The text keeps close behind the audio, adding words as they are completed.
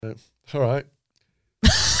All right.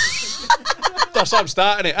 That's how I'm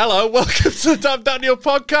starting it. Hello, welcome to the Damn Daniel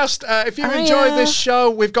podcast. If you enjoy this show,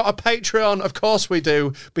 we've got a Patreon. Of course we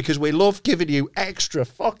do, because we love giving you extra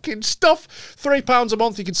fucking stuff. £3 a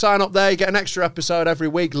month, you can sign up there. You get an extra episode every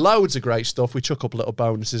week. Loads of great stuff. We chuck up little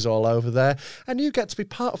bonuses all over there. And you get to be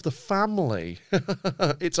part of the family.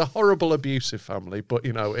 It's a horrible, abusive family, but,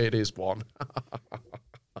 you know, it is one.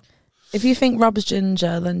 If you think Rob's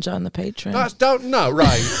ginger, then join the Patreon.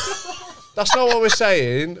 Right. That's not what we're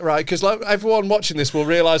saying, right? Because everyone watching this will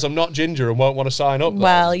realise I'm not ginger and won't want to sign up.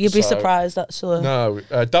 Well, you'd be surprised, actually. No,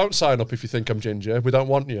 don't sign up if you think I'm ginger. We don't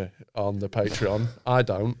want you on the Patreon. I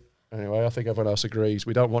don't. Anyway, I think everyone else agrees.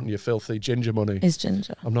 We don't want your filthy ginger money. Is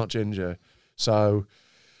ginger. I'm not ginger. So,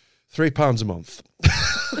 £3 a month.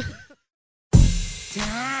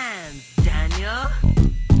 Damn, Daniel.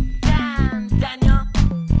 Damn, Daniel.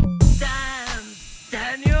 Damn,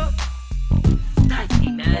 Daniel.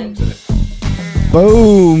 Spicy, man.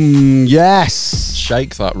 Boom! Yes.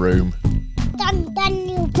 Shake that room.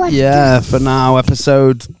 Yeah, for now,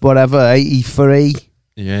 episode whatever 83.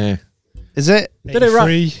 Yeah. Is it? Did it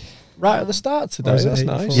right at the start today? That's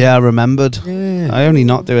nice. Yeah, I remembered. Yeah. I only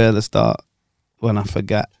not do it at the start when I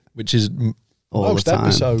forget. Which is all most the time.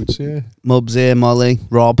 episodes. Yeah. Mubs here, Molly,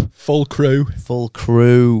 Rob, Full crew.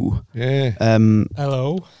 Yeah.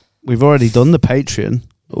 Hello. We've already done the Patreon.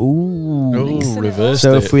 Ooh. Oh, reversed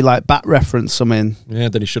So it. if we like back reference something. Yeah,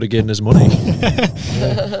 then he should have given us money.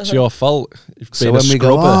 It's your fault. You've So been when a we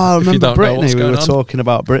go, scrubber I if you remember don't know Brittany, what's we going were on. talking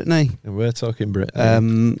about Brittany. And we're talking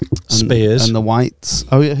Brittany. Spears. Spears. And the Whites.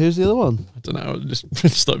 Oh, yeah, who's the other one? I don't know. Just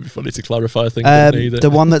thought it'd be funny to clarify things. Either. The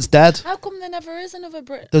one that's dead. How come there never is another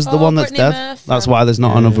Brit? There's the one that's Brittany dead. Murphy. That's why there's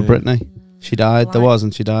not another Brittany. She died. There Right. was,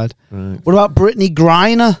 and she died. Right. What about Brittany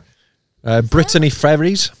Griner? Brittany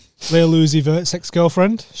Ferries. Lil Uzi Vert's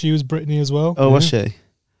ex-girlfriend. She was Brittany as well. Oh, was she?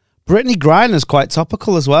 Brittany Griner's quite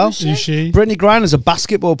topical as well. Is she? Brittany Griner's a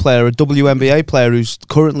basketball player, a WNBA player who's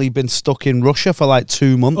currently been stuck in Russia for like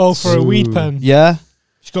 2 months. Oh, for a weed pen. Yeah.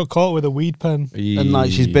 She got caught with a weed pen. And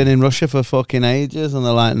like she's been in Russia for fucking ages, and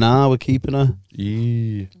they're like, nah, we're keeping her.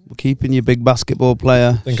 Yeah. We're keeping your big basketball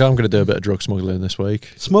player. I think I'm going to do a bit of drug smuggling this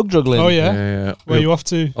week. Smug juggling. Oh, yeah? Yeah. Where are you off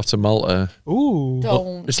to? Off to Malta. Ooh.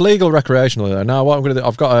 Don't. It's legal recreationally though. Now what I'm going to do,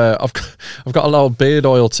 I've got a little beard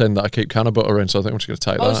oil tin that I keep can of butter in, so I think I'm just going to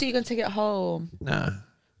take Oh, that. so you're going to take it home? Nah.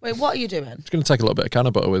 Wait, what are you doing? Just going to take a little bit of can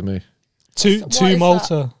of butter with me. To What is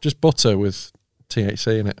Malta. Just butter with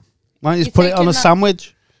THC in it. Why don't you just You're put it on taking a that-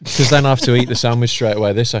 sandwich? Because then I have to eat the sandwich straight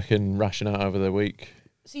away. This I can ration out over the week.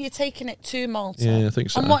 So you're taking it to Malta? Yeah, I think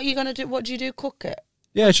so. And what are you going to do? What do you do? Cook it?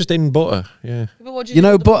 Yeah, it's just in butter. Yeah. But what do You do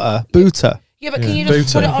know with the butter? Butter. Yeah, but can Yeah. you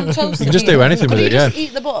just put Butter. it on toast? You can just do anything with Can it, you just yeah.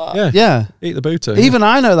 eat the butter? Yeah. Yeah. Eat the butter. Even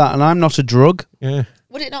I know that, and I'm not a drug. Yeah.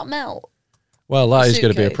 Would it not melt? Well, that is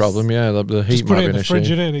going to be a Suitcase. problem. Yeah, the heat Just put might it be in an the issue. fridge,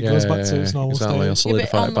 innit, and it goes back to its normal exactly. state. I'll Yeah, but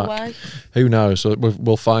solidify on it the back. way. Who knows? So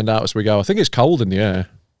we'll find out as we go. I think it's cold in the air.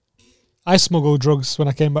 I smuggled drugs when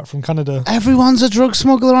I came back from Canada. Everyone's a drug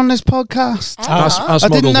smuggler on this podcast. I'm not. I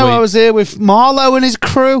didn't know I was here with Marlo and his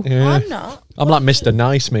crew. Yeah. I'm not. I'm like Mr.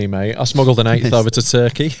 Nice Me, mate. I smuggled an eighth over to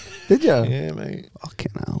Turkey. Did you? Yeah, mate.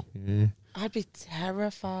 Fucking hell. Yeah. I'd be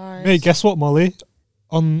terrified. Hey, guess what, Molly?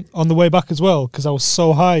 On the way back as well, because I was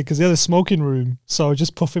so high, because they had a smoking room, so I was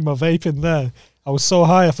just puffing my vape in there. I was so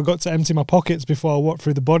high, I forgot to empty my pockets before I walked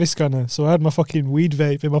through the body scanner, so I had my fucking weed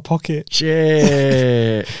vape in my pocket.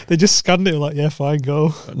 Shit. They just scanned it like, yeah, fine,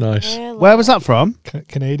 go. Nice. Really? Where was that from?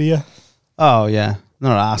 Canada. Oh, yeah.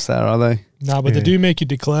 Not ass there, are they? Nah, but Yeah. they do make you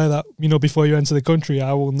declare that, before you enter the country,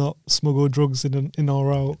 I will not smuggle drugs in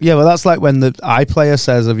or out. Yeah, well, that's like when the iPlayer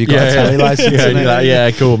says, have you got a telly license? yeah, in it? yeah,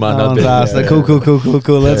 cool, man. No, I'd be- that's yeah, cool.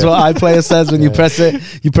 That's Yeah. what iPlayer says when you press it.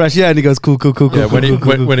 You press and he goes cool. Yeah, when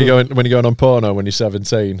cool, you're going on porno when you're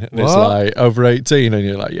 17, and it's What? like over 18, and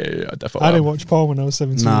you're like, yeah, definitely. I didn't watch porn when I was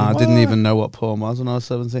 17. Nah, I didn't even know what porn was when I was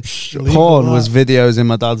 17. Illegal, Porn that. was videos in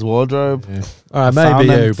my dad's wardrobe. Yeah. All right,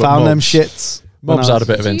 maybe you, but found them Mubs- shits. when Mubs I had a was-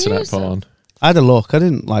 bit of Do you internet use them? porn. I had a look. I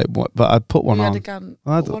didn't like what, but I put one You had on. a gun.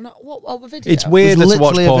 I d- What video? It's weird It was to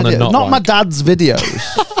watch literally a porn and video. not my like. dad's videos.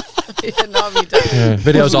 Yeah, no, you don't. Yeah,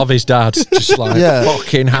 videos of his dad, just like Yeah.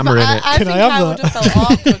 fucking hammering it. I Can think I have I would that? have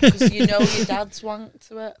felt awkward because you know your dad's wanked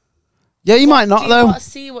to it. Yeah, you might Do not you though. want to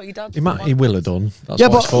see what your dad? He will have done. That's Yeah,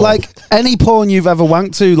 what it's but for. like any porn you've ever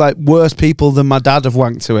wanked to, like worse people than my dad have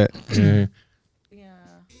wanked to it. Yeah.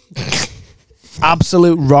 Yeah.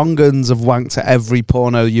 Absolute wrong-uns have wanked to every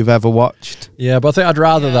porno you've ever watched. Yeah, but I think I'd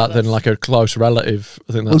rather Yeah, that than like a close relative.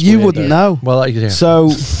 I think that's Well, you weird, wouldn't though. know. Well, like, yeah. So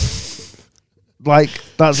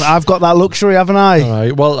I've got that luxury, haven't I? All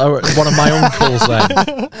right. Well, one of my uncles then.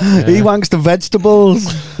 He wanks the vegetables.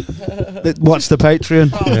 Watch the Patreon.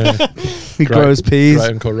 He grows peas.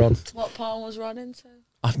 Great Uncle Ron. What porn was Ron into?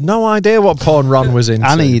 I've no idea what porn Ron was into.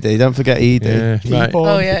 And Edie, don't forget Edie. Yeah, right. Porn.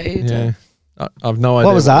 Oh yeah, you Yeah. did. I've no idea.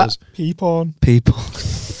 What was that? Pee porn. People.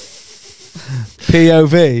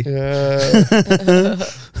 POV. Yeah.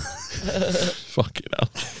 Fucking hell.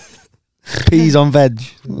 Peas on veg.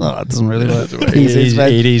 Oh, that doesn't really work. Peas is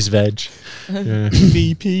veg. It is veg. Yeah.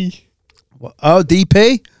 VP. Oh,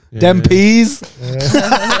 DP? Dem peas?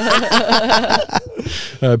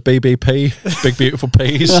 BBP. Big Beautiful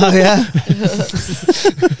Peas. Oh, yeah.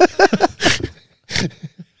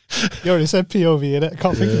 You already said POV in it. I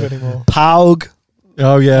can't think of it anymore. Paug.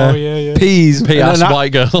 Oh, yeah. Oh, yeah. Peas. P-ass And an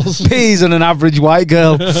white girls. Peas and an average white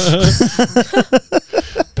girl.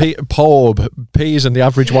 Porb. Peas and the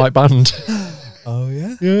Average White Band. Oh,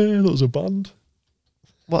 yeah? Yeah, that was a band.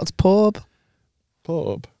 What's porb?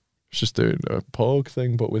 Porb. It's just doing a porg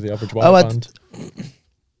thing, but with the Average White Band.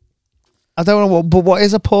 I don't know what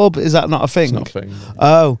is a porb? Is that not a thing? It's not a thing.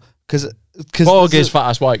 Oh, because Porg is fat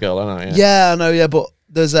ass white girl, I know. Yeah, I know. Yeah, but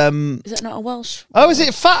there's Is that not a Welsh? Oh, is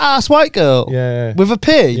it fat ass white girl? Yeah. With a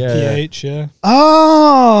P. Yeah. PH, yeah.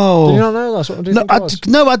 Oh. Do you not know that's what I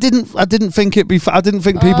do? I didn't think it'd be. I didn't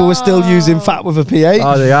think people were still using fat with a PH.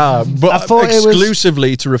 Oh, they are, but I thought it was-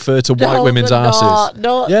 exclusively to refer to white women's they're asses. not.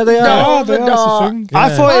 No, Yeah, they are. No, Oh, they're that's a not. thing. I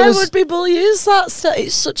thought Why it was. would people use that?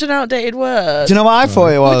 It's such an outdated word. Do you know what I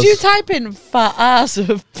thought it was? Would you type in fat ass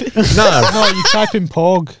of? No, No, you type in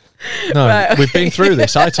POG. no, Right, we've been through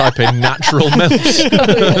this. I type in natural milfs.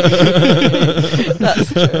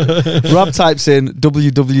 That's true. Rob types in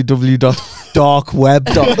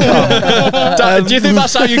www.darkweb.com. Do you think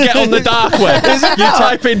that's how you get on the dark web? You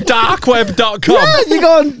type in darkweb.com. Yeah, you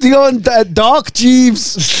go on Dark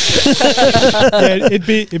Jeeves. Yeah, it'd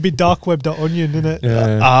be darkweb.onion, innit?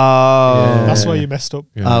 Yeah. Oh, That's why you messed up.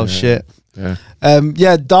 Oh shit.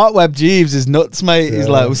 Yeah. Dark Web Jeeves is nuts, mate. He's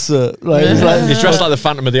like, what's up? Like, he's like, He's dressed like the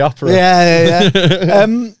Phantom of the Opera. yeah.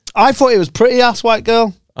 I thought it was pretty ass white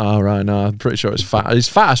girl, Oh, right, no, I'm pretty sure it's fat. It's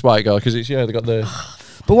fat ass white girl because it's, they got the,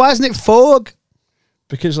 but why isn't it Fog?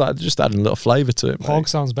 because like just adding a little flavour to it. mate. POG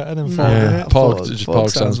sounds better than POG, Yeah, innit? Pog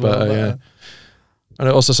sounds better, yeah. And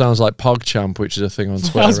it also sounds like PogChamp, which is a thing on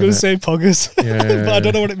Twitter. I was going to innit? say poggers, Yeah. but I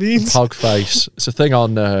don't know what it means. Pog face. It's a thing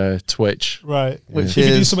on Twitch. Right. Which If you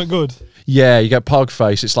do is- something good. Yeah, you get Pog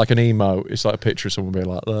face. It's like an emote. It's like a picture of someone being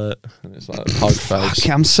like that. And it's like Pog face.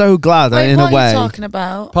 Okay, I'm so glad that Wait, in what a are you way. talking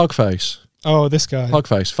about? Pog face. Oh, this guy. Pog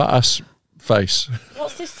face. Fat ass face.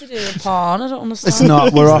 What's this to do with porn? I don't understand. It's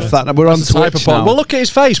not. We're off that. We're on That's the type of Twitch porn. now. Well, look at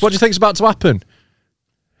his face. What do you think's about to happen?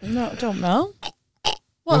 No, I don't know. Well,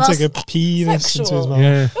 I'll that's, take a penis into his sexual. mouth.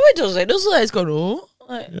 Yeah. no, it doesn't. It doesn't. It's going, oh.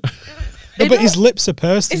 Like, No, It but his don't- lips are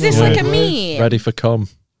pursed. Is in this a like weird a way. meme? Ready for cum.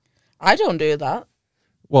 I don't do that.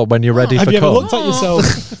 Well, when you're ready Have for you ever cum. looked at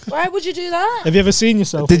yourself? Why would you do that? Have you ever seen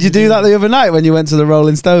yourself? Did you do that the other night when you went to the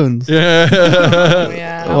Rolling Stones? Yeah. Oh,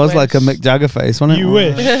 yeah, It was like a Mick Jagger face, wasn't it? You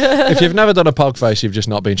wish. If you've never done a Pog face, you've just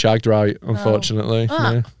not been shagged right, unfortunately.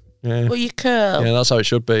 Ah. Yeah. Yeah. Well, you curl. Yeah, that's how it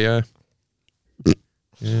should be, yeah.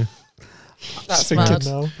 Yeah. That's Thinking mad.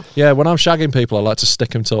 now. Yeah, when I'm shagging people, I like to stick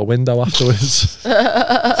them to a window afterwards.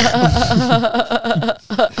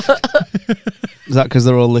 Is that because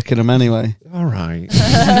they're all licking them anyway? All right.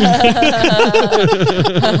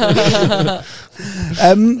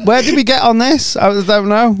 Where did we get on this? I don't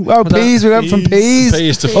know. Oh, peas. We went from peas.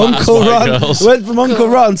 Peas to fat ass Uncle white Ron. girls. We went from Uncle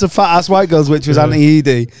Ron to fat ass white girls, which was Auntie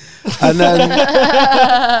Edie, and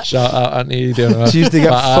then Shout out Auntie Edie. she used to get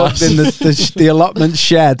fucked in the allotment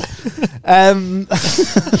shed,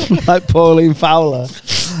 like Pauline Fowler.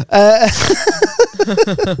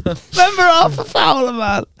 Remember Arthur Fowler,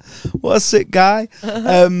 man? What a sick guy.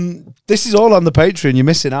 This is all on the Patreon. You're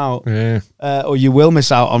missing out. Yeah. Or you will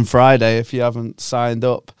miss out on Friday if you haven't signed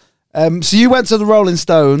up. So you went to the Rolling I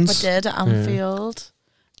Stones. did at Anfield.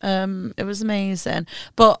 It was amazing.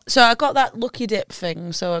 But so I got that lucky dip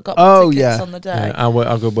thing. So I got my tickets on the day. Yeah.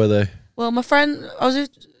 How good were they? Well, my friend,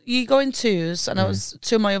 you go in twos, and I was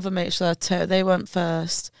two of my other mates there too. They went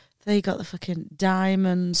first. They got the fucking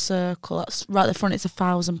diamond circle. That's right at the front. It's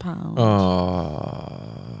 £1,000.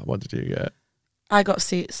 Oh, what did you get? I got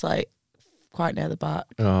seats like quite near the back.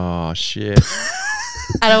 Oh, shit.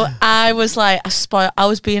 And I was like I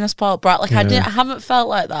was being a spoiled brat. Like I haven't felt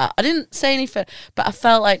like that. I didn't say anything, but I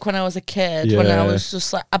felt like when I was a kid, when I was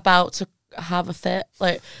just like about to have a fit.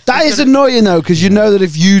 Like That is annoying though, because you know that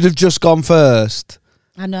if you'd have just gone first,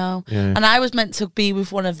 I know. Yeah. And I was meant to be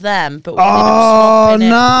with one of them, but we Oh,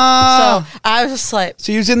 ended up swapping no. it. So I was just like,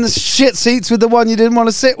 So you was in the shit seats with the one you didn't want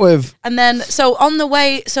to sit with. and then, so on the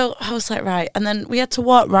way, so I was like, right. And then we had to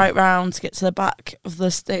walk right round to get to the back of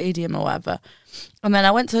the stadium or whatever. And then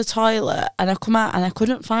I went to the toilet and I come out and I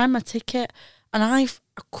couldn't find my ticket. And I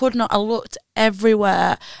could not, I looked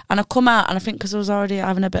everywhere. And I come out and I think because I was already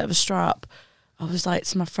having a bit of a strap, I was like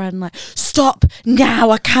to my friend, like, stop now,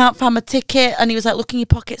 I can't find my ticket. And he was like, look in your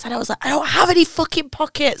pockets. And I was like, I don't have any fucking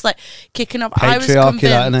pockets. Like, kicking up. Patriarchy,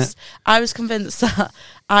 that, innit? I was convinced that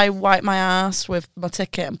I wiped my ass with my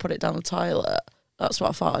ticket and put it down the toilet. That's what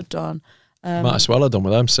I thought I'd done. Might as well have done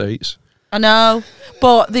with them seats. I know,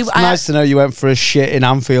 but It's nice to know you went for a shit in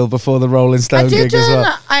Anfield before the Rolling Stone gig as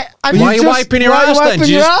well. I Why are you wiping your ass then? Did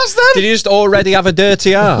you just already have a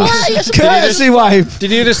dirty ass? Courtesy wipe.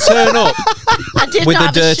 Did you just turn up I didn't with a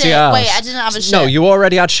have dirty shit. ass? Wait, I didn't have a shit. No, you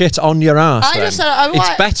already had shit on your ass.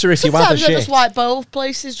 It's better if you have a sometimes I shit. just wipe both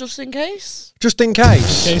places just in case. Just in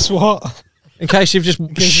case. Guess what? In case you've just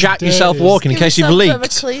case shat you're yourself dirty. walking, in case you've Give myself a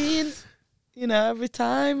bit of a leaked. clean, every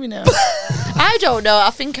time, I don't know.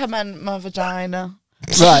 I think I meant my vagina.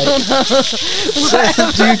 Right.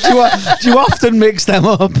 do you often mix them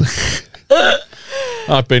up?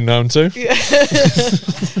 I've been known to.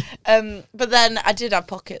 But then I did have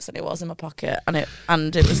pockets, and it was in my pocket, and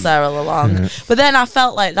it was there all along. Yeah. But then I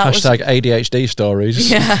felt like that was ADHD stories.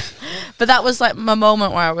 Yeah, but that was like my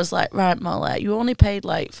moment where I was like, right, Molly, you only paid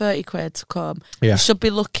like 30 quid to come. Yeah. You should be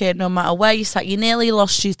lucky no matter where you sat. You nearly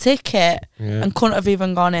lost your ticket and couldn't have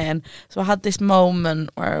even gone in. So I had this moment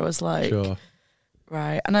where I was like, Sure.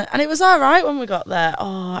 right, and it was all right when we got there.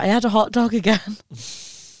 Oh, I had a hot dog again.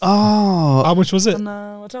 Oh, How much was it?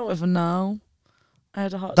 No, I don't even know. I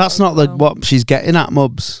had a hot that's dog. not what she's getting at,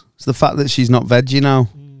 Mubs. It's the fact that she's not veggie now.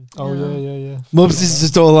 Oh, yeah. Mubs is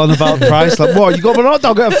just all on about price. Like, what? You got a hot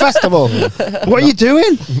dog at a festival? What are you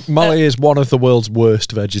doing? Molly is one of the world's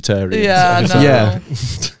worst vegetarians. Yeah, I know. Yeah.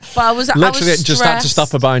 But I was literally was just had to stop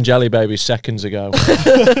her buying jelly babies seconds ago.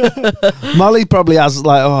 Molly probably has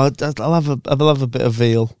like, I'll have a bit of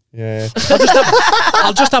veal. Yeah,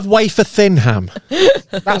 I'll just have wafer thin ham.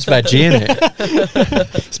 That's veggie, isn't it?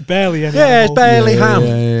 It's barely any. Yeah, it's barely ham.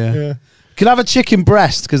 Yeah. Can I have a chicken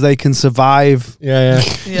breast because they can survive? Yeah.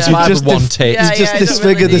 Yeah. So I just have one tit. Yeah, You just I don't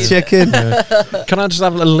disfigure really the chicken. Yeah. Can I just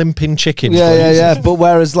have a limping chicken? please? Yeah. But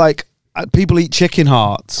whereas like people eat chicken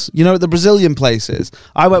hearts, at the Brazilian places.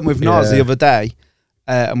 I went with Naz the other day,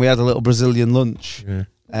 and we had a little Brazilian lunch.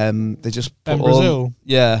 Yeah. They just put Brazil?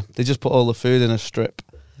 they just put all the food in a strip.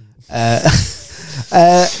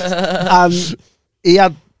 And he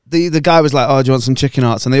had the guy was like, "Oh, do you want some chicken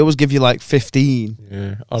hearts?" And they always give you like 15.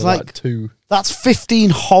 Yeah, I It's like like- 2. That's 15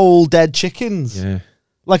 whole dead chickens. Yeah.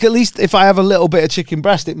 Like at least if I have a little bit of chicken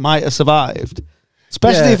breast, it might have survived.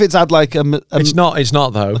 Especially Yeah. if it's had like It's not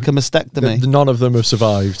though. like a mastectomy. None of them have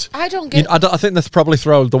survived. I don't get. I think they probably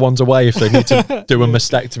throw the ones away if they need to do a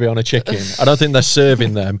mastectomy on a chicken. I don't think they're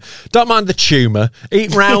serving them. Don't mind the tumour.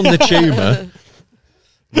 Eat round the tumour.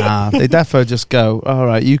 Nah, they defo just go, all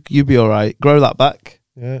right, you be all right. Grow that back.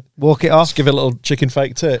 Yeah. Walk it off. Just give it a little chicken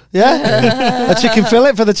fake tit. Yeah. A chicken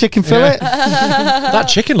fillet for the chicken fillet. That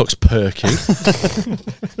chicken looks perky.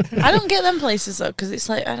 I don't get them places though because it's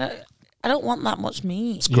like I don't want that much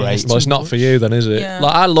meat. It's great. Well, it's not for you then, is it? Yeah.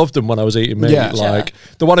 Like I loved them when I was eating meat. Yeah. Like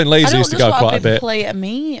the one in Leeds used to go quite a bit. Plate of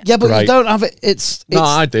meat. Yeah, but Great. you don't have it. It's No,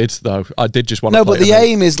 I did though. I did just want. no, a plate but the of meat.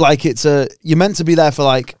 aim is like you're meant to be there for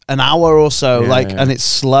like an hour or so, Yeah. and it's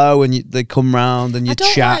slow, and they come round and you I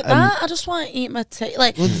don't chat. like that. I just want to eat my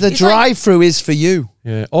like. And the it's drive-through is for you.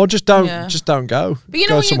 Yeah, or just don't go. But you know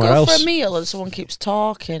go when you somewhere go else. for a meal and someone keeps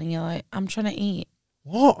talking and you're like, I'm trying to eat.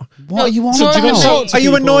 What? What are you on So do you about? not talk Are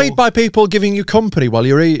you annoyed by people giving you company while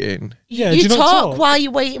you're eating? Yeah, you do you not talk talk? while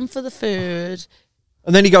you're waiting for the food.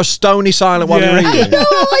 And then you go stony silent while Yeah. you're eating? No,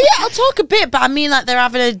 yeah, I'll talk a bit, but I mean like they're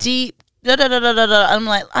having a deep. I'm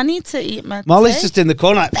like, I need to eat my. Molly's tea. just in the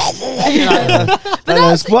corner. Like, But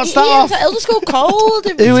that's what's that off? It'll just go cold.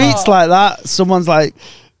 If we Who talk. eats like that? Someone's like,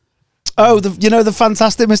 oh, the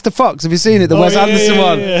Fantastic Mr. Fox. Have you seen it? The Wes Anderson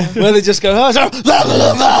one, where they just go,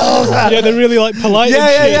 Yeah, they're really like polite. and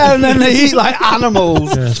shit. yeah, and then they eat like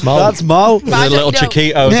animals. Yeah, it's Mo. That's Mo. With I a don't little know.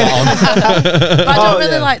 Chiquitos on. But I don't Oh,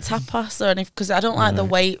 really yeah. like tapas or anything because I don't like the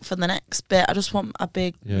wait for the next bit. I just want a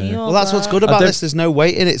big meal. Well, that's what's good I about don't- this. There's no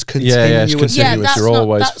waiting. It's Yeah, continuous. yeah, it's continuous. Yeah, that's You're not-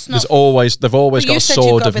 always that's not- there's always they've always But got you a said you've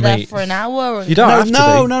sword got to of be there meat. for an hour. You don't have to be.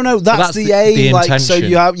 No. But That's the aim. the Like, so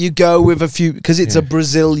intention. you go with a few because it's a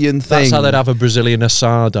Brazilian thing. That's how they'd have a Brazilian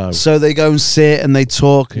asado. So they go and sit and they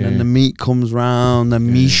talk, and Yeah. then the meat comes round, the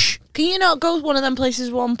mish. Can you not go to one of them places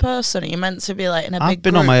with one person? Are you meant to be like in a big I've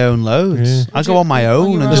been group? on my own loads. Yeah. I go on my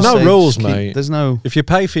own. your And own? There's just no say, rules, just keep- mate. There's no. If you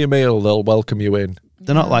pay for your meal, they'll welcome you in.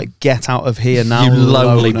 They're not like get out of here now. You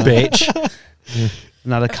lonely loner." bitch.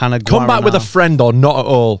 And had a can of Come back with a Guaraná. friend or not at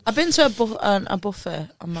all. I've been to a buffet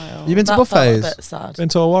on my own. You been to That felt buffets? A bit sad. Been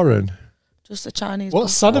to a Warren? Just a Chinese.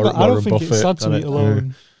 What's buffet. sad about? I Warren don't think it's Buffett. sad to Got eat it.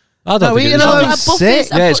 alone. I don't No, think eating it is. alone- A Sick. buffet's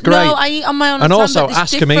Yeah, it's great. No, I eat on my own. And all the also, time, but it's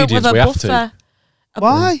ask different comedians, with a we have to. buffet.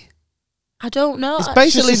 Why? I don't know. It's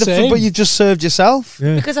basically just the the food, same. but you just served yourself.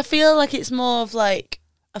 Yeah. Because I feel like it's more of like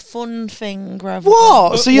a fun thing rather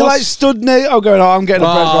What? But So you what's- like stood near? Oh, going. Oh, I'm getting a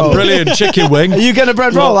bread Oh, roll. brilliant chicken wing. Are you getting a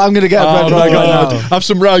bread roll? I'm going to get a bread Oh roll. my right god! now. Have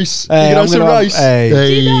some rice. Hey, you can I'm have some gonna have- rice. hey.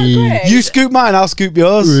 Do you not agree? You scoop mine, I'll scoop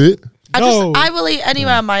yours. No. I will eat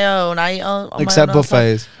anywhere on my own. I eat on Except my own all the time.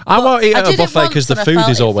 buffets. I won't eat I at a did it buffet because the once and I food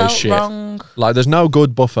felt- is it always felt shit. wrong. Like, there's no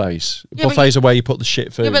good buffets. Yeah, but Buffets are where you put the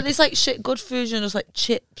shit food. Yeah, but it's like shit good food and just like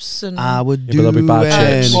chips and. I would Yeah, but do there'll be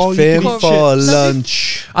bad chips. Oh, you anything can eat for chips.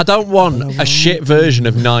 lunch. I don't want a shit version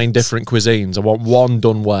of 9 different cuisines. I want one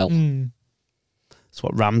done well. That's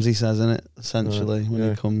what Ramsey says, isn't it? Essentially, when yeah.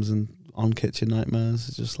 he comes and on Kitchen Nightmares,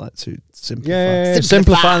 it's just like to simplify. Yeah,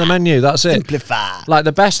 simplify the menu. That's it. Simplify. Like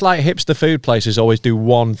the best like hipster food places always do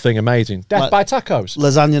one thing amazing. Death Like- by Tacos.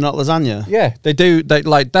 Lasagna, not lasagna. Yeah, they do. They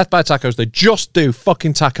like Death by Tacos. They just do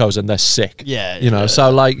fucking tacos and they're sick. Yeah, you know.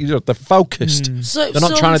 So like, you know, they're focused. So They're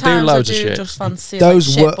not trying to do sometimes loads I of do shit. Just fancy Those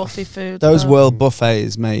like shit were- buffet food. Those though. world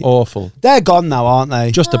buffets, mate. Awful. They're gone now, aren't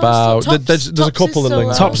they? Just No, about. so Tops- there's a Tops is couple of still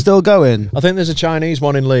links. there. Top still going. I think there's a Chinese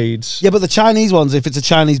one in Leeds. Yeah, but the Chinese ones, if it's a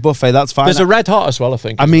Chinese buffet, that's fine. There's a Red Hot as well. I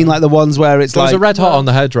think. I mean, like the ones where it's there was like a Red Hot on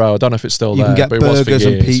the hedgerow. I don't know if it's still you there. can get but it was for burgers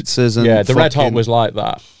and years. pizzas and Yeah, the Red Hot fucking- was like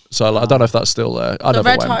that. So like, I don't know if that's still there. I The never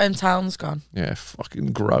Red went. Hot in town's gone. Yeah, fucking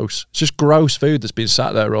gross. It's just gross food that's been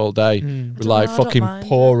sat there all day with like know, I don't fucking mind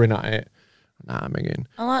pouring at it. Nah, I'm in.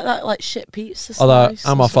 I like that like shit pizza. Although slice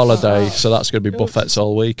I'm and off stuff like holiday, that. so that's going to be buffets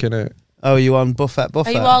all week, innit? Oh, you on buffet?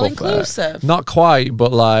 Are you all buffet. inclusive? Not quite,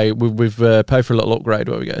 but like we've paid for a little upgrade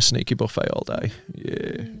where we get a sneaky buffet all day.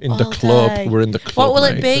 Yeah, in the All club. day. We're in the club. What will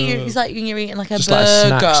it mate. be? It's like when you're eating like a Just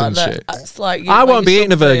burger. like snacks and shit. That's like I like won't be your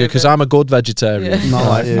eating a burger because sub-favourite. I'm a good vegetarian. Yeah. Not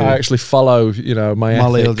like you. I actually follow, you know, my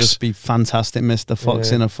Molly will ethics. just be fantastic, Mr. Fox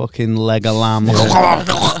Yeah. in a fucking leg of lamb.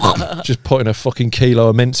 Just putting a fucking kilo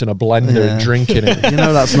of mince in a blender Yeah. and drinking it. You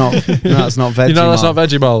know that's not veggie. You know that's Mark. not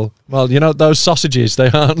Vegemol. Well, you know those sausages, they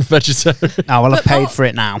aren't vegetarian. Oh, well, I've But paid mo- for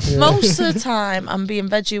it now. Most of the time, I'm being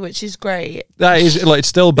veggie, which is great. That is like it's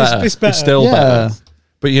still better. it's better. still Yeah. better.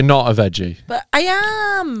 But you're not a veggie. But I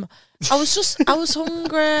am. I was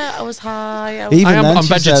hungry. I was high. I was, Even then, I'm she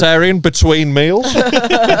said- vegetarian between meals. Even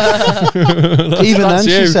then, That's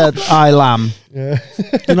she you. said, "I lamb." Yeah.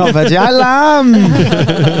 You're not veggie. I lamb.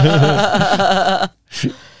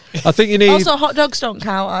 I think you need. also, hot dogs don't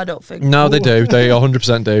count. I don't think. No, they do. They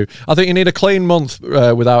 100% do. I think you need a clean month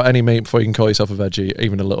without any meat before you can call yourself a veggie,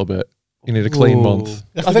 even a little bit. You need a clean Ooh. month.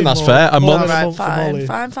 I Definitely think that's more- fair. A more month. than a Alright, month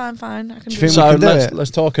for Molly. fine. I can do think it. So we can do it?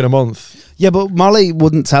 let's talk in a month. Yeah, but Molly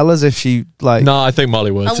wouldn't tell us if she like. No, I think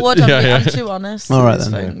Molly would. I would. I'm too honest. All All right right,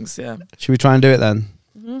 then. things, yeah. Should we try and do it then?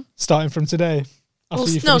 Starting from today. Well,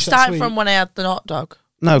 After you no, finish that starting sweet. from when I had the hot dog.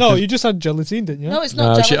 No, No, 'cause- you just had gelatine, didn't you? No, it's No,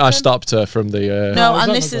 not. I gelatin. stopped her from the. No, Oh, is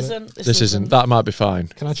and that this not good? isn't. This isn't. That might be fine.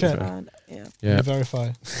 Can I check? Fine, yeah. Yeah. You verify.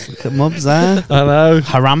 look at Mubs there. I know.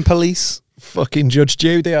 Haram police. Fucking Judge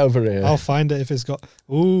Judy over here. I'll find it if it's got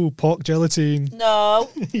pork gelatine. No.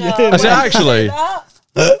 Yeah. Is it actually?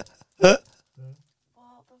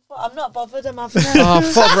 I'm not bothered. I'm having it. Oh,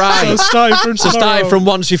 fuck, right. So starting from So starting tomorrow. from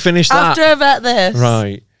once you finish that. After I've ate this.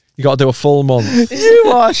 Right. You got to do a full month.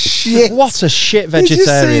 You are shit. What a shit Did you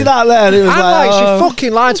vegetarian. see that there? It was I'm like, like, oh. she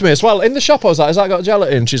fucking lied to me as well. In the shop, I was like, has that got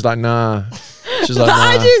gelatin? She's like, nah. She's like, But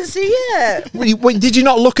I nah. didn't see it. Wait, did you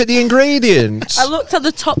not look at the ingredients? I looked at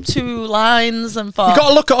the top 2 lines and thought. You got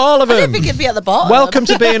to look at all of I them. didn't think it'd be at the bottom. Welcome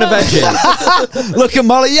to being a veggie. Look at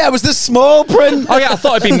Molly. Yeah, it was the small print. Oh yeah, I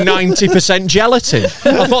thought it'd be 90% gelatin.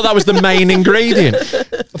 I thought that was the main ingredient.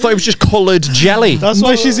 I thought it was just coloured jelly. That's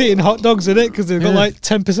why she's eating hot dogs in it because they've got like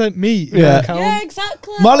 10% meat. in Yeah. their account. Yeah,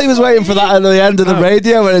 exactly. Molly was waiting for that at the end of the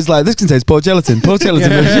radio where it's like, this contains poor gelatin.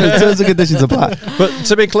 Terms and conditions apply. But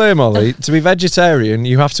to be clear, Molly, to be vegetarian,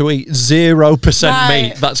 you have to eat 0% Right.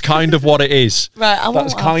 meat. That's kind of what it is. Right, I won't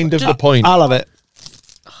That's have- kind of Ju- the point. I'll have it.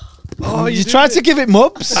 Oh, you tried to give it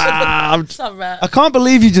Mubs? It's not right. I can't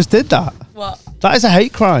believe you just did that. What? That is a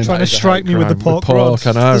hate crime. Trying to Is a strike hate me with the crime. pork Pork, I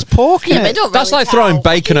rod. know. There's pork in Yeah, but it. it don't That's really like throwing count.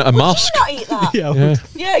 bacon at a Would mosque. you not eat that? Yeah.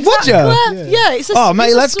 Yeah, Would exactly. you? Yeah, it's a Oh, mate,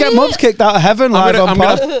 it's a let's get sweet- Mubs kicked out of heaven live on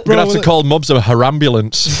pod. I'm gonna have to call Mubs a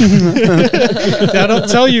harambulance. Did I don't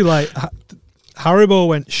tell you like Haribo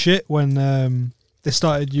went shit when they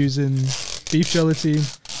started using beef gelatine.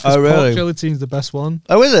 Oh, really? Pork gelatine's the best one.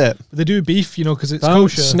 Oh, is it? But they do beef, because it's Don't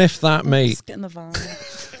kosher. sniff that meat. Just getting the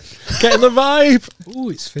vibe. Getting the vibe. Ooh,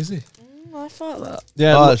 it's fizzy. I thought that.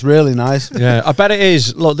 Yeah, Oh, it's really nice. yeah. I bet it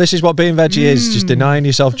is. Look, this is what being veggie is. Just denying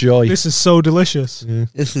yourself joy. This is so delicious.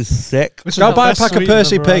 This is sick. This is Go the buy a best pack of sweet I've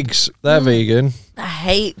Percy ever had. pigs. They're vegan. I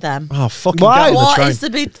hate them. Oh, fucking Why? get on the What train. is the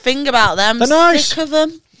big thing about them? They're nice. Sick of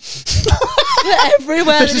them. They're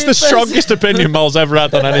everywhere. This is the strongest opinion Mol's ever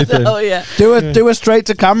had on anything. Oh yeah. Do a straight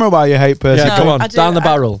to camera while you hate Percy. Yeah, No, come on, I do- down the I-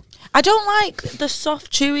 barrel. I don't like the soft,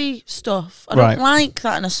 chewy stuff. I Right. don't like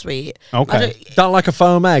that in a sweet. Okay. Don't like a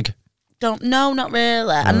foam egg. No, not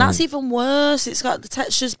really. And that's even worse. It's got the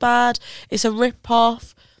texture's bad. It's a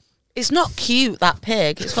rip-off. It's not cute, that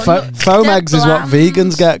pig. It's got Foam dead eggs is what bland.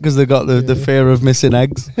 vegans get because they've got the fear of missing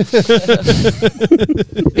eggs.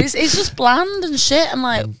 It's just bland and shit. And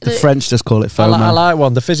like The French just call it I, foam. I like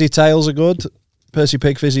one. The fizzy tails are good. Percy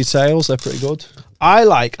pig fizzy tails, they're pretty good. I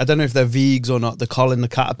don't know if they're vegs or not, the Colin the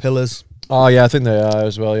caterpillars. Oh yeah, I think they are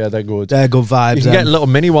as well. Yeah, they're good. They're good vibes. You can get them. little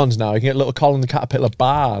mini ones now. You can get little Colin the Caterpillar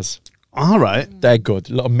bars. All right. They're good.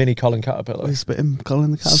 Little mini Colin Caterpillar. We spitting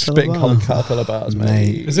Colin the caterpillar. Spitting bar. Colin Caterpillar bars,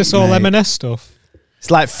 mate. Is this all Mate. M&S stuff?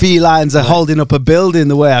 It's like felines are holding up a building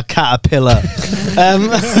the way a caterpillar.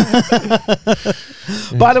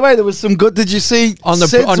 By the way, there was some good. Did you see On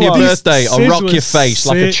Sid's your one? birthday, I'll Sid rock your was face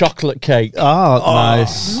like a sick. chocolate cake. Oh,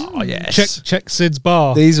 nice. Oh yes. Check Sid's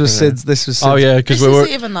bar. These were Sid's. This was Sid's. Oh yeah, because This we were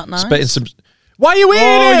isn't even that nice. spitting some. Why are you eating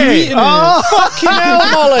Oh, it? you're eating it. Oh, fucking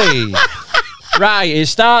hell, Molly! Right, it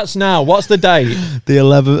starts now. What's the date? The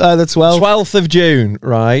 11th, the 12th. 12th of June,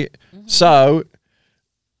 right? So,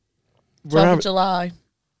 12th of July.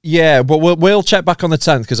 yeah, but we'll check back on the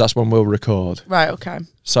 10th because that's when we'll record. Right, okay.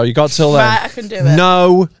 So you got till then. Right, I can do it.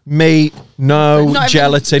 No meat, no Not even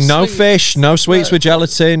gelatin, no sweets. fish, no sweets Right. with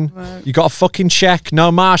gelatin. Right. You got to fucking check.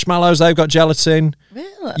 No marshmallows, they've got gelatin.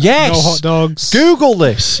 Really? Yes. No hot dogs. Google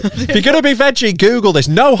this. If you're going to be veggie, Google this.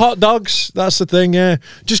 No hot dogs. That's the thing, yeah.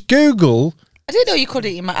 Just Google. I didn't know you could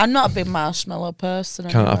eat. I'm not a big marshmallow person.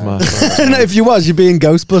 Can't have anyway. marshmallows. No, if you was, you'd be in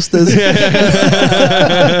Ghostbusters.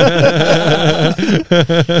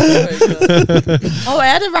 Oh, I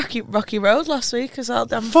had a rocky road last week as well.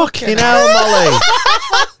 I'm Fucking hell, Molly.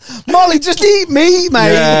 Molly, just eat meat,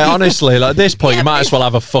 mate. Yeah, honestly, like at this point, Yeah, you might but as well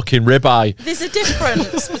have a fucking ribeye. There's a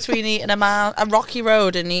difference between eating a rocky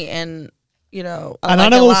road and eating, An like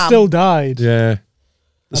animal a lamb. still died. Yeah.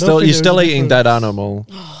 I don't Still, think you're still there was a eating difference. dead animal.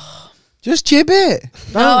 Just jib it.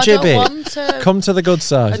 No, Don't I jib don't it. want to. Come to the good I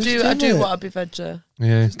side. do do it. want to be veggie.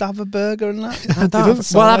 Yeah. Just have a burger and that. doesn't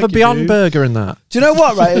sound Well, have like a you Beyond do. Burger in that. Do you know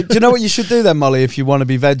what, right? Do you know what you should do then, Molly, if you want to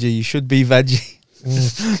be veggie? You should be veggie.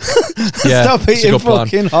 Yeah, Stop it's a eating good plan.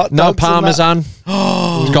 fucking hot dogs. No and that. parmesan.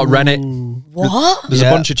 It's got rennet. What? There's Yeah.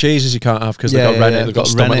 a bunch of cheeses you can't have because they've got rennet. They've got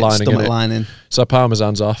stomach rennet, lining in stomach it. lining. So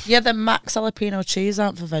parmesan's off. Yeah, the Max jalapeno cheese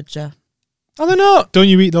aren't for veggie. Are they not? Don't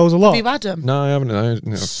you eat those a lot? Have you had them? No, I haven't.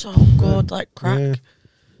 No. So good, like crack. Yeah.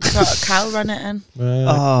 Got a cow rennet in.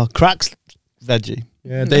 Oh, cracks veggie.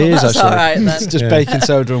 Yeah, there is That's actually. all right It's then. just Yeah. baking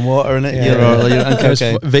soda and water in it. Yeah. And Yeah, it's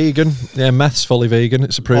cocaine. vegan. Yeah, meth's fully vegan.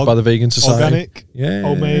 It's approved by the Vegan Society. Organic. Yeah.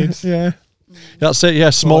 Homemade. Yeah. That's it. Yeah,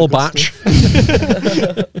 small All that batch.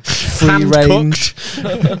 Free Hand range.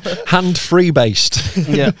 cooked. Hand free based.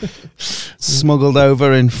 Yeah. Smuggled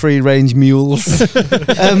over in free range mules.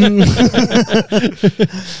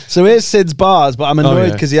 So here's Sid's bars, but I'm annoyed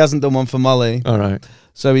yeah. because he hasn't done one for Molly. All right.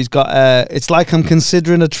 So he's got, it's like I'm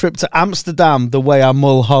considering a trip to Amsterdam the way I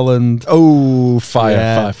mull Holland. Oh, fire,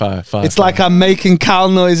 Yeah. fire. It's like I'm making cow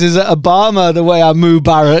noises at Obama the way I moo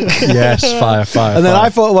Barrack. Yes, fire. And then I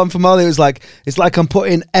thought one for Molly was like, it's like I'm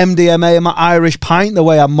putting MDMA in my Irish pint the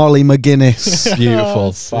way I'm Molly McGuinness.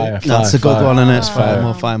 Beautiful. Fire. That's a good one, isn't it? It's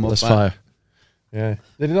Fire. fire, more That's fire. fire. Yeah.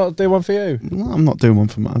 Did he not do one for you? Well, I'm not doing one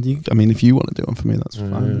for my. I mean, if you want to do one for me, that's fine.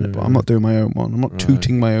 Innit? But I'm not doing my own one. I'm not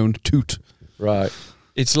tooting my own toot. Right.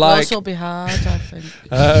 It's Like, like will be hard, I think.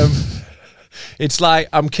 it's like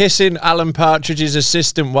I'm kissing Alan Partridge's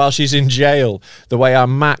assistant while she's in jail, the way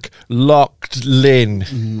I'm Mac locked Lynn. I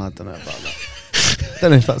don't know about that.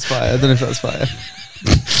 Don't know if that's fire.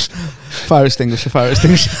 Fire extinguisher.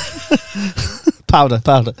 Powder.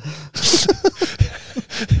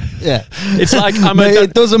 Yeah. It's like I'm Mate,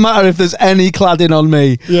 it doesn't matter if there's any cladding on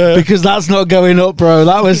me. Yeah. Because that's not going up, bro.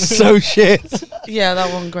 That was so shit. Yeah,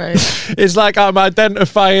 that one great. it's like I'm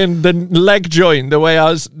identifying the leg joint the way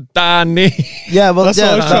I was Danny. Yeah, well, That's what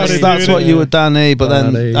I was trying to do, that's what innit? you would Danny, but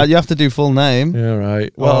Danny. then you have to do full name. Yeah,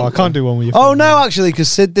 right. Well, I can't do one with you. Oh no, actually, because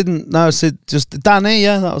Sid didn't. No, Sid just Danny.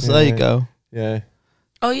 Yeah, that was. There you go. Yeah.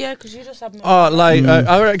 Oh yeah, because you just have. Oh, like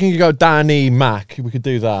I reckon you go Danny Mac. We could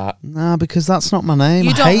do that. Nah, because that's not my name.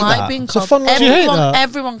 You I don't hate like that. being It's a called. fun name. Do you hate that?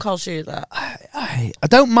 Everyone calls you that. I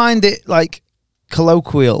don't mind it like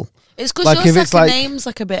colloquial. It's because Like, your if it's second like- name's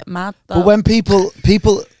like a bit mad though. But when people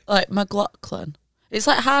like McLaughlin, it's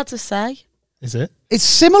like hard to say. Is it? it's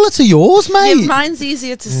similar to yours, Yeah, mate. mine's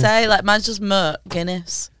easier to say. Like mine's just Merc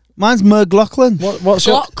Guinness. Mine's McLaughlin. What's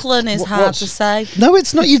your? Lachlan is hard what's- to say. No,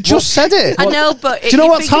 it's not. You've just said it. I know, but Do you know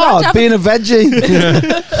what's hard? Being a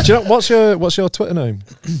veggie. Do you know what's your Twitter name?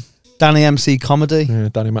 Danny MC Comedy. Yeah,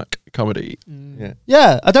 Danny Mac Comedy. Yeah.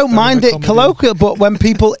 Yeah, I don't mind it Comedy. colloquial, but when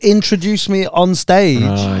people introduce me on stage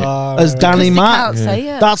Right. as Danny Mac, Can't say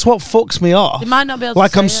it. that's what fucks me off. They might not be able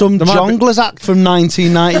Like to I'm say some They might be- jonglers act from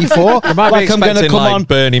 1994. You might like be I'm gonna expecting come like on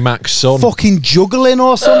Bernie Mac's son. fucking juggling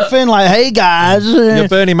or something. Like, hey guys. You're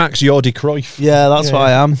Bernie Mac's Jordi Cruyff. Yeah, that's what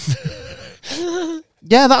I am.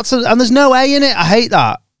 Yeah, and there's no A in it. I hate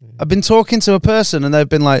that. I've been talking to a person and they've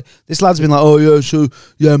been like, this lad's been like, oh yeah, so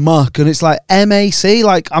yeah, Mac, and it's like MAC.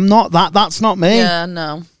 Like, I'm not that. That's not me. Yeah,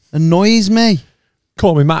 no. Annoys me.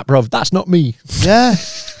 Call me Matt, bruv. That's not me. Yeah.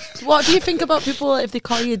 What do you think about people if they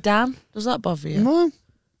call you Dan? Does that bother you? No,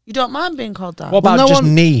 You don't mind being called Dan? What about no just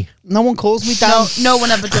one- knee? no one calls me Dan. No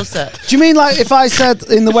one ever does it. Do you mean like if I said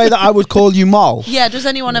in the way that I would call you Moll? Yeah, does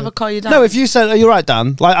anyone ever call you Dan? No, if you said, "Are you right,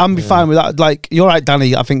 Dan?" Like, I'm be fine with that. Like, "You're right,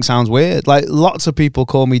 Danny." I think sounds weird. Like, lots of people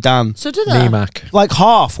call me Dan. So do Knee they? Mac. Like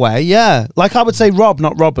halfway, yeah. Like I would say Rob,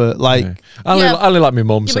 not Robert. Like, Yeah. Yeah. I only like my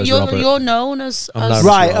mum Yeah, but says Robert. you're known as I'm as- known as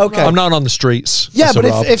Right, Rob. okay. I'm known on the streets. yeah. as a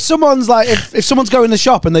But Rob. if someone's like, if someone's going in the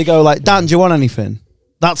shop and they go like, "Dan, do you want anything?"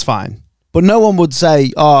 That's fine. But no one would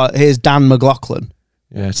say, "Oh, here's Dan McLaughlin."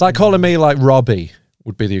 Yeah, it's like calling me like Robbie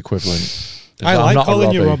would be the equivalent. I I'm like not a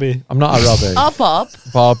calling you Robbie. I'm not a Robbie. Oh, Bob.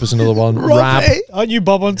 Bob is another one. Rab. Robbie, Aren't you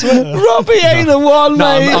Bob on Twitter? Robbie ain't the one,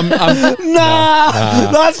 No, mate. nah.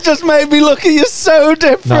 That's just made me look at you so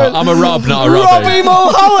different. No, I'm a Rob, not a Robbie Robbie.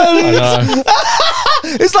 Mulholland. I know.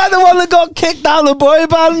 It's like the one that got kicked out of the boy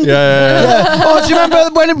band. Yeah, Oh, do you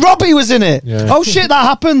remember when Robbie was in it? Yeah. Oh shit, that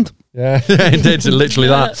happened. yeah, it did literally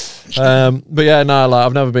that. But yeah, no, like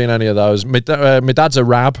I've never been any of those. My dad's a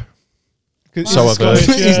Rab. So I've heard.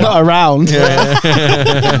 He's not around. That's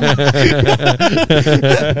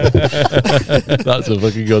a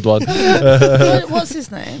fucking good one. What's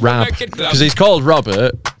his name? Rab, because he's called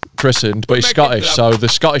Robert, christened, but he's Scottish, so the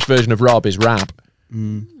Scottish version of Rob is Rab.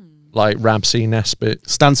 Like Rab C. Nesbitt.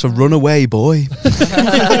 Stands for runaway boy.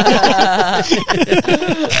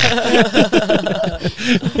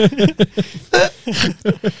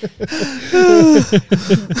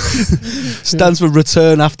 Stands for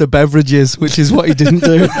return after beverages, which is what he didn't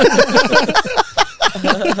do.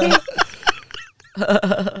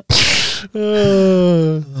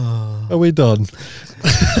 Are we done?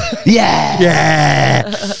 Yeah.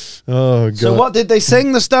 Yeah. Oh god. So what did they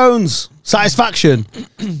sing, the Stones? Satisfaction.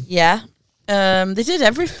 Yeah. They did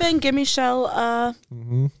everything. Gimme Shelter.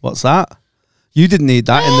 What's that? You didn't need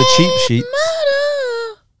that in the cheap sheets.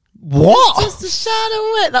 Murder. What? Just a shadow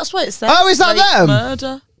away. That's what it says. Oh, is that Like, them?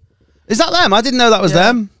 Murder. Is that them? I didn't know that was Yeah.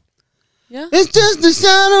 them. Yeah. It's just a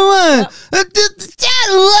shadow away. It's just a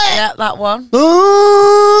shadow away. Yeah, that one.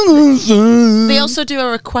 Oh, They also do a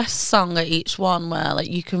request song at each one where like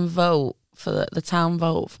you can vote for the town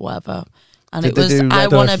vote for whatever. And Did it they was do I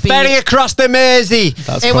Red Want to Be. Ferry across the Mersey.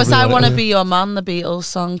 That's It was probably I what Want to is. Be Your Man, the Beatles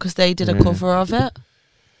song, because they did a cover of it.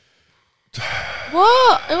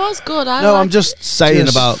 What? It was good. No, I'm just saying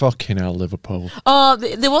Just about. fucking hell, Liverpool. Oh,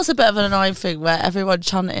 there was a bit of an annoying thing where everyone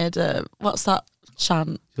chanted, what's that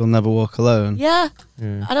chant? You'll never walk alone. Yeah.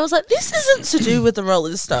 And I was like, this isn't to do with the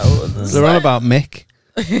Rolling Stones. They're on about Mick.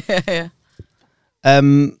 Yeah.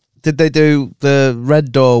 Did they do the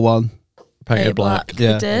Red Door one? Painted black.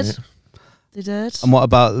 Yeah. They did. They did. And what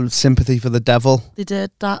about Sympathy for the Devil? They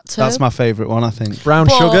did that too. That's my favourite one, I think. Brown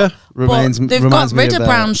But- sugar Reminds but they've reminds got me rid of of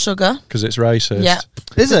brown sugar. because it's racist. Yeah.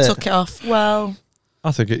 Is They it? took it off. Well,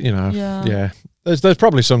 I think it. You know. Yeah. Yeah. There's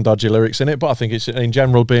probably some dodgy lyrics in it, but I think it's in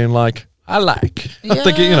general being like I like. I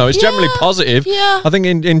think it, it's generally Yeah. positive. Yeah. I think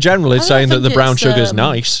in general it's I don't saying that the think brown it's, sugar's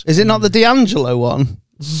nice. Is it not the D'Angelo one?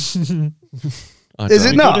 I Is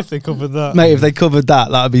don't it know. not? Good if they covered that. Mate, if they covered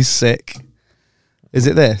that, that'd be sick. Is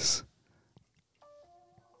it this?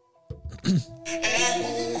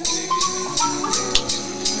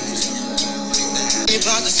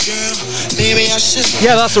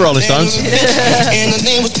 Yeah, that's the Rolling Stones. And the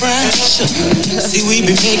name was Brian. See, we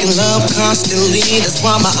been making love constantly. That's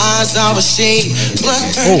why my eyes are a shade.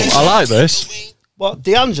 Oh, I like this. What,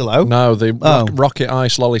 D'Angelo? No, the Oh. Rocket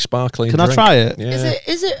Ice Lolly Sparkling. Can I drink. try it? Yeah.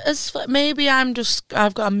 is it as maybe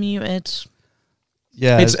I've got a muted.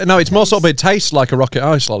 Yeah. It's more sort of, it tastes like a rocket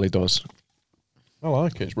ice lolly does. I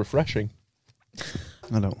like it. It's refreshing.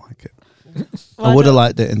 I don't like it. I would have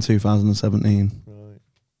liked it in 2017.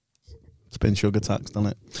 It's been sugar taxed on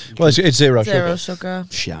it. Well, it's zero Zero sugar. sugar.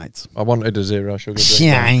 Shite. I wanted a zero sugar drink.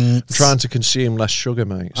 Shite. I'm trying to consume less sugar,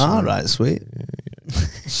 mate. So. All right, sweet.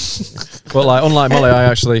 But like, unlike Molly, I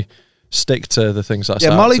actually stick to the things that I set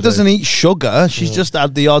Yeah, out Molly to doesn't do. eat sugar. She's just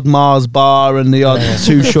had the odd Mars bar and the odd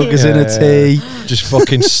 2 sugars in a tea. Just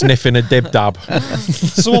fucking sniffing a dib dab.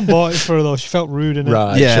 Someone bought it for her though. She felt rude in it.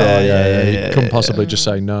 Right, Yeah, sure, yeah, You yeah, couldn't yeah. possibly just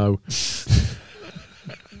say no.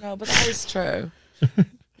 No, but that is true.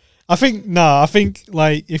 I think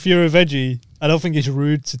like if you're a veggie, I don't think it's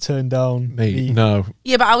rude to turn down meat. No.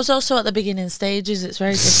 Yeah, but I was also at the beginning stages. It's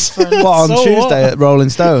very different. What, on So Tuesday what? at Rolling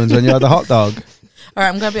Stones when you had the hot dog? All right,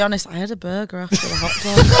 I'm going to be honest. I had a burger after the hot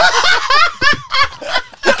dog.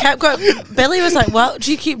 I kept going. Billy was like, "What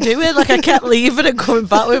do you keep doing?" Like I kept leaving and coming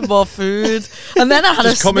back with more food, and then I had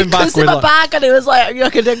Just a coming back Snickers in with my bag, and it was like, "You're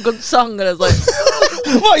like a good song," and I was like,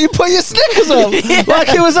 What, you put your Snickers up? Like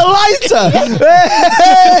it was a lighter?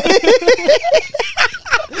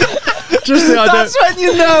 Just the idea. That's when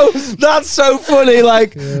you know. That's so funny.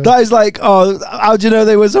 Like, that is like, oh, how do you know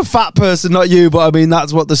there was a fat person, not you? But I mean,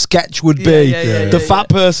 that's what the sketch would be. yeah, The fat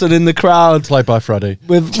person in the crowd Played by Freddie.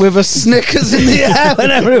 with a Snickers in the air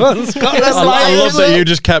when everyone's got their was I like- love that you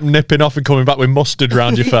just kept nipping off and coming back with mustard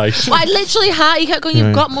round your face. "I literally had." You kept going,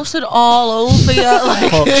 "You've got mustard all over you."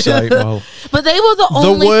 Like, Fuck's sake, well. but they were the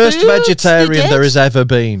only The worst foods vegetarian they there did. has ever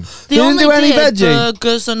been. They didn't only do any did veggie?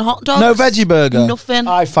 burgers and hot dogs. No veggie burger. Nothing.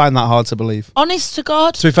 I find that hard to believe. Honest to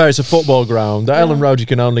God. To be fair, it's a football ground. At Ellen Road, you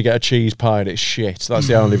can only get a cheese pie and it's shit. That's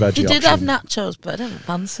the only veggie They did option. have nachos, but I don't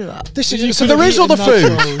fancy that. This You is, so could've there is eaten other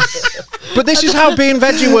food. nachos. But this is how being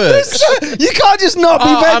veggie works. You can't just not be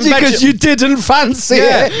Oh, I'm veggie because veggie- you didn't fancy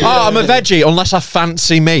Yeah. it. Oh, I'm a veggie unless I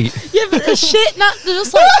fancy meat. Yeah, but the shit, they're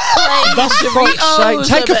just like plain That's Doritos fuck's sake. with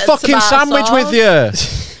Take a bit of fucking tomato sandwich sauce. with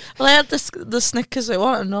you. Well, I had the Snickers, it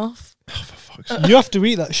wasn't enough. You have to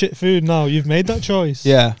eat that shit food now. You've made that choice.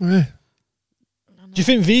 Yeah. Do you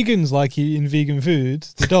think vegans like eating vegan food?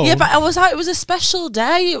 They don't. Yeah, but I was like, it was a special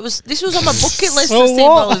day. This was on my bucket list So to see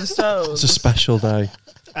what? Rolling Stones. It's a special day.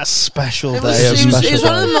 A special It day. was, a it was special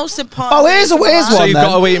one of day. the most important. Oh, here's days of my here's life. So one you've then.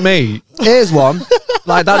 got to eat meat. Here's one.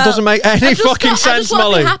 Like, that doesn't make any I just fucking got- I sense, just wanted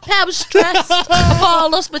to be Molly. happy. I was stressed. I thought I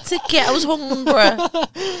lost my ticket. I was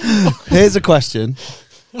hungry. Here's a question.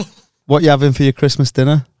 What you having for your Christmas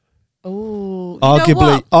dinner? Oh,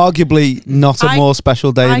 Arguably not a I- more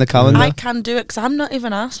special day in the calendar. I can do it because I'm not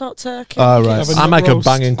even asked about turkey. Oh, right. Have a I make a roast.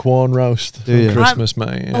 banging corn roast Do you? for Christmas,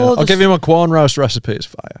 mate. Yeah. Oh, I'll give you my corn roast recipe. It's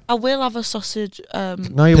fire. I will have a sausage.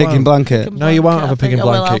 No, you Pig in won't. blanket. No, you won't have a pig in I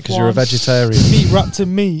will blanket have because you're a one. vegetarian. Meat wrapped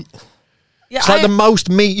in meat. Yeah, It's like the most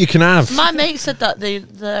meat you can have. my mate said that they're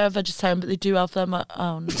a vegetarian, but they do have them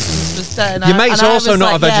on Christmas Day. and Your I- mate's and I also was not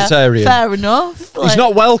a like, yeah, vegetarian. fair enough. He's Like,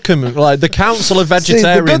 not welcome. Like the Council of See, the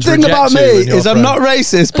Vegetarians. good thing about reject you me and your is I'm friend. not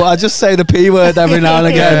racist, but I just say the P word every now and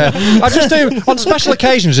again. Yeah. I just do on special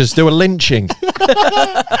occasions. Just do a lynching.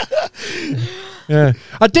 Yeah,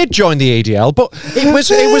 I did join the EDL, but it was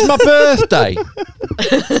my birthday.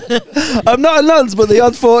 I'm not a nonce, but the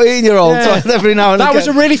odd 14-year-old Yeah. every now and That again. was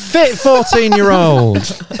a really fit 14-year-old.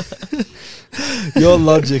 Your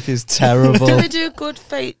logic is terrible. do they do good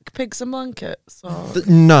fake pigs and blankets? Or?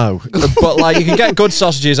 No, but like you can get good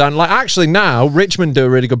sausages and like actually now Richmond do a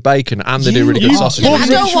really good bacon and they do really good You sausages. Yeah, I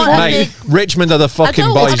don't want a Mate, big- Richmond are the fucking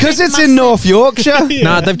don't want boys. a Because it's massive- in North Yorkshire.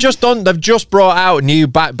 Nah, they've just brought out new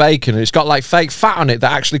back bacon and it's got like fake fat on it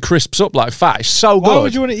that actually crisps up like fat. It's so Why would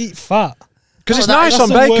good you want to eat fat? because it's Oh, nice that's on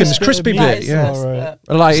the bacon. worst It's bit of crispy meat. bit. Yeah, Alright.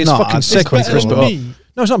 like it's not. fucking It's sick when you better crisp it than up. meat.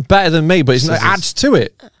 No, it's not better than me, but it adds to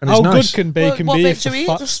it and it's How nice. good can bacon what be? bit if do the you eat?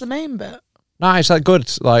 fat- Just the main bit. No, it's like good.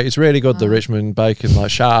 Like it's really good. The Richmond bacon.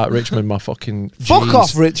 Like shout out Richmond, my fucking. Fuck G's.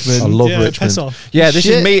 off, Richmond. I love Yeah, Richmond. piss off. Yeah, this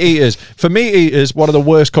Shit. is meat eaters. For meat eaters, one of the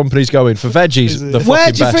worst companies going. For veggies, Is it? the Where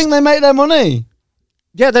fucking do you best. think they make their money?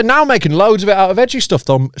 Yeah, they're now making loads of it out of veggie stuff.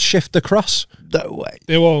 They'll shift across. No way.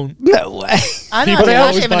 They won't. No way. I People don't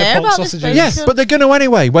always even buy hear pork about this sausages. bacon. Yeah, but they're going to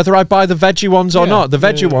anyway, whether I buy the veggie ones or Yeah, not. The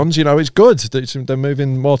veggie yeah. ones, you know, it's good. They're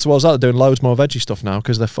moving more towards that. They're doing loads more veggie stuff now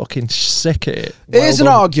because they're fucking sick at it. Here's an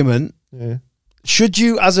done. argument. Yeah. Should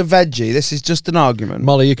you, as a veggie, this is just an argument,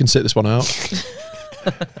 Molly, you can sit this one out.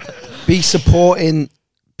 be supporting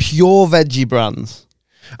pure veggie brands?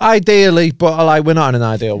 Ideally, but like we're not in an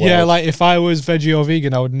ideal world. Yeah, like if I was veggie or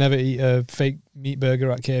vegan, I would never eat a fake meat burger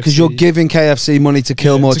at KFC. Because you're giving KFC money to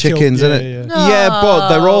kill more chickens, isn't it? No. Yeah, but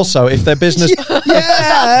they're also, if their business...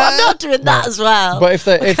 I'm not doing that as well. But if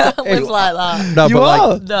they... I can't live like that. No, You but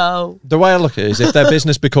are. like... No. The way I look at it is if their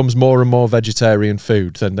business becomes more and more vegetarian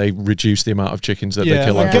food, then they reduce the amount of chickens that they Yeah,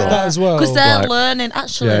 kill I on get draw. that as well. Because they're Like- learning.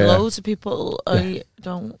 Actually, Yeah, yeah. loads of people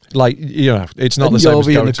don't. Like, you know, it's not And the same you'll as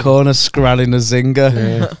be in going the to... corner scralling a zinger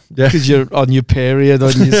Yeah. because you're on your period,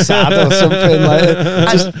 on your sad or something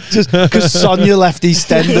like. Just because Sonia left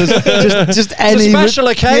EastEnders, just any special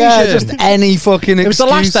occasion. Yeah, just any fucking excuse. It was the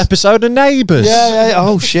last episode of Neighbours. Yeah.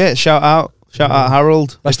 Oh shit! Shout out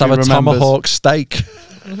Harold. Let's if have he a remembers. tomahawk steak.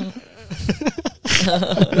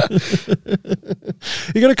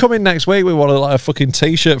 You're gonna come in next week with like a fucking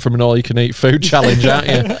t-shirt from an all-you-can-eat food challenge, aren't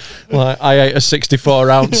you? Like, I ate a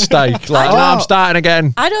 64-ounce steak. Like, I no, I'm don't- starting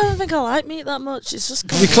again. I don't think I like meat that much. It's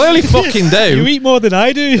just. You clearly fucking You do. eat more than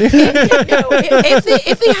I do.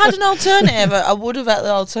 if they had an alternative, I would have had the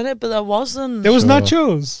alternative, but there wasn't. There was Sure.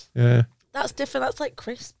 nachos. Yeah, That's different. That's like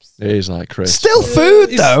crisps. it is like Chris. Still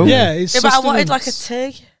food though. Yeah, it's Yeah, but I wanted sustenance.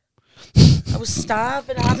 like a tea. I was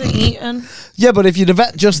starving. I hadn't eaten. Yeah, but if you'd have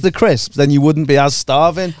ate just the crisps, then you wouldn't be as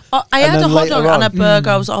starving. Oh, I And had a then hot dog later and a on- burger.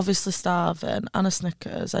 I was obviously starving, and a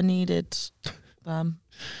Snickers. I needed them.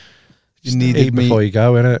 You Eat needed meat. before you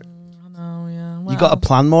go, innit? I know, yeah. You got to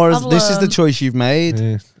plan more. I've This is the learned. choice you've made.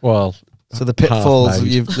 Yeah. Well, So the pitfalls, Half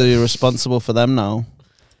made. you're responsible for them now.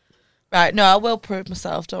 Right, no, I will prove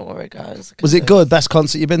myself. Don't worry, guys. I can Was do it good? Best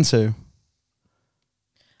concert you've been to?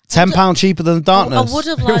 £10 cheaper than the I Darkness. would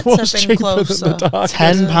have liked to have been closer.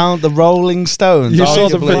 £10. The Rolling Stones. You saw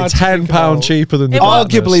them for Arguably- £10 cheaper than the It was-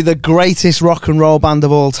 Darkness. Arguably the greatest rock and roll band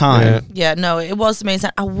of all time. Yeah. Yeah, no, it was amazing.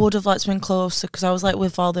 I would have liked to have been closer because I was like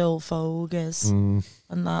with all the old fogies and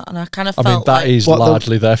that, and I kind of I felt mean, that like is What the-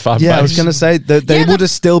 largely their fan Yeah, I was base. going to say that they Yeah, would have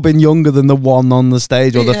still been younger than the one on the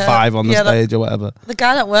stage or the Yeah, 5 on the yeah, that- stage or whatever. the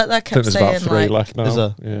guy that worked there I think kept there's about saying 3 like left now. Is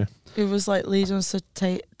there? Yeah. it was like leading us to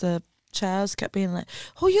take the chairs. Kept being like,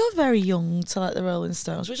 "Oh, you're very young to like the Rolling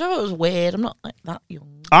Stones," which I thought was weird. I'm not like that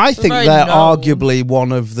young. I think very they're known. arguably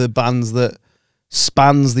one of the bands that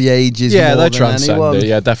spans the ages Yeah, more they than transcend anyone. it.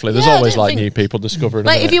 Yeah, definitely. There's Yeah, I always didn't like think- new people discovering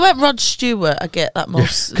Like it. if you went Rod Stewart, I get that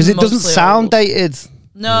most Because it doesn't mostly sound old. dated.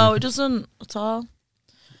 No, it doesn't at all.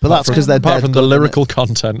 But that's because they're apart dead from good, the isn't it? lyrical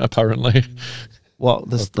content, apparently, What?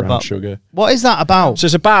 This, of Brown about, Sugar. what is that about? So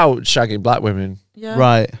it's about shagging black women. Yeah,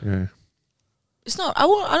 Right. Yeah. It's not. I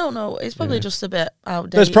don't know. It's probably just a bit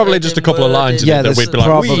outdated. There's probably just a couple of lines in Yeah, it that there's we'd be like,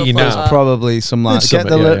 probably, we there's know. probably some like There's get the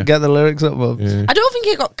something, yeah. get the lyrics up. Bob. Yeah. I don't think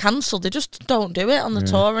it got cancelled. They just don't do it on the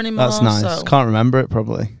tour anymore. That's nice. So. Can't remember it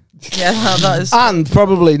probably. Yeah, that is. And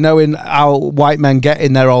probably knowing how white men get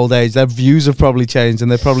in their old age, their views have probably changed,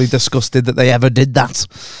 and they're probably disgusted that they ever did that.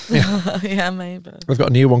 Yeah, maybe. We've got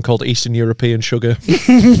a new one called Eastern European Sugar.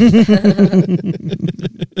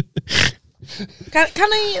 Can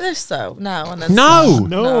I eat this though now and then? No.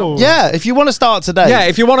 No. Yeah, if you want to start today, Yeah,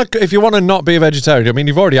 if you want to not be a vegetarian, I mean,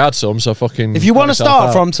 you've already had some, so fucking. if you want to knock yourself start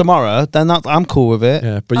out. from tomorrow, then I'm cool with it.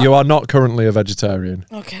 Yeah, but you are not currently a vegetarian.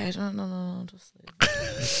 Okay, no. Just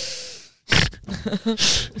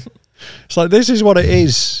It's like, this is what it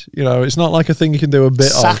is. You know, it's not like a thing you can do a bit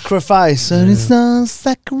of. Sacrifice, and it's not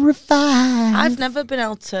sacrifice. I've never been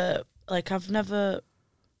able to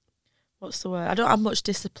what's the word? I don't have much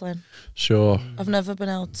discipline. Sure. I've never been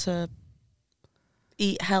able to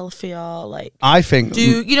eat healthy or like I think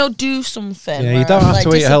do something. Yeah, you where don't I'm, have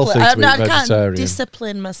to eat healthy to be I can't vegetarian.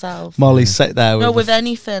 discipline myself. Molly's sit there with, No, with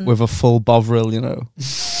anything. with a full bovril, you know.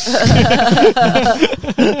 I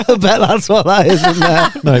bet that's what that is, isn't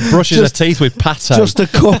there? No, it brushes Just- her teeth with pate. Just a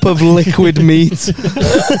cup of liquid meat.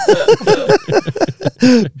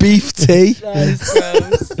 Beef tea. That is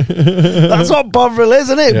gross. That's what bovril is,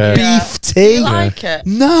 isn't it? Yeah. Beef Do tea. you like it?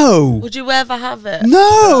 No. Would you ever have it?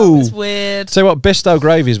 No. It's weird. Tell you what, Bisto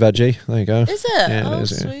gravy's veggie. There you go. Is it? Yeah, it Oh,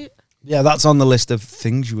 is, yeah. sweet. Yeah, that's on the list of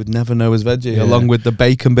things you would never know as veggie, Yeah. along with the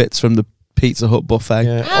bacon bits from the Pizza Hut buffet.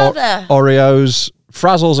 Yeah. Are there? Oreos.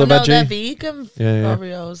 Frazzles I are know they're veggie. vegan Yeah, yeah.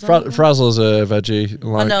 Oreos. aren't they? Frazzles are veggie.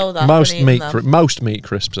 Like know that, Most I've been meat, eating them. most meat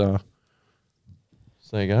crisps are.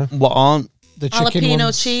 So there you go. What aren't? The chicken Jalapeno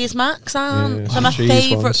ones. cheese max aren't. Yeah, They're my cheese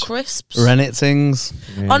favourite ones. crisps. Rennet things.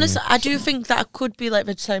 Yeah. Honestly, I do think that I could be like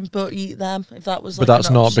vegetarian, but eat them if that was. But Like that's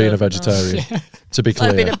an not being a option. vegetarian, to be No.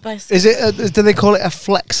 Like being clear. a best. Is it? Do they call it a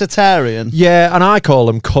flexitarian? Yeah, and I call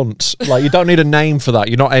them cunts. Like, you don't need a name for that.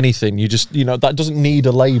 You're not anything. You just, that doesn't need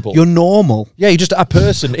a label. You're normal. Yeah, you're just a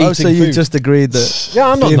person eating Oh, so you food. just agreed that Yeah,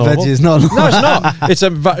 I'm not being normal. veggie is not. No, it's not. It's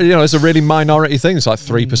a it's a really minority thing. It's like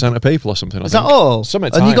 3% of people or something. Is that all?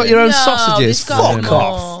 Something And you got tiny. your own No, sausages. is. got Fuck more.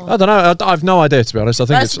 off. I don't know. I've no idea, to be honest. I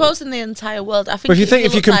think I it's. suppose in the entire world, I think. But if you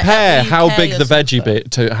look like compare at the how UK big or the veggie something.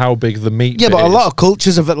 bit to how big the meat Yeah, bit but a is. lot of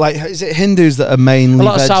cultures of it, like, is it Hindus that are mainly A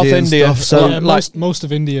lot of veggie South and India, stuff? So, Yeah, like- most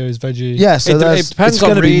of India is veggie. yeah, so it depends it's on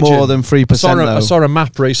going to be region. more than 3%. I though. saw a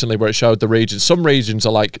map recently where it showed the regions. Some regions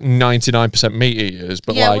are like 99% meat eaters,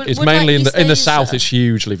 but Yeah, like it's would mainly like in the East south. Asia- It's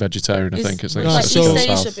hugely vegetarian. I think it's Right, Like so- East the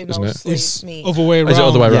Asia south, be isn't it? mostly It's meat. other way around. Is it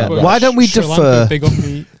other way Yeah. around? Why don't we Sri defer? Lanka, big on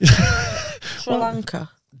meat. Sri Lanka.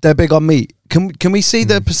 They're big on meat. Can we see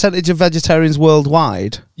the percentage of vegetarians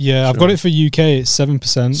worldwide? Yeah, I've got it for UK. It's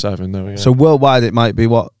 7%. 7. There we go. So worldwide, it might be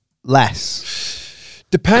what, less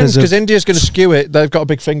depends 'cause of- because India's going to skew it. They've got a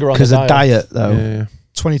big finger on the because of diet, though. Yeah.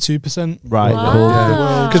 22%. Right, Wow.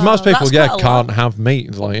 cool. Because most people, That's quite a can't lot. have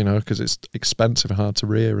meat, like because it's expensive and hard to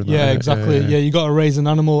rear. And Yeah, that, exactly. Yeah, you got to raise an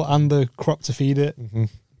animal and the crop to feed it. Mhm.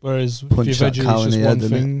 Whereas Punch if you're that veggie, cow it's in just the one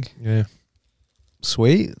head, innit? thing. yeah,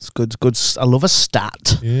 Sweet. It's good. Good. I love a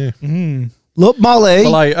stat. yeah. Mm. Look, Molly.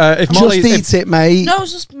 But like, if just Molly, eat it, mate. No, I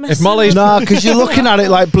was just messing. Molly's- No, because you're looking at it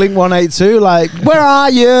like Blink 182. Like, where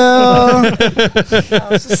are you?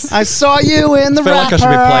 I saw you in the I feel like I should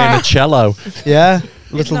be playing a cello. Yeah,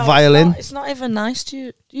 little violin. It's not even nice.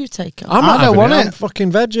 Do you take it? I'm not I don't having want I'm it.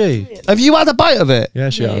 fucking veggie. Have you had a bite of it? Yeah,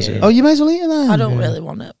 she has. Yeah. Yeah. Oh, you may as well eat it then. I don't really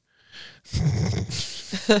want it.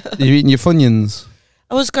 You're eating your Funyuns.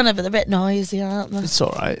 I was gonna be a bit noisy, aren't they? It's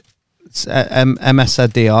all right. It's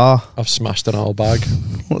MSDR. I've smashed an whole bag.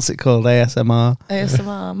 What's it called? ASMR.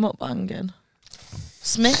 ASMR mukbanging.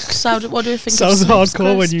 Smicks. What do you think? Sounds of Smicks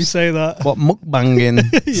hardcore when you crisps? say that. What mukbanging?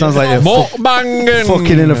 Sounds like you're Mukbanging.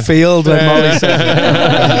 fucking in a field when Molly says it.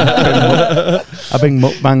 I've been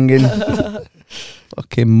mukbanging.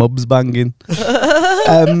 Fucking mubs banging.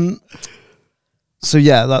 So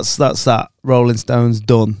yeah, that's that. Rolling Stones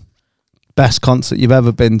done. Best concert you've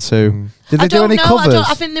ever been to. Did they I do don't any know. covers?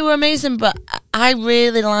 I think they were amazing, but I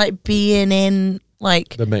really like being in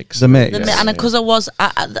like The mix. The mix. and because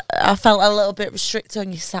I felt a little bit restricted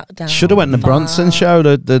when you sat down. Should have went to the Bronson show,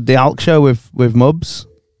 the Alk show with Mubs.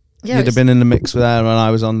 Yeah, You'd have been in the mix with her, and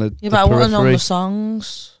I was on the, yeah, the but I want to know periphery the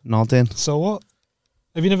songs. nodding. So what?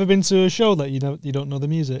 Have you never been to a show that you don't know the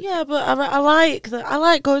music? Yeah, but I like that. I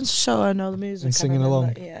like going to show. I know the music And singing then, along.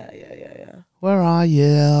 like, yeah. Where are you?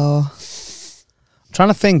 I'm trying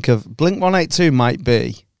to think of Blink 182 might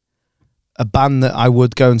be a band that I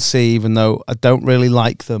would go and see, even though I don't really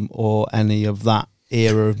like them or any of that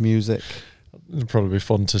era of music. It'd probably be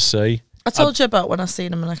fun to see. I told you about when I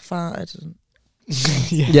seen them and I farted.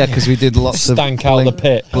 Yeah, because we did lots of Stank out the Blink,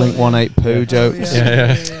 pit. Blink 182 jokes.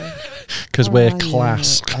 Yeah. Because Where we're are you?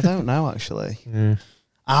 class. I don't know actually. Yeah.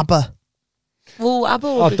 ABBA. Well,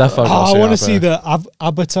 ABBA would Oh, be definitely. good. Oh, I want to ABBA. see the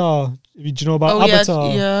Avatar. Do you know about Oh, yeah,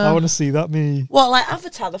 Avatar? yeah. I want to see that. Me. What, like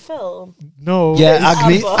Avatar, the film? No. Yeah,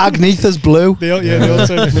 it's ABBA. Agnetha's blue. They all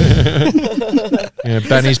turn blue. Yeah,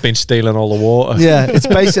 Benny's been stealing all the water. Yeah, it's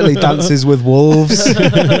basically Dances with Wolves.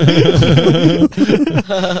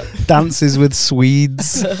 Dances with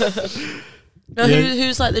Swedes. No, Yeah.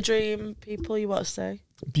 who's like the dream people you want to say?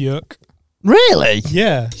 Björk. Really?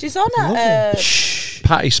 Yeah. She's on at.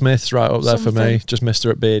 Patty Smith's right up there for me. Something. Just missed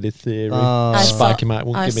her at Bearded Theory. Oh. I Spiky saw- Mike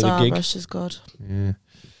won't I give me the saw gig. her, she's good. Yeah.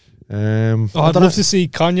 Oh, I'd love to see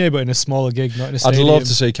Kanye, but in a smaller gig, not in a I'd stadium. love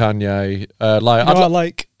to see Kanye. Like, You know, I'd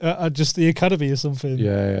like just the Academy or something.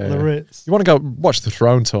 yeah. The Ritz. You want to go watch the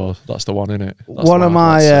Throne tour? That's the one, innit? That's One the of one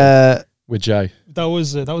I'd my see. With Jay. That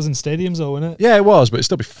was in stadiums, though, wasn't it? Yeah, it was, but it'd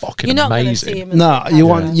still be fucking You're not going to see amazing. him. as no, like you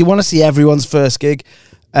Avatar. want to see everyone's first gig,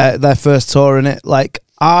 their first tour in it. Like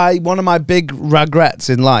one of my big regrets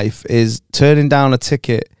in life is turning down a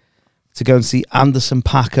ticket to go and see Anderson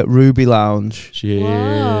 .Paak at Ruby Lounge, Yeah.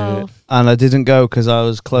 Wow. and I didn't go because I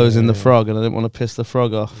was closing the Yeah. Frog and I didn't want to piss the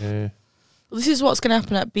Frog off. Yeah. Well, this is what's going to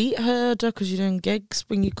happen at Beat Herder because you're doing gigs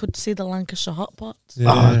when you could see the Lancashire Hot Pots. Oh,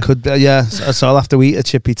 I could, yeah. So I'll have to eat a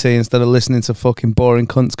chippy tea instead of listening to fucking boring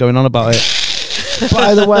cunts going on about it.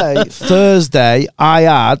 By the way, Thursday I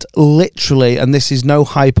had literally, and this is no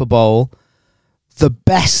hyperbole, the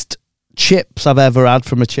best chips I've ever had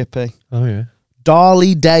from a chippy. Oh, yeah.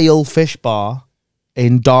 Darley Dale Fish Bar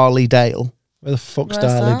in Darley Dale. Where the fuck's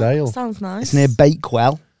Where's Darley that? Dale? Sounds nice. It's near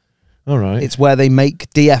Bakewell. All right. It's where they make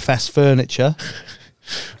DFS furniture.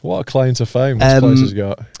 What a claim to fame this place has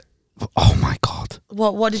got. Oh my God.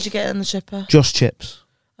 What did you get in the chipper? Just chips.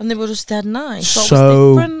 And they were just dead nice. What was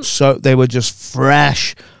So different? they were just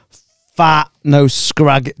fresh, fat, no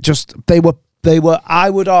scrag. Just they were. I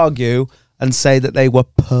would argue and say that they were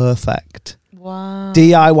perfect. Wow.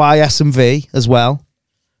 DIY S&V as well,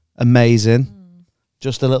 amazing.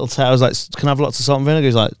 just a little. I was like, can I have lots of salt and vinegar?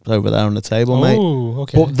 He's like, over there on the table, mate. Oh,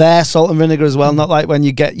 okay. But their salt and vinegar as well, not like when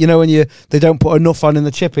you get, when they don't put enough on in the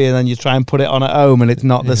chippy and then you try and put it on at home and it's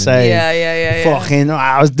not the same. Yeah. Fucking,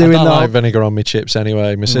 I was I doing don't that. like vinegar on my chips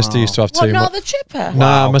anyway. My sister used to have What, too not much. the chipper?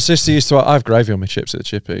 Nah, my sister used to. I have gravy on my chips at the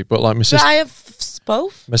chippy, but like my But sister. I have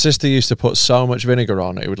both. My sister used to put so much vinegar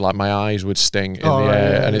on it would like my eyes would sting in the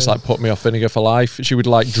air, yeah, and it's yeah. like put me off vinegar for life. She would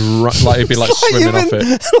like like it'd be like swimming off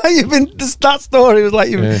it. Like you've been, that story was like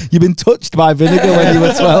you've been touched by vinegar when you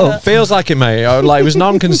were 12. Feels like it, mate. Like it was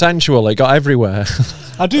non-consensual. It got everywhere.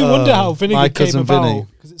 I do wonder how my vinegar came cousin about Vinny.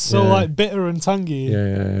 because it's so Yeah. like bitter and tangy.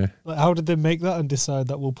 yeah. Like, how did they make that and decide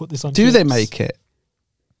that we'll put this on? Do chips? they make it?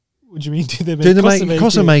 What do you mean? Do they make? Do they make? Of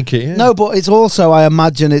course, they make it. Yeah. No, but it's also, I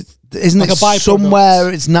imagine isn't Like it a byproduct. somewhere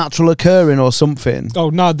it's natural occurring or something? Oh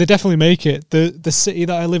no, they definitely make it. The city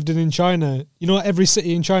that I lived in China, every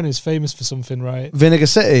city in China is famous for something, right? Vinegar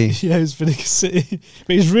City. Yeah, it's Vinegar City,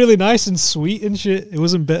 but it's really nice and sweet and shit. It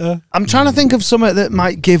wasn't bitter. I'm trying to think of something that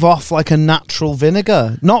might give off like a natural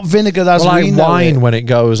vinegar, not vinegar that's Well, like wine when it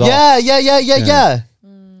goes off. Yeah.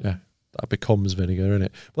 That becomes vinegar, isn't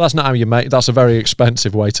it? Well, that's not how you make. That's a very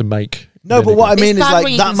expensive way to make. No, but vinegar. what I mean It's is bad when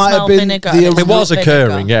like you that can might have smell been vinegar the. and it's It was not occurring.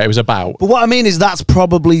 vinegar. Yeah, it was about. But what I mean is that's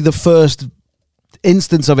probably the first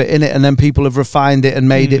instance of it in it, and then people have refined it and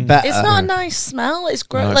made it better. It's not a nice smell. It's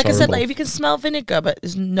gross. No, it's like I said, horrible. like if you can smell vinegar, but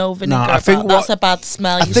there's no vinegar, I think that's what- a bad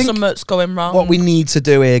smell. I think Something's going wrong. What we need to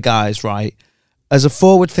do here, guys, right? As a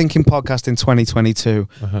forward-thinking podcast in 2022,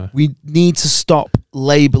 we need to stop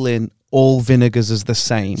labeling all vinegars as the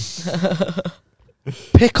same.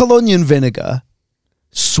 Pickle onion vinegar,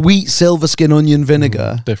 sweet silver skin onion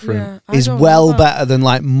vinegar Different. I is don't well know that. better than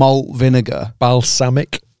like malt vinegar.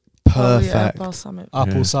 Balsamic. Perfect. Oh, yeah, balsamic.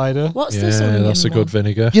 Apple cider, What's Yeah, this onion that's a one? good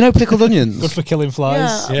vinegar. You know pickled onions? good for killing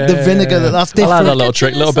flies. Yeah. The vinegar, that's I like different. that little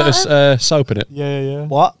trick. Little bit Is of soap in it. Yeah.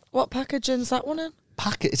 What? What packaging's that one in?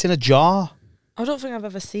 Packet? It's in a jar. I don't think I've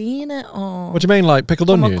ever seen it. Or What do you mean, like pickled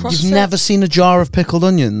Come onions? across- You've it? never seen a jar of pickled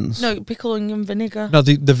onions? no, pickle onion vinegar. No,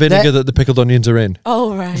 the vinegar that the pickled onions are in.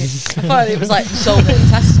 Oh right, I thought it was like sold at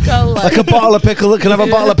Tesco. Like a bottle of pickle. Can I have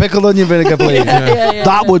a bottle of pickled onion vinegar, please? yeah,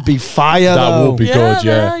 That would be fire. That though. would be Yeah, good.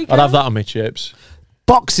 there Yeah, you I'd have go. that on my chips.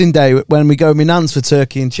 Boxing Day when we go with my nan's for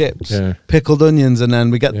turkey and chips, Yeah. pickled onions, and then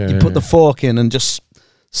we get you put the fork in and just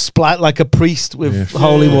splat like a priest with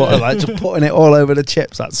holy water, like just putting it all over the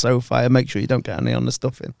chips. That's so fire. Make sure you don't get any on the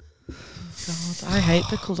stuffing. God, I hate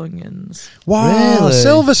pickled onions. Wow, Really?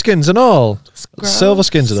 silver skins and all. gross. Silver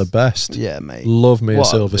skins are the best. Yeah, mate. Love me a What-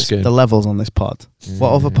 silver skin. The levels on this pod.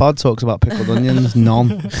 What other pod talks about pickled onions?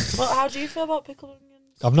 None. Well, how do you feel about pickled onions?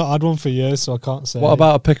 I've not had one for years, so I can't say. What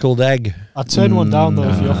about a pickled egg? I'd turn one down though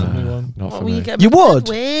if you offered me one. Not What, for will you me. get You a bit would?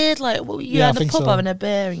 weird, like what, you Yeah, I had a think pub so. having a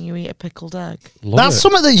beer and you eat a pickled egg. Love That's it.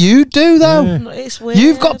 something that you do, though. Yeah. No, it's weird.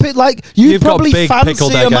 You've got you'd You've got probably big fancy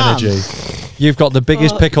pickled a egg man. energy. You've got the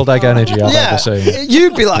biggest pickled egg energy I've Yeah, ever seen.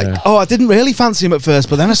 you'd be like, Yeah. oh, I didn't really fancy him at first,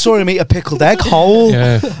 but then I saw him eat a pickled egg whole,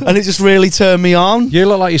 Yeah. and it just really turned me on. You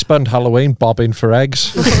look like you spend Halloween bobbing for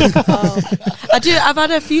eggs. I do. I've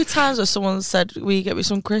had a few times where someone said, "Will you get me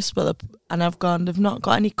some crisps?" And I've gone, "They've not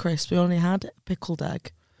got any crisps. We only had pickled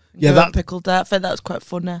egg." Yeah, Give a that- pickled egg. I think that's quite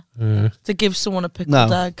funny to give someone a pickled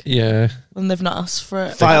No. egg Yeah. when they've not asked for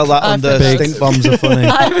it. File that I under think stink bombs are funny.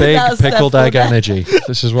 I think Big that's pickled egg definitely- energy.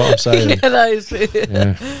 This is what I'm saying. Yeah, that is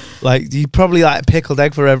Yeah. Like you probably like pickled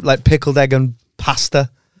egg for like pickled egg and pasta.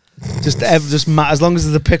 Just as long as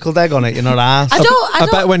there's a pickled egg on it, you're not asked. I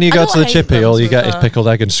bet when you I go don't to the hate chippy, them, all you to get be is fair. pickled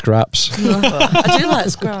egg and scraps. I do like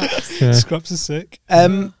scraps. Scraps are sick.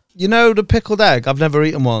 You know the pickled egg? I've never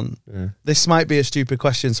eaten one. Yeah. This might be a stupid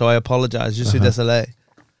question, so I apologise. Je suis désolé.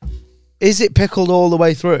 Is it pickled all the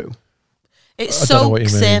way through? It I don't know what you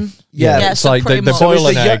soaks mean. in. Yeah, it's so like pretty they much. boil So an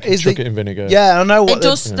is the egg, yo- is chuck the- it in vinegar. Yeah, I know what. It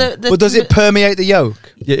does. But does it permeate the yolk?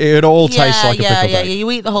 It all tastes like a pickled egg. Yeah.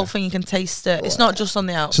 You eat the whole thing, you can taste it. It's not just on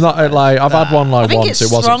the outside. It's not like I've had one I like think once.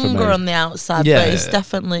 it's It wasn't for stronger me. on the outside, Yeah. but it's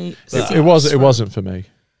definitely. It wasn't for me.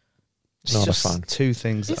 Not a Just fan. two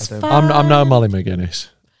things It's that I don't. fine. I'm no Molly McGuinness.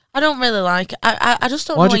 I don't really like it. I just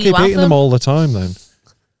don't Why know do why you keep have eating them all the time then?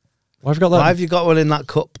 Why have you got that? Why have you got one in that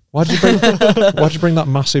cup? Why'd you bring that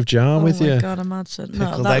massive jar Oh with my you? God, imagine. No,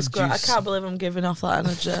 Pickled that's egg great. juice. I can't believe I'm giving off that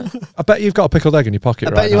energy. I bet you've got a pickled egg in your pocket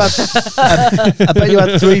I right bet you now. had. I bet you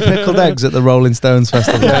had 3 pickled eggs at the Rolling Stones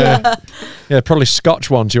festival. Yeah, probably Scotch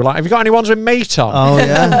ones. You were like, have you got any ones with meat on? Oh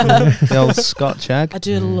yeah, the old Scotch egg. I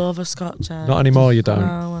do love a Scotch egg. Not anymore, you don't.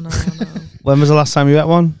 No, I know. When was the last time you ate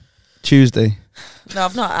one? Tuesday. No,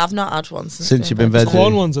 I've not had one Since you've been vegetarian. veg-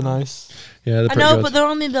 Corn ones are nice. Yeah, they're I pretty know, good. but they're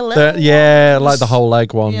only the little Yeah, ones. like the whole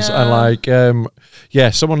leg ones, Yeah. and like, yeah,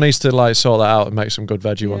 someone needs to like sort that out and make some good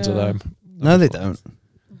veggie ones of Yeah. them. No, they don't.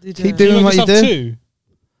 They do. Keep Do you doing not what just you have do. 2?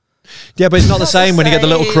 Yeah, but it's not the same when you get the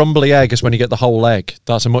little same. crumbly egg as when you get the whole egg.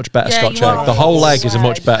 That's a much better Yeah, Scotch you egg. are The whole egg is a right.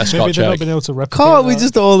 much better Maybe Scotch they've not egg. been able to replicate Can't we that.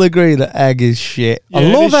 just all agree that egg is shit? Yeah, I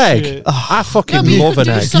it love is egg. shit. I fucking No, but you love could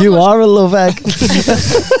an do egg. so You much- are a love egg.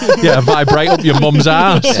 Yeah, vibrate up your mum's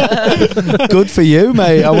ass. Good for you,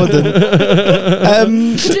 mate. I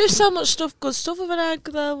wouldn't. You do so much stuff, good stuff with an egg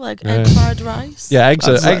though, like egg Yeah. fried rice. Yeah, eggs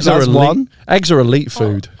are That's elite. one. Eggs are elite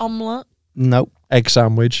food. Omelette. Nope. Egg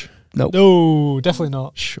sandwich. No, definitely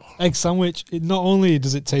not. Sure. Egg sandwich. It not only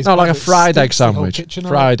does it taste No, bad, like a it fried egg stinks the whole sandwich. kitchen out.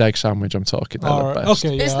 Fried egg sandwich. I'm talking. They're the Alright, best.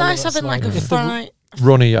 okay, yeah, It's I nice that's having like a if the- fried.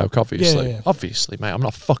 Runny yolk, obviously. Yeah, yeah. Obviously, mate. I'm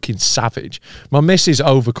not a fucking savage. My missus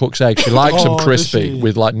overcooks eggs. She likes them Oh, does crispy she?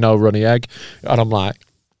 with like no runny egg, and I'm like,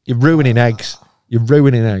 you're ruining eggs. You're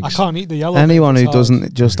ruining eggs. I can't eat the yellow. Anyone bit, who it's hard.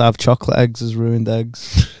 doesn't just have chocolate eggs has ruined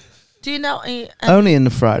eggs. Do you not eat? Only in the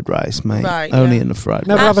fried rice, mate. Right, Only yeah. in the fried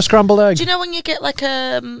Never rice. have a scrambled egg. Do you know when you get like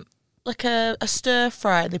a stir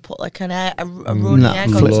fry? They put like a runny Nah, egg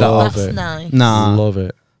flip on that it. off. That's Love it. nice. Nah, Love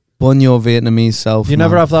it. bun your Vietnamese self. You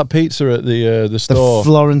never man. have that pizza at the the store that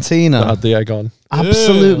Florentina. had the egg on.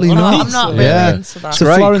 Absolutely Yeah. not. I'm not really Yeah. into that. It's a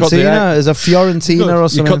great, cut the Florentina. Is a Fiorentina or You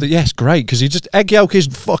something. cut the, yes, great because you just egg yolk is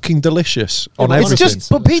fucking delicious on but it's everything. it's just,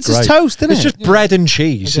 but pizza's Great. toast, isn't It's it? just bread and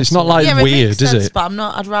cheese. I It's guess not so. like Yeah, it weird, makes is sense, it? But I'm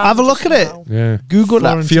not. I'd rather Have a look just at it. know. Yeah. Google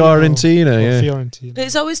that. Fiorentina, yeah. Fiorentina. But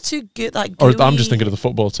it's always too good. Like Or gooey. I'm just thinking of the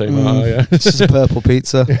football team. Mm. Oh, yeah. This is a purple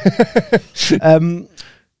pizza.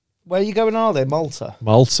 Where are you going on holiday? Malta.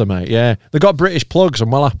 Malta, mate. Yeah, they got British plugs.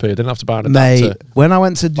 I'm well happy. I didn't have to buy an Mate, adapter. when I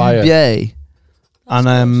went to Fire. Dubai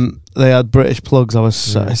and they had British plugs, I was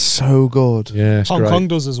so good. Yeah, it's Hong great. Kong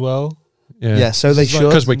does as well. Yeah, so they This is like- should.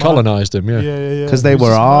 because we Mad. colonised them. Yeah, Yeah, yeah, yeah. Because they Which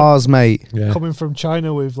were is mad. ours, mate. yeah. Coming from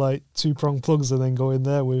China with like 2-prong plugs and then going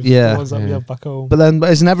there with Yeah. the ones that we Yeah. have back home. But then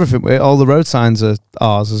isn't everything? All the road signs are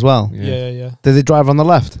ours as well. Yeah. yeah, yeah. Did they drive on the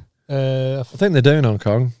left? I I think they do in Hong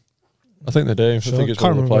Kong. I think they do. I think it's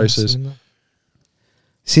one of the places.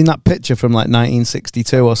 Seen that picture from like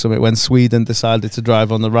 1962 or something when Sweden decided to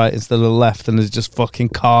drive on the right instead of the left, and there's just fucking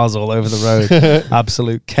cars all over the road.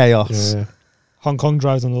 Absolute chaos. Yeah. Hong Kong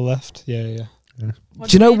drives on the left. Yeah, yeah. What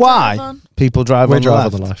Do you know drive why? on? People drive We on the drive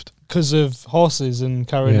left. on the left. Because of horses and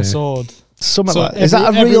carrying Yeah. a sword. Something So like is that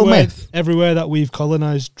a real everywhere- myth? Everywhere that we've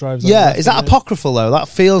colonised drives on the Yeah, left, is that innit? apocryphal though? That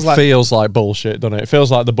feels like Feels like bullshit, doesn't it? It feels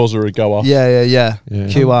like the buzzer would go off. yeah. Yeah.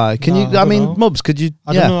 QI. Can No, you? I I don't mean, know. Mubs, could you?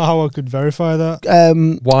 I yeah. don't know how I could verify that.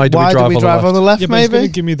 Why do we drive on the drive on the left? Yeah, but it's going Maybe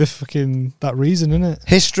to give me the fucking that reason, innit?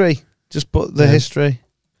 history. Just put the Yeah. history.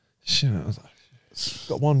 Shit,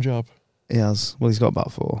 got one job. He has. Well, he's got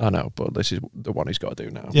about 4. I know, but this is the one he's got to do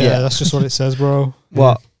now. Yeah, Yeah. that's just what it says, bro.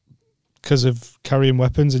 What? Because of carrying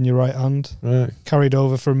weapons in your right hand, Right. carried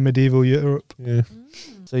over from medieval Europe. Yeah.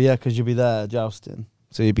 So yeah, because you'll be there jousting,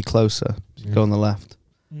 so you'd be closer. Yeah. Go on the left.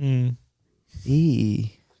 Mm.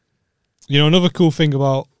 Eee. You know, another cool thing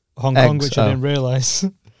about Hong Kong, Eggs, which I didn't realise.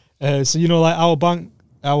 So you know, like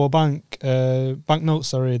banknotes.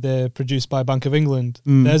 Sorry, they're produced by Bank of England.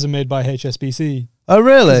 Mm. Theirs are made by HSBC. Oh 'Cause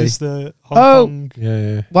really? It's the Hong Oh. Kong.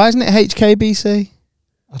 Yeah. Why isn't it HKBC?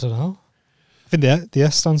 I don't know. I think the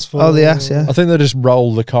S stands for. Oh, the S, yeah. I think they just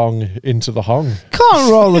roll the Kong into the Hong. Can't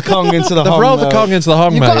roll the Kong into the They've Hong. rolled the though. Kong into the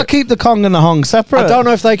Hong, You've mate. got to keep the Kong and the Hong separate. I don't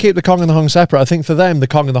know if they keep the Kong and the Hong separate. I think for them, the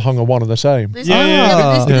Kong and the Hong are one and the same. There's Yeah, yeah. but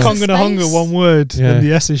there's- The there's Kong a and a Hong are space. one word, Yeah. and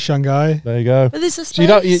the S is Shanghai. There you go. But there's a space.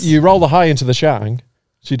 So you roll the high into the Shang.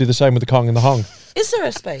 So you do the same with the Kong and the Hong. Is there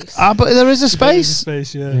a space? But there is a There is a space.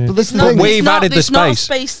 space, yeah. Yeah. But this is the No, thing. We've there's not- added the there's not a space.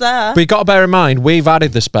 space there. But you got to bear in mind, we've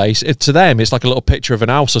added the space. To them, it's like a little picture of an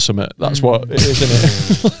house or something. That's what it is,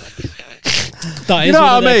 isn't it? That You is know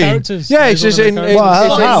one what of I their mean? characters. Yeah, That it's is just one in, of in, their Well, it's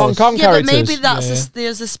characters. in house. Hong Kong Yeah, but characters. maybe that's Yeah, yeah.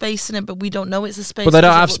 there's a space in it, but we don't know it's a space. But they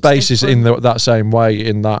don't because it have looks spaces in different. that same way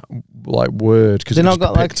in that like word because They're it's not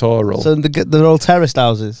got like pictorial. So they're all terraced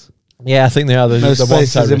houses. Yeah, I think they are. No The one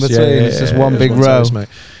spaces in terrace. between, it's just one big one row. terrace, mate.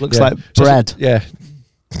 Looks Yeah. like So bread. yeah.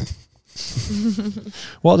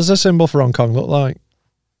 What does a symbol for Hong Kong look like?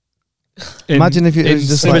 Imagine if it was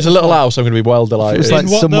just If like, it's a little house, I'm going to be well it delighted. was like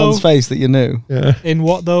In what, someone's though? face that you knew. Yeah. In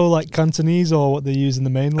what though? Like Cantonese or what they use in the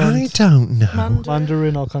mainland? I don't know.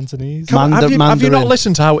 Mandarin or Cantonese? Come on, have you not Mandarin.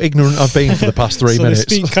 listened to how ignorant I've been for the past 3 so minutes?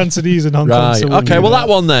 they speak Cantonese in Hong Kong. Right. So we'll Okay. do Well, that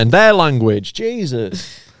one then. Their language.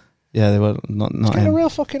 Jesus. Yeah, they were not He's got a him. real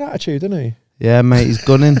fucking attitude, isn't he? Yeah, mate, he's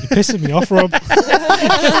gunning. You're pissing me off, Rob.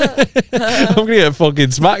 I'm going to get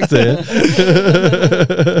fucking smacked here.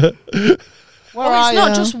 Well, it's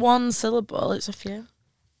not just one syllable; it's a few.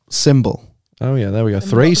 Symbol. Oh yeah, there we go.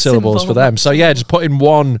 Symbol- 3 syllables for symbol. them. So yeah, just putting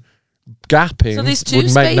one gap in So there's two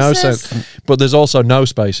would make no spaces? sense. But there's also no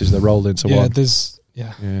spaces. They're rolled into yeah, one. there's.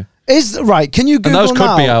 Yeah. Yeah. Right, can you And Google those could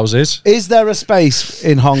now, be houses. is there a space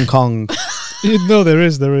in Hong Kong? No, there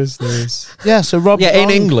is. Yeah, so Rob. Yeah, in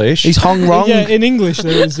wrong. English. He's Hong wrong. Yeah, in English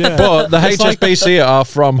there is. Yeah, But the It's like- HSBC are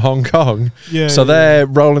from Hong Kong. Yeah, So they're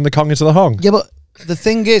rolling the Kong into the Hong. Yeah, but the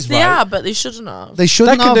thing is, They right? are, but they shouldn't have. They They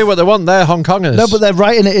shouldn't can have. do what they want. They're Hong Kongers. No, but they're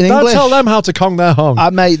writing it in Don't English. tell them how to Kong their Hong.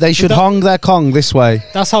 Mate, they should hong their Kong this way.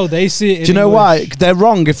 That's how they see it. Do you know why? They're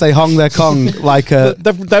wrong if they hong their Kong like a.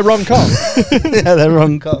 They're wrong Kong. Yeah, they're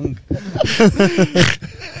wrong Kong.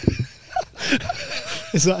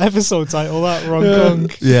 It's that episode title, that Wrong Kong.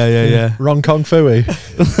 Yeah. Wrong Kong Fooey.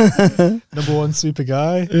 Number one super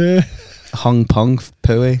guy. Hong Pong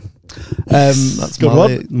Pooey. That's Good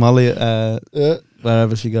Molly. Molly,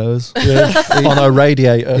 wherever she goes, On a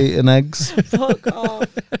radiator. eating eggs, Fuck off.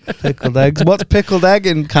 pickled eggs. What's pickled egg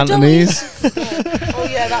in Cantonese? Oh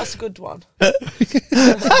yeah, that's a good one.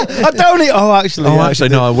 I don't eat. Oh, actually. Oh, yeah. actually,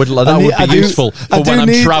 no, I would. That I need- would I be do- useful I for do when I'm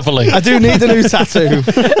need- travelling. I do need a new tattoo.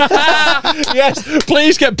 Yes,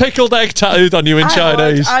 please get pickled egg tattooed on you in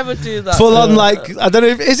Chinese. I would do that. Full on, like, I don't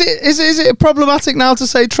know. Is it problematic now to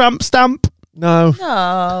say tramp stamp? No.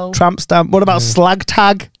 No, Tramp stamp. What about slag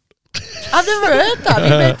tag? I've never heard that. Have you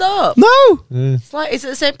made that up? No. It's like, is it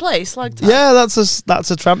the same place? Like, Yeah, that's a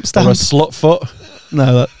tramp Or a stamp. slut foot.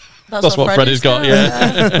 No, That's what Freddie's got, yeah.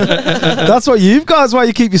 that's what you've got. That's why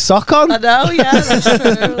you keep your sock on. I know, yeah, that's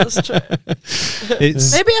true. That's true.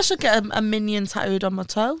 It's Maybe I should get a minion tattooed on my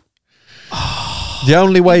toe. The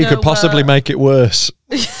only way you No, could possibly make it worse.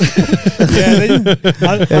 yeah. I'd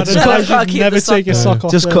advise Can't you keep never the sock take your on. sock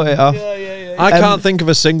off. Just then. cut it off. I can't think of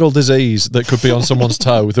a single disease that could be on someone's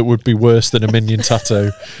toe that would be worse than a minion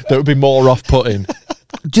tattoo. That would be more off-putting.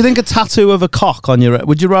 Do you think a tattoo of a cock on your head?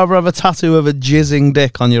 Would you rather have a tattoo of a jizzing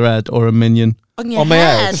dick on your head or a minion? On your On my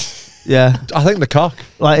head. head? Yeah, I think the cock.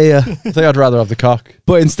 like here. I think I'd rather have the cock.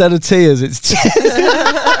 But instead of tears, it's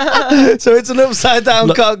so it's an upside down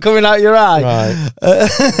cock coming out your eye, Right.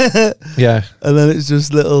 Yeah. and then it's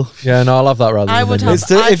just little. Yeah, no, I'll have that rather I than would minion. have. It's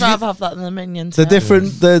the- I'd if you- rather have that than the minion. The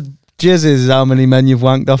different the jizz is how many men you've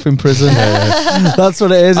wanked off in prison. That's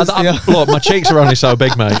what it is. It's Look, my cheeks are only so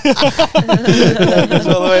big, mate. it's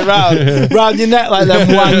all the way round, round your neck like them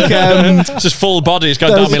wank. It's just full body. It's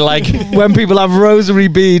going down my leg. When people have rosary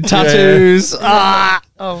bead tattoos. Ah.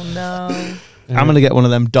 Oh no. I'm gonna get one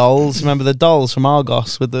of them dolls. Remember the dolls from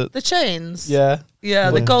Argos with the The chains. yeah, Yeah,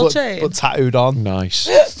 the gold chain. but tattooed on Nice.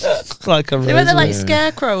 like a They were rosary. like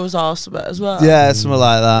scarecrows or something as well. Yeah, something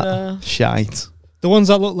like that. Yeah. Shite. The ones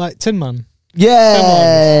that look like Tin Man.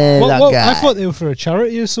 Yeah, that guy. I thought they were for a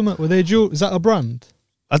charity or something. Were they jewel? Is that a brand?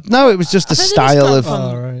 No, it was just a I think they just style got of. from-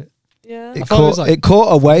 Oh, right. Yeah. It I thought it was caught, like- it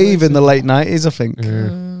caught a wave in the late 90s, I think.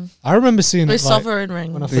 I remember seeing With it like, sovereign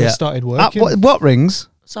ring. when I first Yeah. started At working. what rings?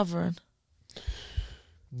 Sovereign.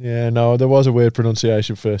 Yeah, no, there was a weird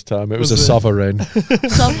pronunciation first time. It was, Was a it? sovereign.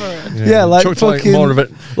 Sovereign. Yeah, like Chucked, fucking- more of it.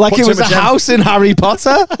 Like Put it too was a much house in Harry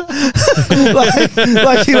Potter?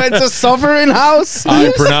 like he went to Sovereign House?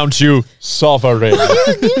 I pronounce you sovereign.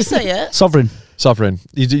 You say it. Sovereign. Sovereign.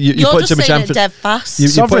 You You're put just too much saying it emphasis. dead fast. You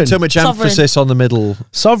Sovereign. put too much Sovereign. emphasis on the middle.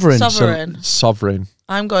 Sovereign. Sovereign. Sovereign.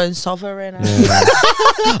 I'm going sovereign.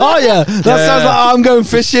 Oh, yeah. That sounds like I'm going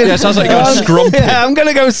fishing. Yeah, it sounds like you're going scrumping. Yeah, I'm going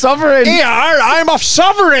to go Sovereign. Here, I'm off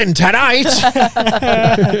sovereign tonight.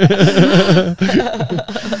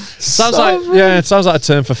 Sounds like it sounds like a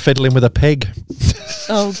term for fiddling with a pig.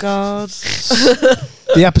 Oh God.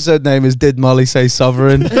 The episode name is Did Molly Say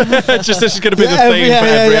Sovereign? Just this is going to be the Yeah, theme for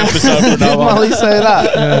every episode from Did now on. Molly say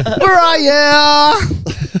that? Right, yeah.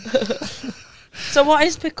 So what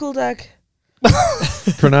is pickled egg?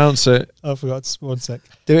 Pronounce it. I forgot. One sec.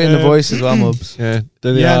 Do it in the voice as well, Mubs. Yeah.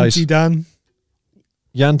 Do the Yan eyes. Jidan.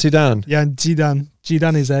 Yanti Dan. Yan Jidan.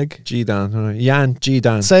 Jidan is egg. Jidan. All right. Yan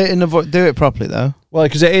Jidan. Say it in the voice. Do it properly, though. Well,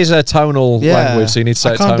 because it is a tonal Yeah. language, so you need to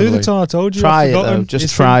say I it can't tonally. do the tone I told you. Try I've it, though. forgotten. Just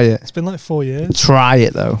It's try been- it. It's been like 4 years. Try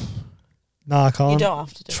it, though. Nah, I can't. You don't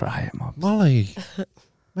have to do it. Try it, Mubs. Molly,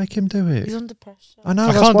 make him do He's it. under pressure. I know, I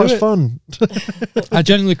that's can't why do it's it. fun. I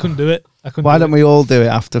genuinely couldn't do it. I couldn't. Why don't we all do it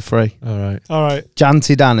after free? All right. All right.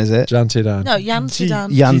 Janti Dan, is it? Janti Dan. No, Yanti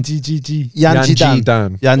Dan. Yan- G. Yanji Dan.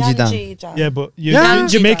 Dan. Yanji Dan. Yanji Dan. Yeah, but Yang.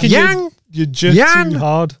 you're making Yang. your J Yang. too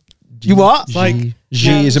hard. You what? It's like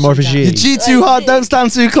G is it more of a G? You G too hard, don't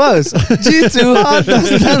stand too close. G too hard, don't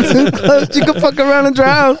stand too close. You can fuck around and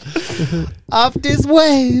drown. Off this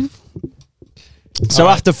wave. So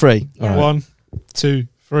after free. All right. 1, 2,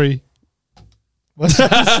 3. What's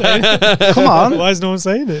that saying? Come on. Why is no one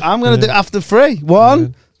saying it? I'm going to do after free.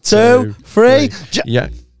 1, 2, 3. Yeah.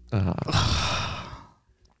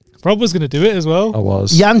 Rob was going to do it as well. I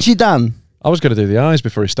was. Yanji Dan. I was going to do the eyes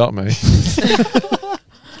before he stopped me.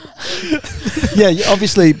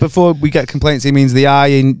 Obviously, before we get complaints, he means the I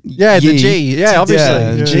in Yeah, the ye. G. Yeah,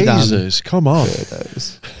 obviously. Yeah. Jesus, come on.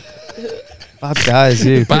 Bad guys,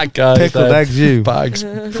 you. Bad guys. Pickled Dave. eggs, you. Bags,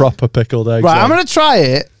 proper pickled eggs. Right, Dave. I'm going to try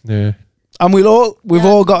it, Yeah. and we've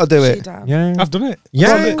all got to do it. Jidan. Yeah. I've done it.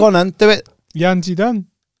 Yeah. Go on then, do it. Yan Jidan.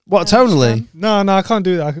 What, tonally? No, I can't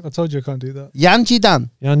do that. I told you I can't do that. Yan Jidan.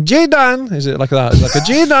 And Jidan. Is it like that? Is it like a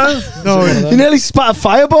Jidan? No, You nearly spat a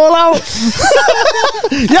fireball out.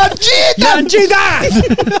 Yan Jidan.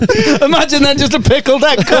 Jidan. Imagine then just a pickled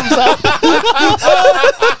egg comes out.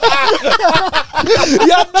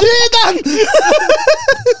 Yan Jidan.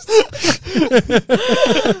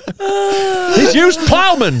 He's used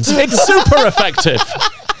ploughmans. It's super effective.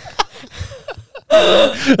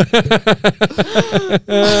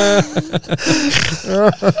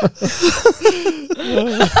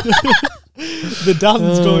 the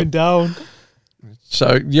dan's going down.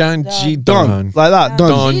 So, Yan Done. Jidan. Like that.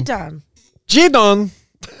 Done. Jidan. Jidan.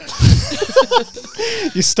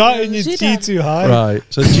 You're starting your G Jidan. too high. Right.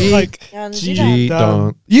 So, G. Like Yan Jidan.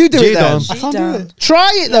 Jidan. You do it then. Jidan. I can't do it. Try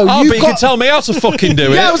it though. Oh, You've but you got. can tell me how to fucking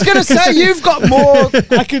do it. Yeah, I was going to say you've got more.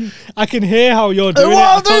 I can hear how you're doing it.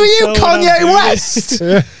 I What do can't you, tell when I'm Kanye doing West?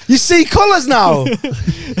 You see colours now.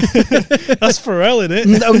 it. That's Pharrell,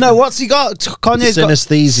 isn't it? No, what's he got? Kanye's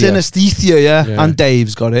Synesthesia. got synesthesia, yeah. Yeah. And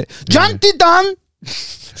Dave's got it. Janty Dan.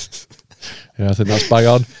 Yeah, I think that's bang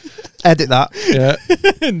on. Edit that. Yeah.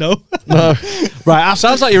 No. No. Right, after,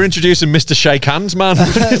 Sounds like you're introducing Mr. Shake Hands, man.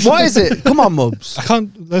 what is it? Come on, Mubs. I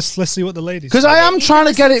can't. Let's see what the ladies. Because I am You trying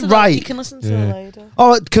can to get listen it that- right. You can listen to it later.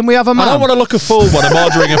 Oh, can we have a I man? don't want to look a fool when I'm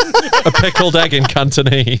ordering a pickled egg in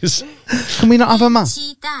Cantonese. Can we not have a man?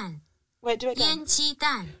 鸡蛋， Wait, do it again. 腌鸡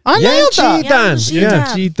蛋， I nailed that. Jidan. Jidan.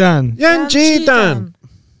 Yeah. Jidan. Yan Jidan.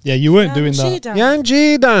 Yeah, you weren't doing that. Jidan. Yan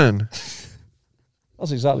Jidan.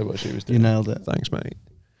 That's exactly what she was You doing. nailed it. Thanks, mate.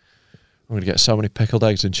 I'm going to get so many pickled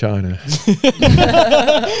eggs in China.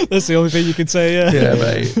 That's the only thing you can say. Yeah. Yeah,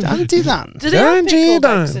 mate. Janty Dan. Do they have pickled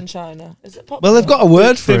Jidan. eggs in China? Is it popular? Well, they've got a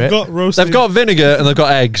word for They've it. got roasted. They've got vinegar and they've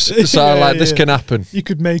got eggs. So, Yeah, like, this yeah. can happen. You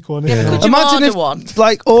could make one. Yeah, Yeah. could you Imagine order if, one?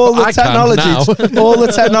 like, all the I can technologies, all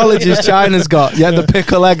the technologies China's got, yeah, the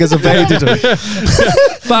pickle egg has evaded them.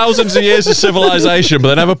 Thousands of years of civilization, but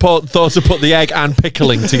they never thought to put the egg and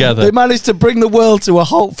pickling together. They managed to bring the world to a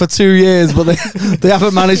halt for 2 years, but they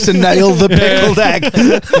haven't managed to nail the pickled egg.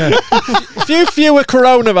 A few fewer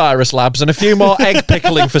coronavirus labs and a few more egg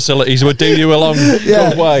pickling facilities would do you a long Yeah.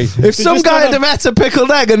 good way. If some just guy don't had met a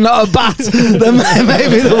pickled egg and not a bat, then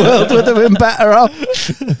maybe the world would have been better off.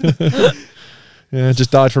 Yeah,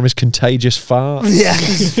 just died from his contagious fart. Yeah.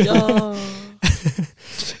 Oh.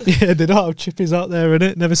 Yeah, they don't have chippies out there,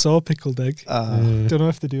 innit? Never saw a pickled egg. Don't know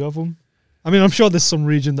if they do have them. I mean, I'm sure there's some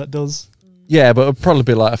region that does. Yeah, but it'd probably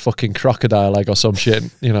be like a fucking crocodile egg or some shit,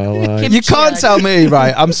 you know. Like. Kimchi You can't egg. tell me,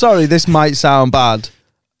 right? I'm sorry, this might sound bad.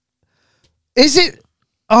 Is it?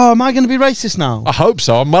 Oh, am I going to be racist now? I hope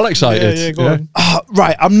so. I'm well excited. Yeah, go on.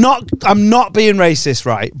 Right, I'm not being racist,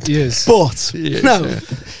 right? Yes. But Yes, no. yeah.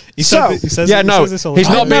 He So- says, he says, Yeah, he no, says this all he's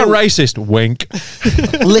the not time. being racist. Wink.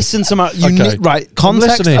 Listen to my Okay. right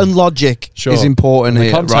context listening. and logic Sure. is important The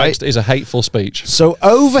here, right? context is a hateful speech. So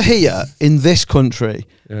over here in this country,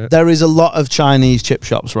 Yeah. there is a lot of Chinese chip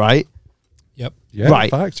shops, right? Yep. Yeah,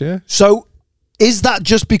 Right. in fact, yeah. So is that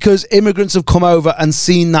just because immigrants have come over and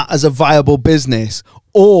seen that as a viable business,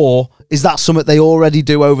 or is that something they already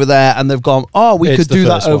do over there and they've gone, oh, we It's could the do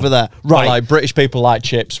that first one. over there, But, right? like British people like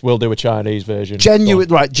chips. We'll do a Chinese version.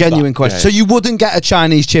 Genuine, Or- right? Genuine that, question. yeah. So you wouldn't get a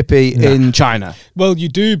Chinese chippy in China? Well, you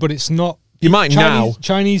do, but it's not. You might now.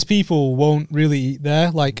 Chinese people won't really eat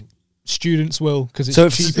there. Like students will, because it's So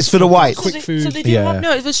it's- cheap it's as for the fuck, whites. quick So food. they do Yeah. have,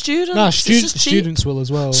 no, it's for students. Nah, It's just cheap. students will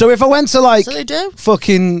as well. So if I went to like So they do.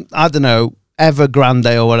 fucking, I don't know,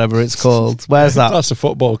 Evergrande or whatever it's called, where's that? That's a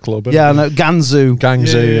football club. Isn't Yeah, I it? know, Ganzhou.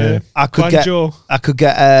 Gangzhou, yeah. I could get,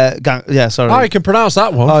 Guangzhou. yeah, sorry. Oh, you can pronounce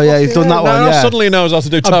that one. Oh, yeah, he's done that one, Now yeah. suddenly knows how to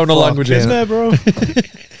do tonal fucking- languages. Isn't there, bro?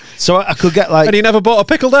 So I could get like, And he never bought a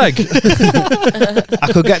pickled egg. I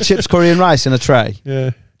could get chips, curry and rice in a tray.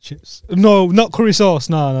 Yeah. Chips. No, not curry sauce.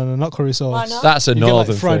 No, not curry sauce. Why not? That's a You get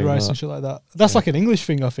northern like fried thing, rice that. and shit like that. That's like an English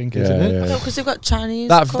thing, I think, isn't it? Yeah, No, yeah. because they've got Chinese.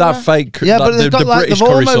 That colour. fake, Yeah, but the they've got, like, British they've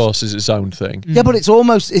curry almost- sauce is its own thing. Yeah, but it's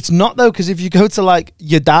almost, it's not though, because if you go to like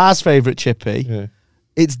your dad's favourite chippy, Yeah.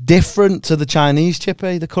 it's different to the Chinese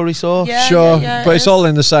chippy, the curry sauce. Yeah, Sure, yeah, but it it's is. all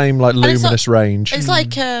in the same like it's luminous range. It's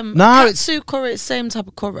like No, katsu curry. It's the same type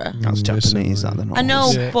of curry. That's Mm, Japanese, yes, that they're not. I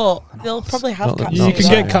know, Yeah. but they'll probably have Not that- katsu. You can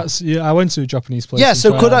Yeah. get cuts. Yeah, I went to a Japanese place. Yeah, and so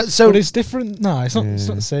tried could it. I- so- but it's different. No, it's not. It's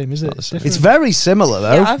not the same, is it? not the It's same. different. It's very similar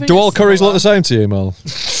though. Yeah, I think Do all it's curries look similar. the same to you, Mel?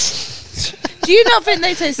 Do you not think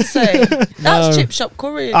they taste the same? That's chip shop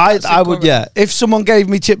curry. I would, yeah. If someone gave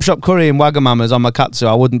me chip shop curry and Wagamama's on my katsu,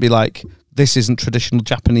 I wouldn't be like, this isn't traditional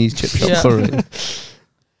Japanese chip shop curry.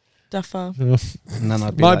 Defo. And then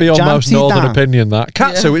I'd be Might like, be almost Janty northern Dan. opinion that.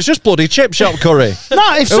 Katsu, it's just bloody chip shop curry.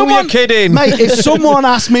 No, if Who someone, are you kidding? mate, if someone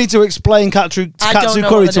asked me to explain katsu I don't know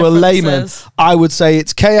curry what the to a difference layman, is. I would say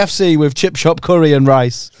it's KFC with chip shop curry and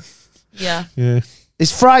rice. Yeah.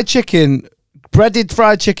 It's fried chicken, breaded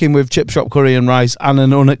fried chicken with chip shop curry and rice and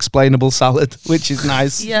an unexplainable salad, which is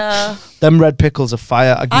nice. Yeah. Them red pickles are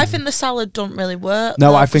fire. I think the salad don't really work.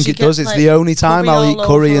 No, though, I 'cause think you it does. get, It's like, the only time I'll eat all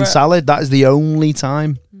curry over and it. salad. That is the only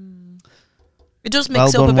time. It does Well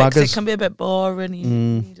mix it up a done, bit 'cause Waggers. it can be a bit boring. You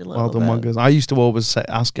need a little Well done, bit. Waggers. I used to always say,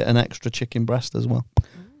 ask get an extra chicken breast as well,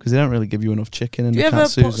 because they don't really give you enough chicken in Do the you ever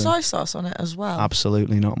katsu. put soy sauce on it as well?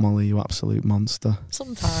 Absolutely not, Molly. You absolute monster.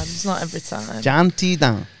 Sometimes, not every time. Janty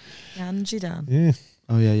Dan. Jidan. Yeah.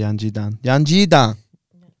 Oh yeah, Yanji Dan. Yanji Dan.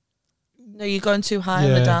 No, you're going too high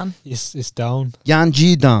on the Dan. It's down.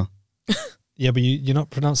 Yanji Dan. Yeah, but you're not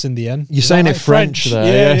pronouncing the N. You're saying it French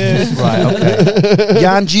there, yeah. Right. Okay.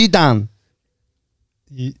 Yanji Dan.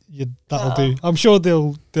 That'll do. I'm sure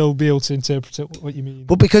they'll be able to interpret it, what you mean.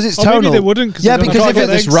 But because it's Or tonal. maybe they wouldn't. Yeah, they don't because We have gotta if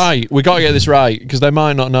get this eggs. right. We got to get this right because they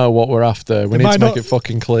might not know what we're after. We They need to might make not- it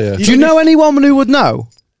fucking clear. Do you know anyone who would know?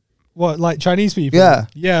 What, like Chinese people? Yeah.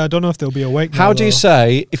 Yeah, I don't know if they'll be awake. How now, do you though.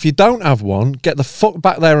 say, if you don't have one, get the fuck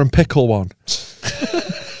back there and pickle one?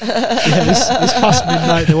 Yeah, this past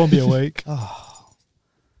midnight they won't be awake.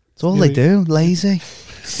 That's all they do. Lazy.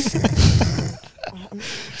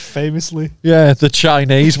 Famously. Yeah, the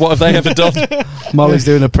Chinese. What have they ever done? Molly's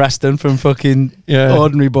doing a Preston from fucking Yeah.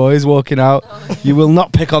 Ordinary Boys walking out. You will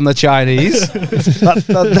not pick on the Chinese.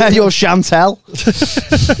 They're your Chantel.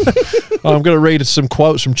 I'm going to read some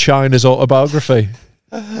quotes from China's autobiography.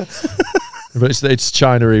 But it's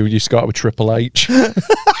China who you start with Triple H.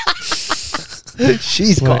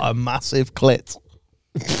 She's got a massive clit.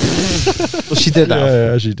 Well, she did have.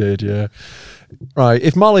 Yeah, she did, yeah. Right,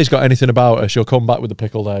 if Molly's got anything about her, she'll come back with the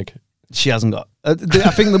pickled egg. She hasn't got. I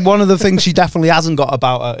think that one of the things she definitely hasn't got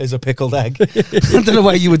about her is a pickled egg. I don't know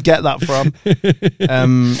where you would get that from.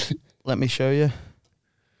 Let me show you.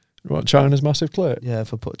 What, China's massive clit? Yeah,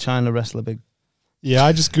 if I put China wrestler big. Yeah,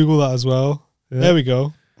 I just Googled that as well. Yeah. There we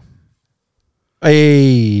go.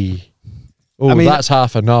 Hey. Oh, I mean, that's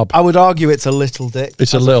half a knob. I would argue it's a little dick.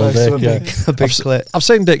 It's a as little opposed to dick, yeah. a big clit. I've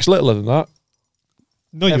seen dicks littler than that.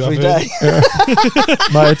 No, you Every haven't. day.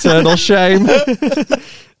 My eternal shame.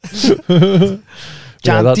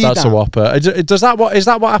 Yeah, that's a whopper. Is that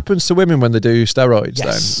what happens to women when they do steroids?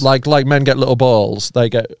 Yes. Then, like men get little balls, they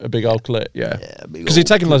get a big old clit. Yeah, because you're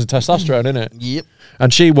taking loads of testosterone, innit? Yep.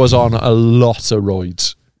 And she was on a lot of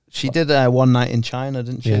roids. She did one night in China,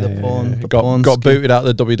 didn't she? The porn. The porn got booted out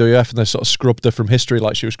of the WWF, and they sort of scrubbed her from history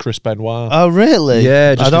like she was Chris Benoit. Oh, really?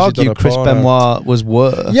 Yeah, just I'd 'cause she'd done argue a Chris porno. Benoit was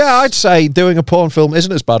worse. Yeah, I'd say doing a porn film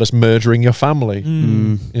isn't as bad as murdering your family.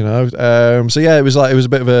 You know, so yeah, it was a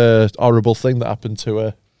bit of a horrible thing that happened to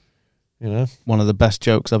her. You know, One of the best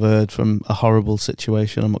jokes I've heard from a horrible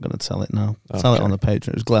situation. I'm not going to tell it now. Tell it Okay. on the page.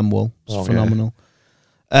 It was Glenn Wool. It's Oh, phenomenal.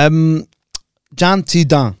 Janty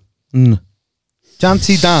Dan.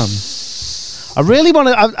 Janty Dan. I really want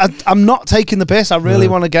to. I'm not taking the piss. I really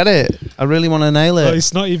want to get it. I really want to nail No, it.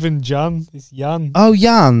 it's not even Jan. It's Yan. Oh,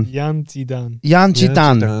 Yan. Yan Jidan. Yanji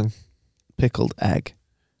Dan. Dan. Pickled egg.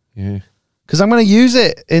 Yeah. Because I'm going to use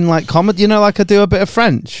it in like comedy. You know, like I do a bit of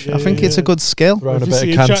French. Yeah, I think yeah, it's a yeah. good skill. Throwing a If you bit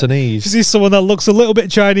see of a If you Cantonese. see someone that looks a little bit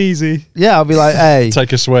Chinesey, Yeah, I'll be like, hey,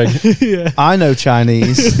 Take a swing. yeah. I know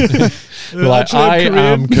Chinese. Like, Actually, I'm I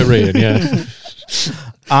am Korean, yeah.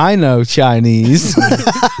 I know Chinese.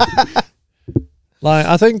 Like,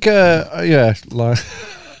 I think, yeah, like,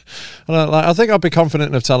 I think I'd be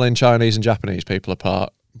confident of telling Chinese and Japanese people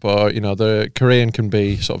apart. But, you know, the Korean can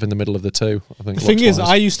be sort of in the middle of the two, I think. The thing is,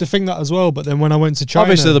 looks-wise. I used to think that as well, but then when I went to China,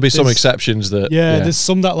 Obviously, there'll be some there's- exceptions that... Yeah, there's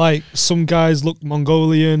some that like some guys look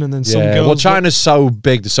Mongolian, and then some Yeah, girls. well, look- China's so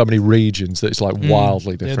big, there's so many regions that it's like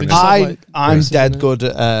wildly Yeah, different. they just have, like, I'm races, dead innit? good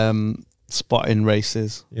at spotting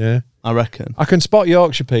races. Yeah. I reckon. I can spot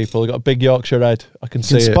Yorkshire people. They've got a big Yorkshire head. I can You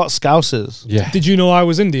see can it. spot Scousers. Yeah. Did you know I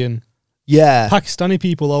was Indian? Yeah. Pakistani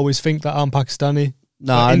people always think that I'm Pakistani.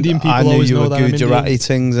 No, Indian people I knew always you know were that I'm Gujarati Indian.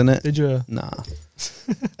 things in it. Did you? Nah.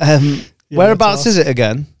 Yeah, Whereabouts that's is it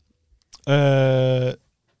again?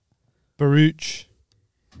 Baruch.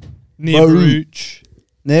 Near Baruch. Baruch.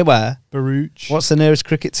 Near where? Baruch. What's the nearest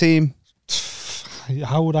cricket team?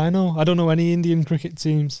 How would I know? I don't know any Indian cricket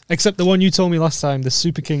teams except the one you told me last time, the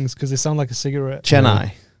Super Kings, because they sound like a cigarette.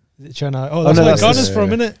 Chennai. Is it Chennai? Oh, that's no, where that's Ghana's the- from,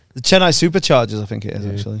 isn't it? The Chennai Superchargers, I think it is,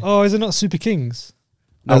 actually. Oh, is it not Super Kings?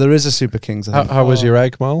 No, there is a Super Kings. I think. How was your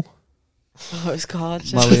egg, Mol? Oh, it's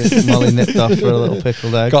gorgeous. Molly nipped off for a little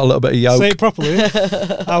pickled egg. Got a little bit of yolk. Say it properly.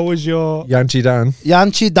 How was your... Jidan.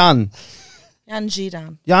 Jidan. And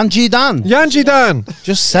Jidan. Jidan. Jidan.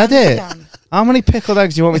 Just said it. Jidan. How many pickled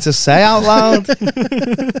eggs do you want me to say out loud?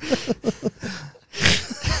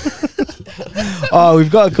 Oh,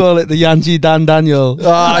 we've got to call it the Jidan Daniel.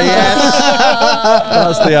 Oh, yes.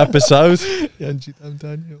 That's the episode. Jidan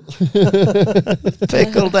Daniel.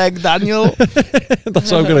 Pickled egg Daniel.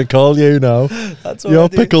 That's what I'm going to call you now. That's You're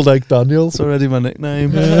Pickled Egg Daniel. That's already my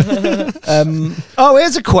nickname. Here's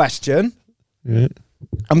a question. Yeah.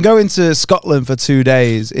 I'm going to Scotland for 2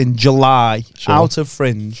 days in July, Sure. out of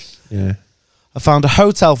Fringe. Yeah. I found a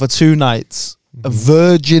hotel for 2 nights, a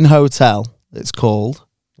Virgin Hotel, it's called.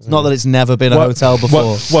 It's not that it's never been a hotel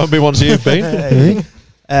before. Won't be once you've been.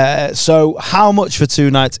 So how much for 2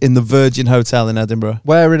 nights in the Virgin Hotel in Edinburgh?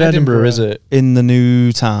 Where in Edinburgh is it? In the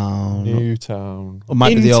new town. Newtown. Or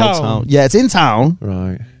might In be the old town? town. Yeah, it's in town.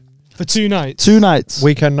 Right. For 2 nights. 2 nights.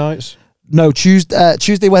 Weekend nights? No,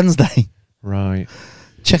 Tuesday, Wednesday. Right.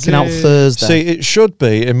 Checking out it- Thursday. See, it should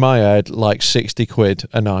be, in my head, like 60 quid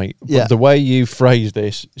a night. But Yeah. the way you phrase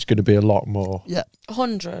this, it's going to be a lot more. yeah.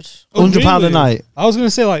 100. Oh, £100 a really? night. I was going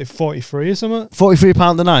to say like 43 or something.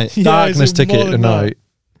 £43 a night. Yeah, Darkness is it more ticket a than that? night.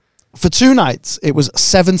 For 2 nights, it was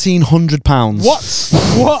 £1,700. What?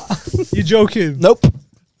 What? You're joking? Nope.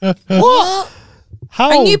 What?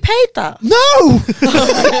 How? And you paid that? No!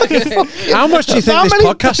 How much do you think How this many-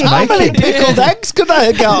 podcast How many making? pickled eggs could I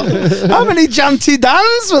have got? How many Janty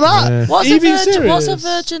Dans for that? Yeah. What's Are a you being Virgin? What's a serious?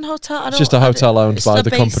 Virgin hotel? I It's don't- just a hotel owned it's by the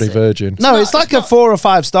the company basic. Virgin. No, not- it's like it's a not- 4 or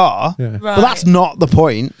 5 star. Yeah. Right. But that's not the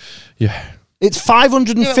point. Yeah. It's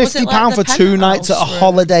 £550 Yeah, was it like for the 2 nights at a penthouse room?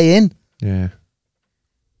 Holiday Inn. Yeah.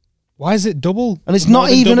 Why is it double? And it's More not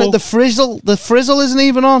than even double? at the Frizzle. The Frizzle isn't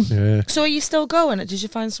even on. Yeah. So are you still going? Did you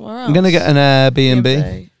find somewhere else? I'm going to get an Airbnb.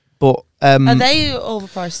 B&B. But Are they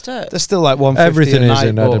overpriced too? they're still like 150 Everything a is night,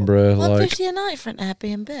 in but Edinburgh. Like, 150 a night for an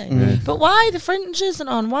Airbnb. Mm. But why the Fringe isn't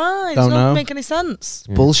on? Why? It Don't doesn't know. make any sense.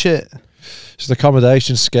 Bullshit. it's the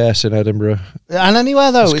accommodation scarce in Edinburgh. And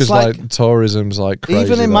anywhere though, It's it's because like, tourism's like crazy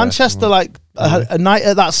even in there. Manchester, like a night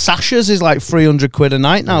at that Sasha's is like 300 quid a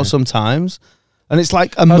night now sometimes. And it's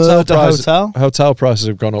like a murder hotel. Hotel prices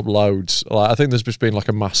have gone up loads. Like, I think there's just been like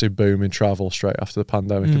a massive boom in travel straight after the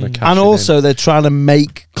pandemic, and they're And cashing also they're trying to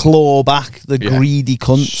make claw back the Yeah. greedy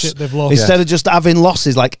cunts. Shit they've lost. Instead of just having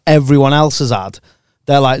losses like everyone else has had.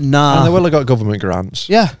 They're like, in. nah. And they will have got government grants.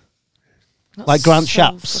 Yeah. That's Like Grant so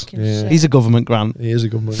Shapps. fucking Yeah. shit. He's a government grant. He is a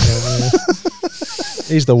government grant. Yeah.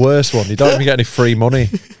 He's the worst one. You don't even get any free money.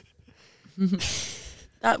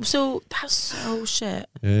 That's so shit.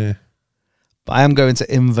 Yeah. But I am going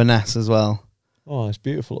to Inverness as well Oh, it's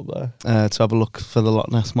beautiful up there. to have a look for the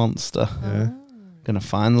Loch Ness Monster. Yeah. Gonna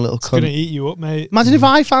find the little It's going to cunt. eat you up, mate. Imagine if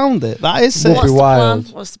I found it. That is sick. Would be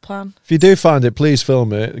wild. What's the plan? If you do find it, please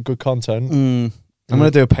film it. Good content. I'm gonna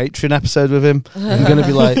do a Patreon episode with him. I'm gonna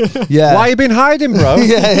be like, yeah. Why you been hiding, bro?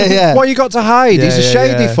 yeah. What you got to hide? Yeah, He's a yeah,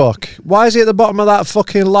 shady yeah. fuck. Why is he at the bottom of that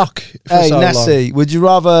fucking lock for Hey so Nessie, would you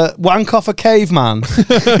rather wank off a caveman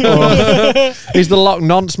or long? He's the Loch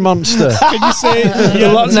Nonce monster. Can you say the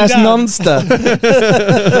Loch Ness monster?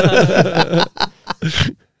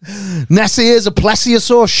 Nessie is a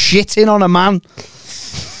plesiosaur shitting on a man.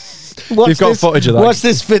 Watch You've got this- footage of that. Watch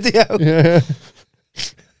this video.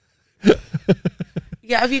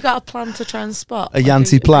 Yeah, have you got a plan to try and spot? A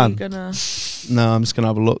Yanti plan? Are you gonna? No, I'm just gonna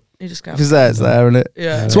have a look. You just go. If it's there, it's there, isn't it?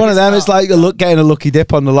 Yeah. It's one of them. It's like getting a lucky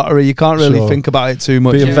dip on the lottery. You can't really Sure. think about it too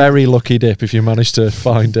much. Be a Do very lucky dip if you manage to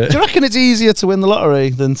find it. you reckon it's easier to win the lottery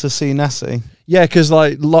than to see Nessie? Yeah, because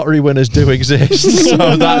like lottery winners do exist, so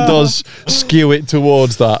that does skew it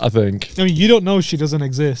towards that. I think. I mean, you don't know she doesn't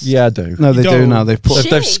exist. Yeah, I do. No, they do don't. now. They've put.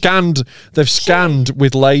 They've scanned. They've scanned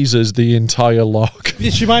with lasers the entire lock.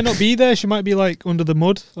 She might not be there. She might be like under the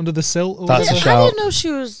mud, under the silt. Or That's a whatever. How do shout. you know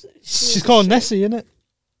she was? She's called Nessie, isn't it?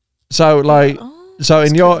 So like, so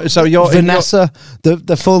in your, so you're Vanessa.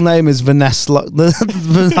 The full name is Vanessa.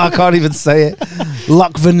 I can't even say it.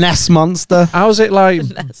 Loch Vaness Monster, how's it like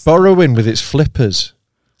burrowing with its flippers?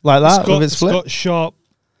 like that with It's its flip. got sharp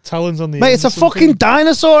talons on the Mate, end it's a or something. fucking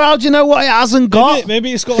dinosaur. How do you know what it hasn't got?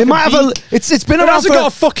 Maybe it's got. It Like might have a. beak. It's been It around hasn't for,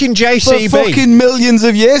 got a fucking for JCB. fucking millions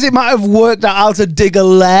of years. It might have worked out how to dig a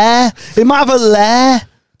lair. It might have a lair.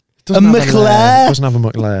 Doesn't a have lair. McLair. Doesn't have a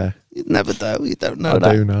McLair. You never know. You don't know I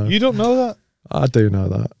that. do know. You don't know that. I do know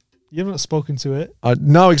that. You've not spoken to it. I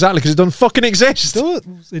know exactly because it doesn't fucking exist.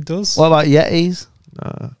 It does. What about Yetis?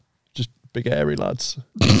 Nah, just big hairy lads.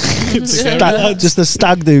 Just a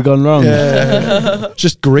stag do gone wrong. Yeah.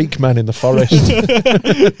 Just Greek men in the forest.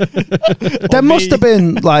 There must have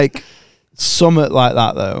been like something like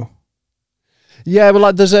that though. Yeah, but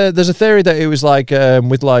like there's a theory that it was like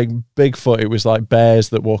with like Bigfoot, it was like bears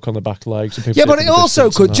that walk on the back legs. And people Yeah, see but from it a also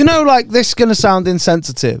distance and could. Do you know, like this is going to sound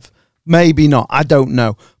insensitive. Maybe not. I don't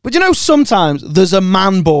know. But you know, sometimes there's a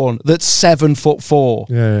man born that's 7'4".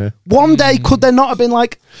 Yeah. One day, could there not have been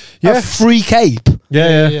like a freak ape?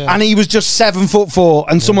 Yeah. And he was just 7'4",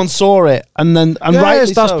 and someone saw it, and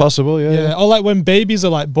rightly that's so. possible. Yeah, or like when babies are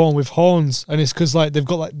like born with horns, and it's because like they've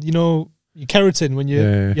got like your keratin when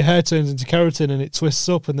your hair turns into keratin and it twists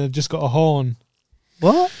up, and they've just got a horn.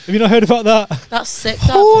 What? Have you not heard about that? That's sick.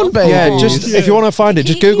 Horn that baby. Yeah, just if you want to find it,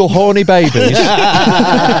 just Google horny babies.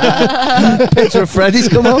 Picture of Freddy's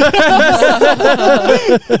come up.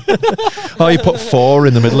 Oh, you put 4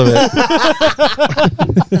 in the middle of it.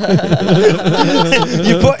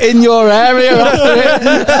 You put in your area after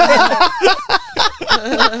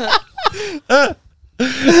it.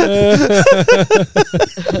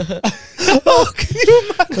 Oh, can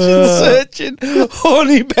you imagine searching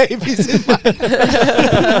horny babies in my...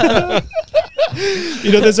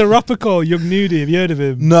 There's a rapper called Young Nudie. Have you heard of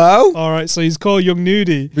him? No. All right, so he's called Young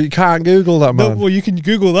Nudie. But you can't Google that, No, man. well, you can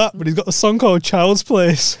Google that, but he's got a song called Child's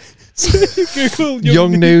Place. So you Google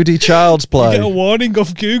Young nudie child's You play. get a warning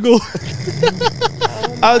off Google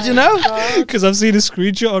How do you know? because I've seen a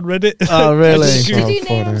screenshot on Reddit. Oh, really? Did he name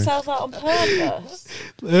funny. himself out on purpose?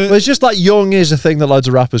 Well, it's just like young is a thing that loads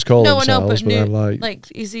of rappers call No, I know, themselves. but then, like,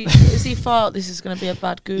 is he thought this is going to be a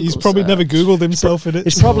bad Google? He's probably never search? Googled himself in it.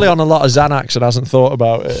 It's probably on a lot of Xanax and hasn't thought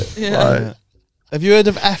about it. Yeah. Like, Have you heard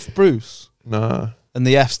of F. Bruce? nah, And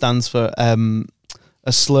the F stands for a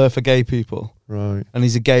slur for gay people. right. And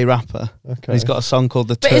he's a gay rapper. Okay. And he's got a song called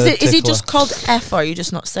The But Turd is he Tickler. just called F, or are you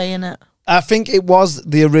just not saying it? I think it was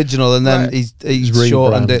the original, and then Right. he's He's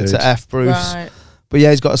shortened it rebranded. to F. Bruce. Right. But yeah,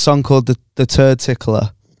 he's got a song called The Turd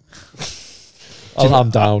Tickler. I'm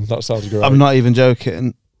down. That sounds great. I'm not even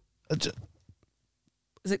joking.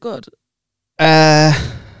 Is it good? I'm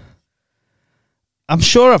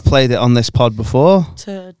sure I've played it on this pod before,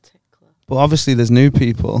 Turd tickler. but obviously there's new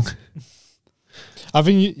people. I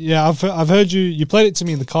think, I've heard you played it to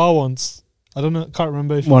me in the car once. I don't know, can't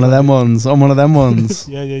remember if you One of played them it. ones. On one of them ones.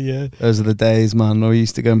 Yeah. Those are the days, man. Where we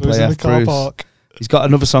used to go and It was play in the F. car Bruce. park. He's got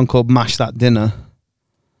another song called Mash That Dinner.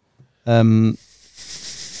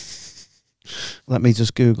 Let me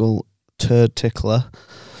just Google Turd Tickler.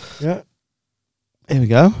 Yeah. Here we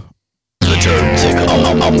go. The turd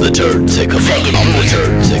tickler, I'm the turd tickler, I'm the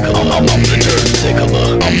turd tickler, I'm the turd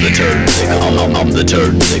tickler, I'm the turd tickler, I'm the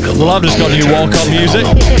turd tickler. Well, I've just got new walk-on music.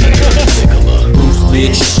 Bruce,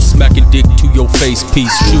 bitch, smacking dick to your face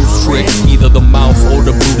piece. Shoes trick, either the mouth or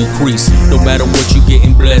the booty crease. No matter what, you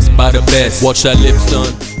getting blessed by the best. Watch that lip, son.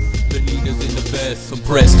 The leaders in the best.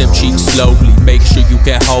 Compress them cheeks slowly. Make sure you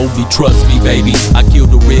can hold me. Trust me, baby. I kill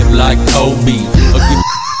the rib like Kobe.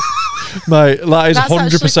 Mate, that is That's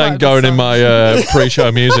actually 100% quite a going good in my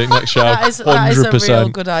pre-show music next show. That is a real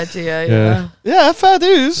good idea. Yeah. Yeah, fair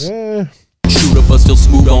dues. Yeah. Shooter, but still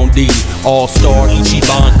smooth on D. All-star,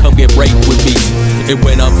 Jidan, come get raped with me. And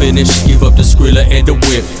when I'm finished, give up the Skrilla and the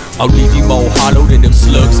whip. I'll leave you more hollow than them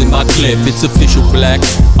slugs in my clip. It's official black,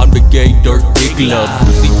 I'm the gay dirt diggler.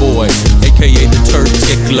 Pussy boy, aka the turd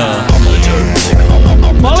tickler. I'm the turd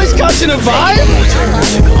tickler. Molly's catching a vibe.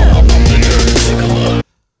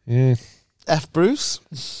 Yeah. F. Bruce.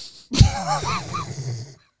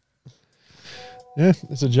 Yeah,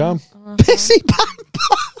 it's a jam. Pissy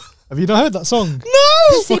Pamper. Have you not heard that song?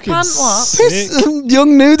 No. Pissy pant what? Sick.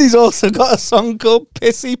 Young Nudie's also got a song called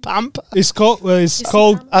Pissy Pamper. It's called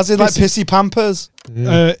As in like Pissy- Pissy Pampers.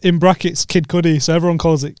 in brackets Kid Cudi. So everyone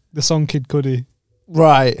calls it the song Kid Cudi.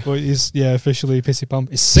 Right. But it's officially Pissy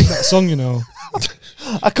Pamper. It's sick, that song, you know.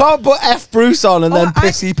 I can't put F. Bruce on and then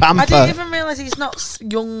Pissy Pamper. I didn't even realise he's not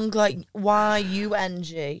young, like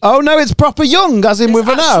Y-U-N-G. Oh no, it's proper Young, as in It's with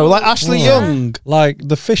an O, actual- like Ashley Yeah. Young Like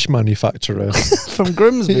the fish manufacturer. from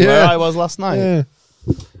Grimsby, Yeah. where I was last night. Yeah.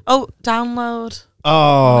 Oh, download.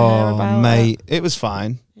 Oh, about mate, it was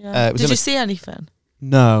fine. Yeah. It was Did in you a- see anything?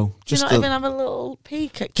 No, Did you just not even have a little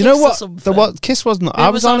peek at do you know Kiss or what? something? What Kiss wasn't? It I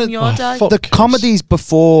was was on on it. your day. fuck The Kiss. comedy's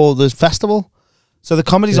before the festival, so the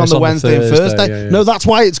comedy's Yeah, on it's the on the Wednesday and Thursday, Thursday. yeah. No, that's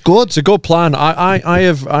why it's good. It's a good plan. I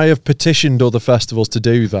have petitioned other festivals to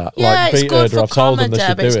do that. Yeah, like it's Beat good Herder, for I've told them comedy, they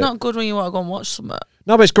should but do it's it. not good when you want to go and watch something.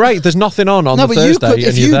 No, but it's great. There's nothing on No, the but Thursday, you could, if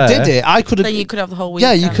and you you're there. did it, I could have. Then you could have the whole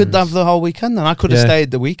Yeah, weekend. you could have the whole weekend. Then I could have Yeah. stayed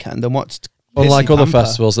the weekend and watched. Unlike Pissy other Pamper.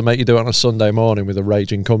 festivals that make you do it on a Sunday morning with a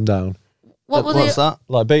raging come down. What's that?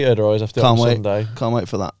 Like Beater always have to Can't on wait. Sunday. Can't wait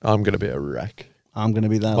for that. I'm going to be a wreck. I'm going to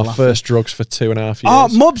be there. My first drugs for 2.5 years. Oh,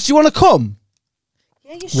 Mubs, do you want to come?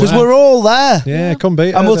 Yeah, you Because should. we're all there. Yeah, come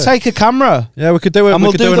Beater. And we'll take a camera. Yeah, we could do it. And We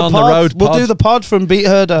we'll could do do it the on pod. the road. We'll do the pod from Beat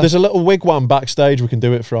Herder. There's a little wigwam backstage we can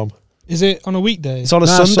do it from. Is it on a weekday? It's on a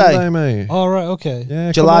Nah, Sunday. mate. Oh, right, okay.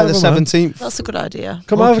 Yeah, July come the over, man. 17th. That's a good idea.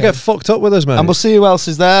 Come over, Okay. get fucked up with us, mate. And we'll see who else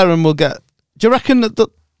is there and we'll get... Do you reckon that...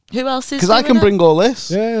 Who else is? Because I doing can it? bring all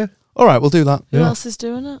this. Yeah. All right, we'll do that. Who Yeah. else is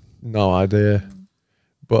doing it? No idea.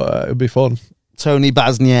 But it'd be fun. Tony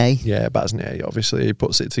Basnier. Yeah, Basnier, obviously, he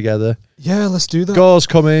puts it together. Yeah, let's do that. Gore's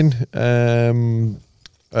coming. Like,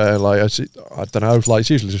 I don't know. Like, it's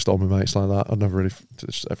usually just all my mates like that. I never really...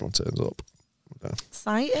 Just everyone turns up.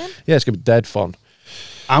 Exciting. Yeah, it's going to be dead fun.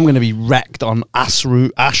 I'm going to be wrecked on ass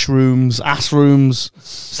rooms.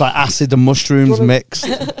 It's like acid and mushrooms mixed.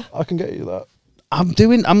 I can get you that. I'm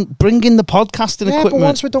bringing the podcasting Yeah, equipment. but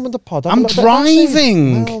once we're done with the pod... have a I'm little bit of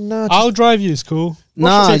driving. acid. No, I'll drive you, it's cool.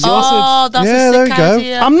 Nah, Take your acid. Oh, that's Yeah, a there sick we go.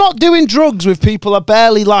 idea. I'm not doing drugs with people I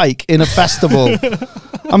barely like in a festival.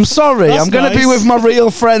 I'm sorry. That's I'm going to be nice. with my real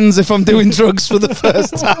friends if I'm doing drugs for the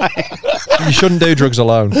first time. You shouldn't do drugs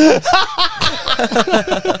alone.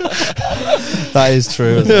 That is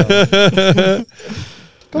true. As well.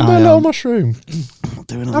 Come do a little mushroom.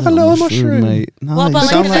 Have a little mushroom. mate. No, What about you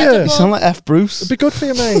sound like like, an you edible? sound like F. Bruce. It'd be good for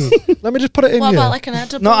you, mate. Let me just put it in What you. about like an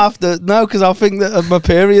edible? Not after, no, because I'll think that my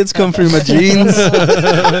periods come through my jeans.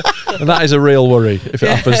 And that is a real worry if it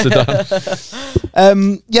happens to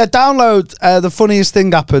Dan. Yeah, download. The funniest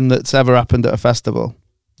thing happened that's ever happened at a festival.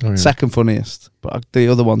 Oh, yeah. Second funniest, but the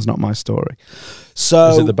other one's not my story. So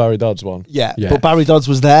Is it the Barry Dodds one? yeah, Yeah. but Barry Dodds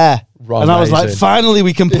was there, Right, and I was like, amazing. finally,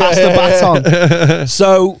 we can pass the baton.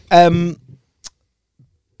 So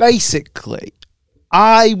basically,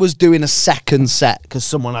 I was doing a second set because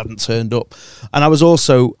someone hadn't turned up, and I was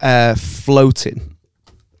also floating.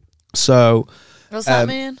 So, What's that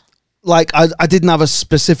mean? like, I didn't have a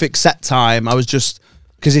specific set time. I was just,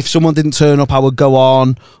 because if someone didn't turn up, I would go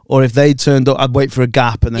on, or if they turned up, I'd wait for a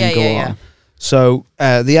gap and then go on. Yeah. So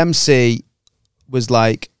the MC was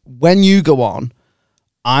like, when you go on,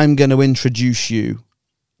 I'm going to introduce you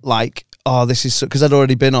like, oh, this is, because I'd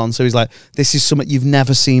already been on. So he's like, this is something you've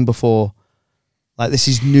never seen before. Like, this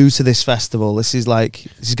is new to this festival. This is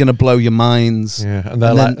going to blow your minds. Yeah, and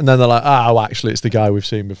they're like, they're like, oh, actually, it's the guy we've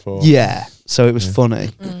seen before. Yeah. So it was funny.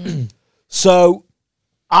 So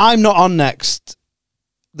I'm not on next.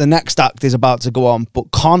 The next act is about to go on,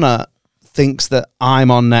 but Connor thinks that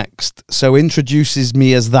I'm on next. So introduces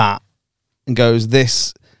me as that and goes,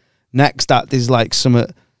 this next act is like something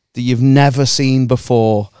that you've never seen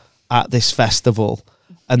before at this festival.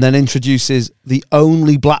 And then introduces the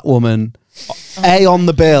only black woman, A, on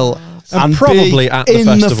the bill, and probably B, at the in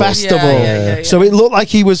festival. the festival. Yeah. So it looked like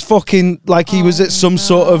he was fucking, like he was at some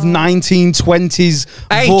sort of 1920s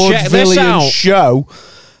Hey, check this vaudevillian out. show.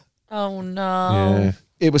 Oh no. Yeah.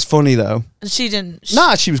 It was funny though. And she didn't.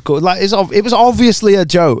 Nah, she was good. Like it was obviously a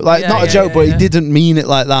joke. Like Yeah, not a yeah, joke, yeah, but yeah. he didn't mean it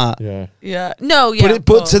like that. Yeah. Yeah. No. Yeah.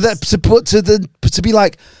 But to be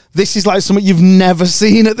like, this is like something you've never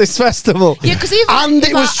seen at this festival. Yeah, because even and if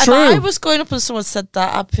it was if true. I was going up and someone said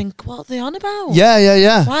that, I'd think, what are they on about?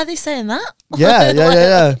 Yeah. Why are they saying that? Yeah.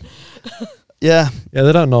 Yeah. Yeah,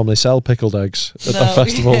 they don't normally sell pickled eggs at the No.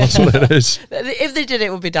 festival. That's what it is. If they did,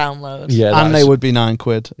 it would be download. Yeah, And they would be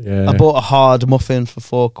 £9. Yeah. I bought a hard muffin for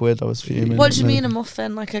 £4. I was fuming. What do you mean a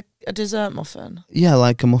muffin? Like a dessert muffin? Yeah,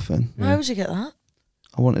 like a muffin. Why would you get that?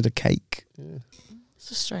 I wanted a cake.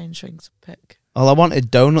 It's a strange thing to pick. Well, I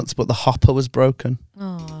wanted donuts, but the hopper was broken.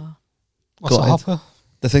 Oh. What's a Gutted. hopper?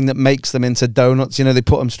 The thing that makes them into donuts, you know, they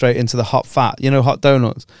put them straight into the hot fat. You know, hot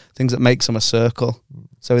donuts, things that makes them a circle.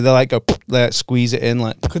 So they like go, they like squeeze it in,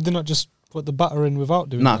 like Could they not just put the batter in without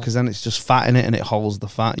doing nah, that? because then it's just fat in it and it holds the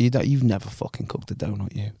fat. You've never fucking cooked a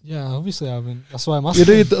donut, you. Yeah, obviously I haven't. That's why I'm You asking.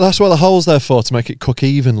 do, that's what the hole's there for, to make it cook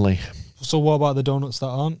evenly. So what about the donuts that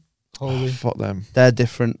aren't holy? Fuck them. They're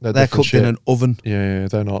different. They're They're different cooked in shit. an oven. Yeah,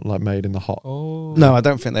 they're not like made in the hot. Oh. No, I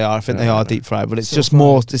don't think they are. I think they No, are no. deep fried, but it's Still just fried.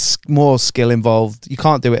 more. It's more skill involved. You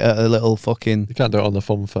can't do it at a little fucking. You can't do it on the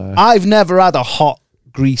fun fair. I've never had a hot,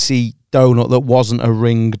 greasy donut that wasn't a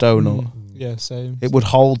ring donut. Yeah, same. It would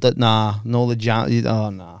hold that. Nah, and all the jam. Oh,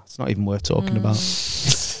 nah, it's not even worth talking about.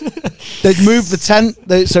 They'd moved the tent,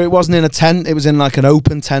 so it wasn't in a tent. It was in like an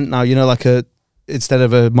open tent now. You know, like a instead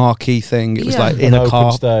of a marquee thing, it was Yeah. like An in a open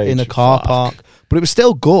car stage. in a car Fuck. park. But it was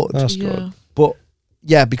still good. That's Yeah. good. But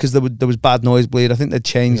yeah, because there was bad noise bleed. I think they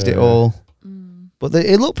changed it Yeah. all. But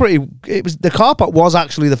it looked pretty. It was the car park was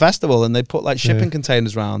actually the festival, and they put like shipping Yeah.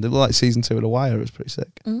 containers around. It looked like season 2 of The Wire. It was pretty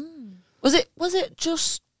sick. Was it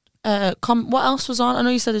just What else was on? I know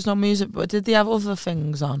you said there's no music, but did they have other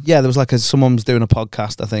things on? Yeah, there was like someone was doing a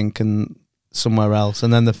podcast, I think, and somewhere else,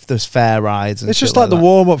 and then there's fair rides. And it's shit just like the that.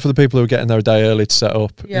 warm up for the people who are getting there a day early to set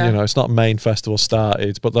up. Yeah. You know, it's not main festival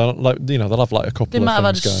started, but they'll they'll have like a couple They of might have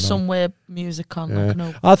had things going some on. weird music on. Yeah. Like,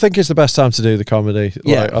 no. I think it's the best time to do the comedy.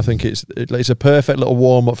 Yeah. Like, I think it's a perfect little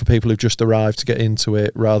warm up for people who've just arrived to get into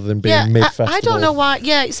it, rather than being mid festival. I don't know why.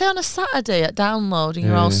 Yeah, say on a Saturday at Download,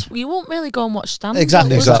 and you won't really go and watch stand.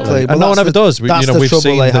 Exactly. And Well, no one that's ever does. That's You know, the we've trouble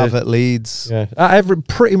seen they have at Leeds. Yeah, at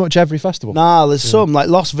pretty much every festival. Nah, there's some like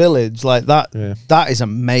Lost Village, like that. Yeah. That is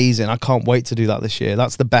amazing. I can't wait to do that this year.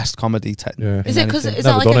 That's the best comedy Yeah. Is it because is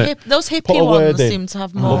Never that done like it. those Put hippie a word ones in. seem to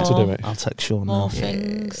have I'd more? love to do it. I'll text Sean More now.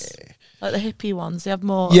 things. Like the hippie ones, they have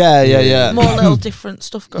more. Yeah. More little different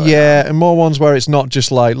stuff going on. Yeah, and more ones where it's not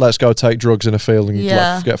just like, let's go take drugs in a field and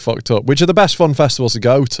get fucked up, which are the best fun festivals to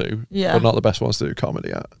go to, but not the best ones to do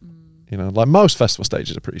comedy at. You know, like most festival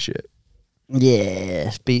stages are pretty shit.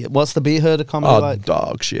 Yeah. What's the Beat Herder comedy like?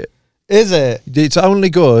 Dog shit. Is it? It's only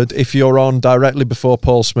good if you're on directly before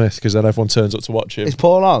Paul Smith, because then everyone turns up to watch him. Is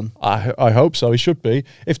Paul on? I hope so. He should be.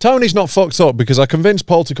 If Tony's not fucked up, because I convinced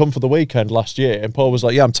Paul to come for the weekend last year, and Paul was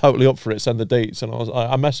like, "Yeah, I'm totally up for it. Send the deets." And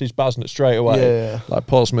I messaged Basnet straight away, like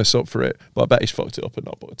Paul Smith's up for it, but I bet he's fucked it up and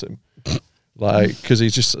not booked him. Like, because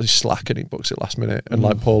he's slacking, he books it last minute, and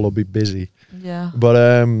like Paul will be busy. Yeah. But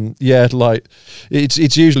like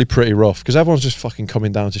it's usually pretty rough because everyone's just fucking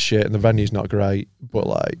coming down to shit, and the venue's not great. But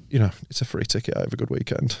like, you know, it's a free ticket. I have a good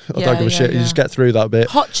weekend. I don't give a shit. You just get through that bit.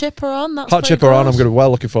 Hot Chip are on. That's Hot Chip are on. I'm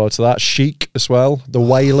looking forward to that. Chic as well. The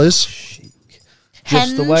Wailers.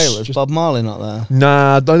 Just the Wailers. Bob Marley not there.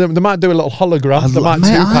 Nah, they might do a little hologram. They might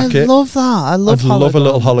two-pack it. I love that. I'd love a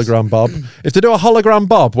little hologram Bob. If they do a hologram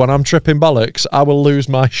Bob when I'm tripping bollocks, I will lose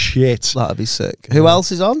my shit. That'd be sick. Who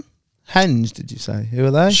else is on? Henge, did you say? Who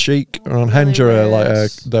are they? Chic are on. Henge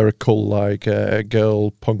are they're a cool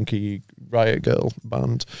girl punky riot girl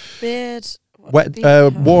band. Beard.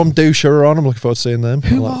 Warm Doucher are on. I'm looking forward to seeing them.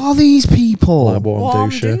 Who are these people? Like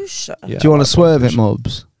Warm Doucher. Yeah, do you want to swerve it,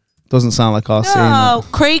 Mubs? Doesn't sound like our scene. No,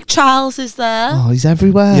 Craig Charles is there. Oh, he's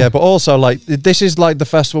everywhere. Yeah, but also like this is like the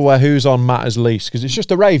festival where who's on matters least, because it's just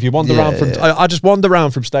a rave. You wander around from. I just wander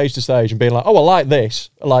around from stage to stage and being like, oh, I like this.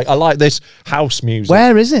 Like I like this house music.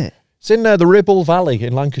 Where is it? It's in the Ribble Valley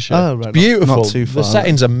in Lancashire. Oh, right, it's beautiful. Not too far. The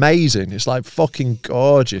setting's amazing. It's like fucking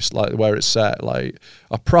gorgeous. Like where it's set. Like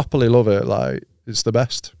I properly love it. Like it's the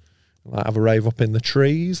best. Like have a rave up in the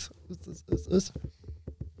trees.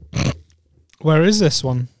 Where is this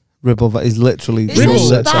one? Ribble is literally It says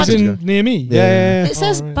Ribble, bad. as in near me. Yeah. It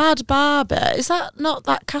says Bad Barber. Is that not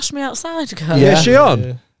that Cash Me Outside girl? Yeah, is she on?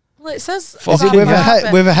 Yeah. Well, it says. Fuck Is it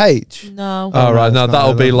Fucking with a H? No. Oh, right. No, it's not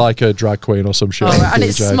that'll be either. like a drag queen or some shit. Oh, right, and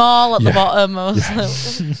it's DJ. small at the Yeah. bottom. I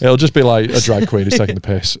was like, It'll just be like a drag queen who's taking the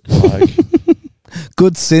piss. Like,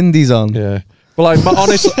 Good Cindy's on. yeah. But like,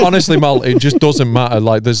 honestly, Mal, it just doesn't matter.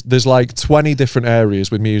 Like, there's like 20 different areas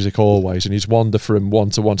with music always, and you just wander from one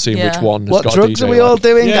to one, seeing which one has What got drugs a DJ. are we all like.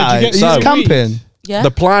 doing, Yeah, do you guys? get Are you some weed? camping? yeah.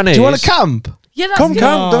 The plan is. Do you want to camp? Yeah, that's Come the-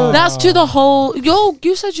 camp. That's to the whole.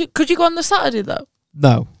 You said could you go on the Saturday though?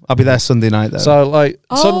 No, I'll be there Sunday night though. So like,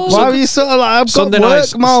 Oh. why are you sort of like, I've Sunday got work,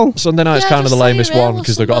 night's Mal? Sunday night's Yeah, kind of the just say lamest you're one ill or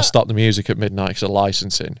because they've got to something. stop the music at midnight because of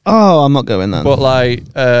licensing. Oh, I'm not going then. But like,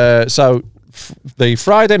 so the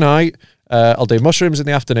Friday night, I'll do mushrooms in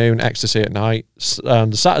the afternoon, ecstasy at night.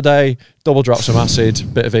 And the Saturday, double drop some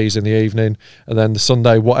acid, bit of ease in the evening, and then the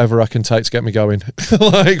Sunday, whatever I can take to get me going,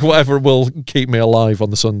 like whatever will keep me alive on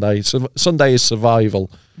the Sunday. So Sunday is survival.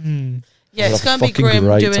 Yeah, it's Have a going to be fucking grim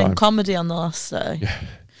great doing time. comedy on the last day.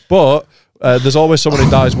 But there's always someone who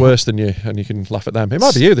dies worse than you, and you can laugh at them. It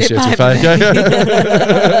might be you this It year, to be might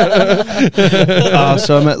fair.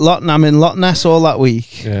 So I'm in Loch Ness all that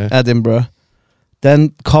week, Yeah. Edinburgh,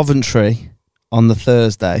 then Coventry on the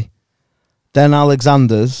Thursday, then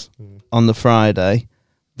Alexander's on the Friday,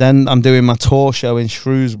 then I'm doing my tour show in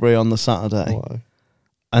Shrewsbury on the Saturday, Why?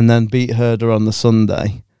 and then Beat Herder on the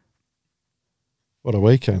Sunday. What a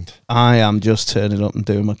weekend. I am just turning up and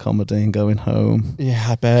doing my comedy and going home. Yeah,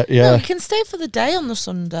 I bet. No, Yeah. you can stay for the day on the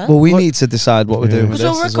Sunday. Well, we need to decide what we're Yeah. doing with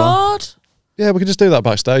Because this we'll as well. record. Yeah, we could just do that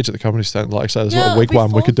backstage at the comedy stand. Like I said, there's a Yeah, little it'll be wigwam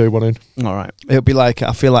we fun. could do one in. All right. It'll be like,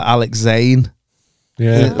 I feel like Alex Zane.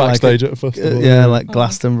 Yeah, Yeah, like backstage at a festival. Yeah, like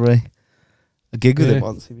Glastonbury. A gig with Yeah. him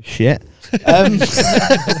once. He was shit.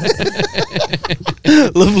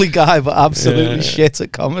 Lovely guy, but absolutely Yeah. shit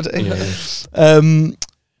at comedy. Yeah.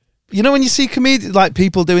 You know when you see comedians, like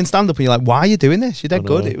people doing stand-up and you're like, why are you doing this? You're dead I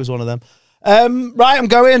good. know. It was one of them. Right, I'm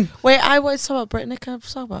going. Wait, I wanted to talk about Brittany. Can I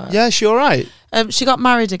talk about it? Yeah, she all right. She got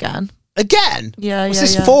married again. Again? Yeah, What's yeah,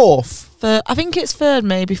 this yeah. fourth? I think it's third,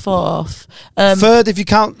 maybe fourth. Third if you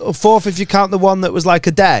count, or fourth if you count the one that was like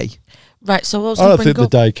a day. Right, so what was I I don't bring think the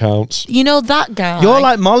up? day counts. You know that guy. You're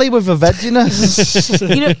like Molly with a vegginess.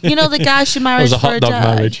 you know the guy she It married was a for hot a dog day?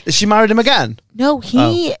 marriage. She married him again. No,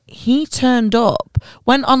 he turned up,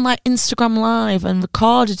 went on like Instagram Live and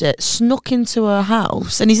recorded it, snuck into her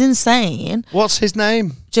house, and he's insane. What's his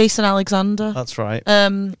name? Jason Alexander. That's right.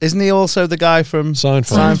 Um, Isn't he also the guy from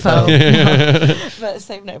Seinfeld. But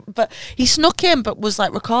same name. But he snuck in, but was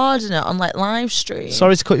like recording it on like live stream.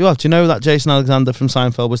 Sorry to cut you off. Do you know that Jason Alexander from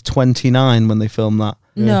Seinfeld was 29 when they filmed that?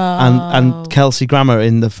 No. And Kelsey Grammer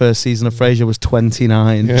in the first season of Frasier was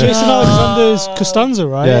 29. Yeah. Jason Alexander's Costanza,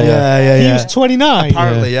 right? Yeah. He was 29.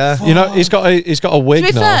 Apparently, yeah. You know, he's got a wig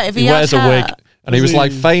To be now. fair, if he he had wears a hair- wig. And he was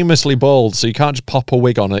like famously bald, so you can't just pop a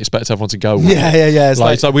wig on and expect everyone to go with it. Yeah. It's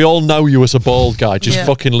like we all know you as a bald guy. Just Yeah.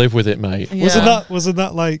 fucking live with it, mate. Yeah. Wasn't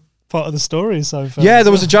that like part of the story? So Yeah,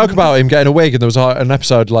 there was a joke about him getting a wig, and there was an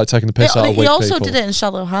episode like taking the piss out of He wig also people. did it in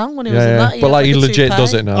Shallow Hal when he was in that. But like he had legit a does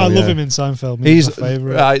toupee. it now. I love yeah. him in Seinfeld. He's my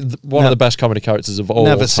favourite. one of the best comedy characters of all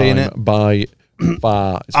Never time. seen it. By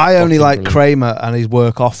far. It's I only fucking like brilliant. Kramer and his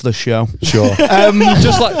work off the show. Sure.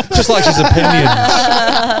 just like his opinions.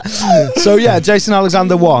 So yeah, Jason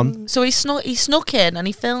Alexander won. So he snuck in and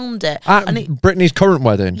he filmed it. At and it Britney's current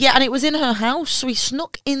wedding. yeah, and it was in her house. So he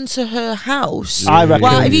snuck into her house. I reckon.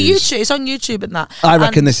 Well, if you YouTube, it's on YouTube and that. I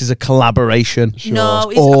reckon And this is a collaboration. No,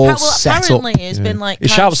 It's all well, set up. apparently it's been like. He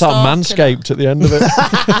kind of shouts out stalking Manscaped at the end of it.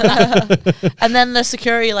 her. And then the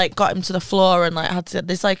security like got him to the floor and like had to.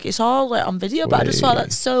 There's like it's all like on video, but I just thought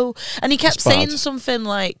that's so. And he kept It's bad. saying something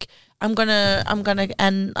like. I'm gonna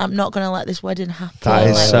end. I'm not gonna let this wedding happen. That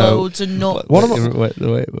is like so- loads of nuts.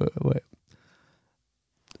 Wait.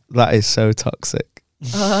 That is so toxic.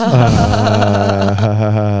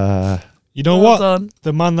 You know Well what? done.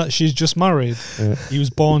 The man that she's just married, he was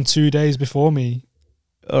born 2 days before me.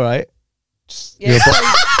 All right. Yeah.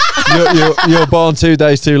 You're born 2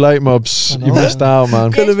 days too late, Mubs. I know. You missed out,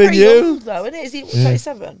 man. Could have He's been pretty you. young, though, isn't it? Is he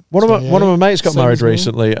 27? One of my mates got Same married as me.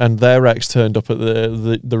 recently, and their ex turned up at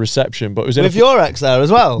the reception, but it was in With your ex there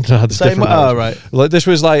as well. No, there's Same. different Oh ones. right. Like this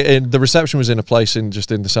was like the reception was in a place in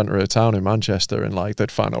the centre of town in Manchester, and like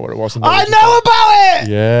they'd find out where it was. And they I were just know about like,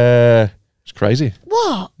 it. Yeah, it's crazy.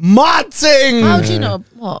 What? Mad thing. How do you know?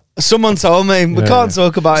 What? Someone told me. We Yeah. can't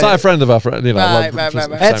talk about It's it. like a friend of our friend, you know. Right, like, right.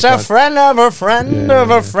 It's a friend of a friend Yeah. of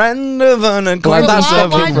a friend of an Like, acquaintance that's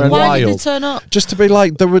of a fucking friend. why did they wild. turn up? Just to be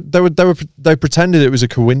like they pretended it was a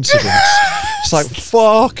coincidence. It's like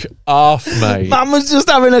fuck off, mate. Man was just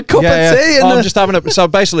having a cup of tea. Oh, And I'm just having a. So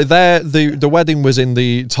basically, the wedding was in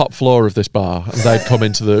the top floor of this bar, and they'd come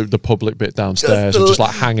into the public bit downstairs and just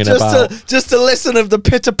like hanging about. just to listen of the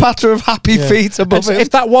pitter patter of happy feet above And him.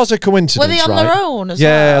 if that was a coincidence, Were they on right? their own as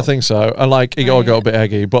Yeah, well? I think so. And like it all got a bit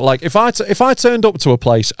eggy. But like if I turned up to a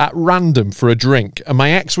place at random for a drink and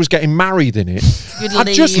my ex was getting married in it, You'd I'd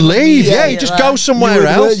leave just leave. Yeah, you just go somewhere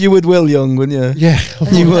else. You would Will Young, wouldn't you? Yeah,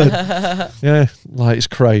 You would. yeah. Like it's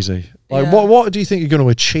crazy. Like Yeah. what do you think you're going to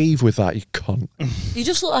achieve with that? You cunt. You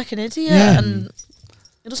just look like an idiot, Yeah. and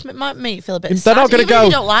it just might make you feel a bit. They're sad. not gonna Even if go-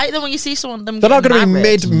 you don't like them when you see someone. They're not going to be married.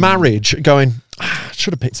 mid-marriage going.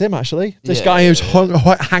 Should have picked him actually. This Yeah, guy who's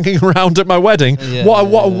hanging around at my wedding. Yeah,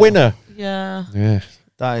 what a winner. Yeah. Yeah,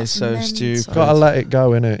 That is so Mental. stupid. gotta let it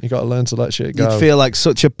go, innit? You gotta learn to let shit go. You'd feel like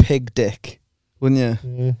such a pig dick, wouldn't you?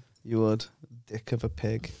 Yeah. You would. Dick of a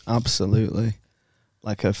pig. Absolutely.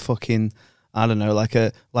 Like a fucking, I don't know, like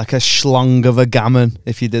a schlong of a gammon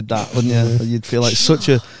if you did that, wouldn't you? You'd feel like such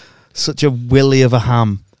a willy of a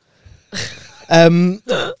ham.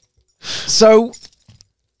 So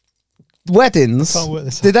weddings. Can't work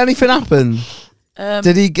this out. Did anything happen?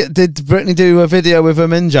 Did Brittany do a video with her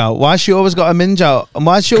minge out? Why has she always got a minge out? And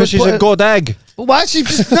why has she Because always she's a good egg. Why she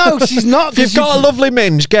just no? She's not. If you've got a lovely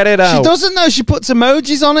minge, get it She out. doesn't know. She puts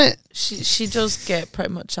emojis on it. She does get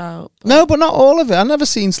pretty much out. No, but not all of it. I've never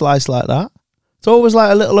seen slice like that. It's always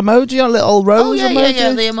like a little emoji, a little rose Oh yeah, emoji.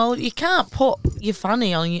 yeah. The emoji. You can't put your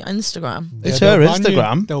fanny on your Instagram. It's they'll her ban you.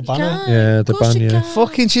 Instagram. They'll You ban her. can't. Yeah, Of the course ban you you. can't.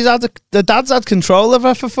 Fucking, the dad's had control of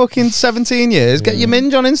her for fucking 17 years. Get your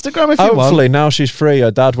minge on Instagram if you want. Hopefully, now she's free, her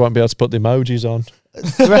dad won't be able to put the emojis on.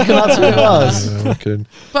 Do you reckon that's what it was? Yeah, I reckon. But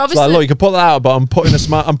It's like, obviously, look, you can put that out, but I'm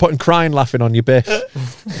putting crying laughing on your biff.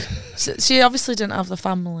 she obviously didn't have the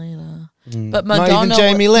family there. But Not Madonna, even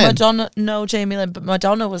Jamie Lynn? no Jamie Lynn, but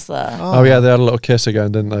Madonna was there. Oh yeah, they had a little kiss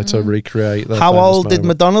again, didn't they, to recreate their How famous old did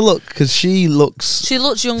moment. Madonna look? Because she looks She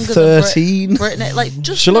looks younger 13. than Britney. Like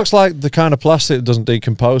just She looks like the kind of plastic that doesn't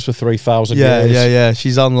decompose for 3,000 Yeah, years. yeah.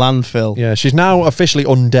 She's on landfill. Yeah, she's now officially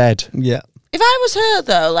undead. Yeah. If I was her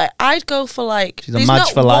though, like I'd go for like She's a there's match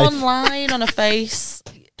not for life. one line on her face.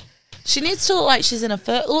 She needs to look like she's in her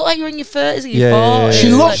look like you're in your 30s or your Yeah, 40s. she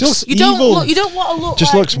Like, looks you don't evil. look. You don't want to look.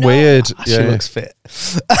 Just like, looks you know, weird. She Yeah. looks fit.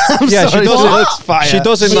 Yeah, Sorry, she does. looks fire. She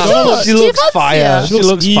does in that. She Do you looks fancy fire. her? She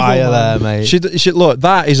looks evil, fire man. there, mate. She look.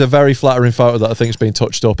 That is a very flattering photo that I think's been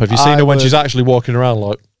touched up. Have you seen I her when would- she's actually walking around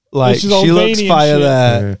Like she's she all looks veiny and fire shit.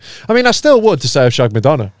 there. Yeah. I mean, I still would to say I've shagged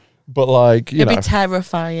Madonna, but like you It'd know, be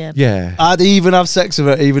terrifying. yeah. I'd even have sex with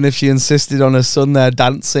her, even if she insisted on her son there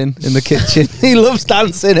dancing in the kitchen. He loves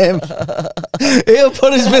dancing him. He'll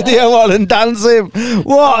put his video on and dance him.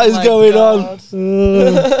 What is my going God.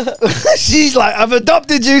 on? She's like, I've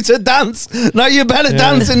adopted you to dance. Now you better Yeah.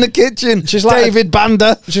 dance in the kitchen. She's like David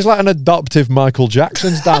Banda. She's like an adoptive Michael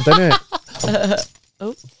Jackson's dad, isn't it?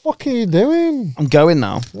 What the fuck are you doing? I'm going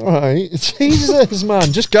now. All right, Jesus,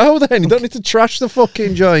 man, just go then. You don't need to trash the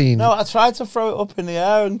fucking joint. No, I tried to throw it up in the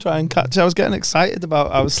air and try and catch it. I was getting excited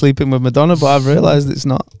about I was sleeping with Madonna, but I've realised it's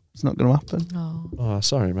not going to happen. No. Oh,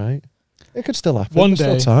 sorry, mate. It could still happen. One There's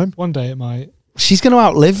day, still time. one day it might. She's going to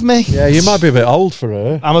outlive me. Yeah, you might be a bit old for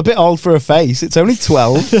her. I'm a bit old for her face. It's only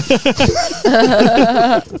 12.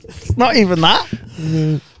 Not even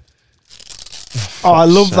that. Oh, I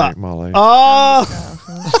love that. Molly. Oh,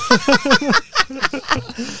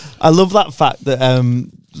 I love that fact that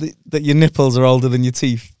that your nipples are older than your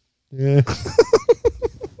teeth. Yeah,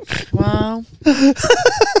 Wow.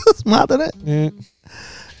 It's mad, isn't it? yeah.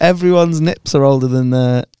 Everyone's nips are older than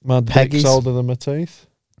My Peggy's. dick's older than my teeth.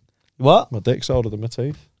 what? My dick's older than my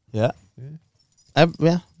teeth. Yeah.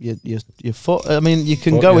 Yeah, your foot. I mean, you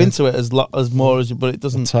can Foot, go yeah. into it as more as, but it My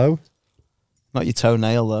doesn't. toe? Not your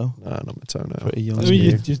toenail though. No, not my toenail. Pretty young. I That's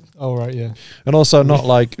mean, new. oh right, yeah. And also not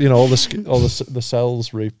like all the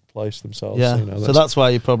cells replace themselves. Yeah. You know, So that's why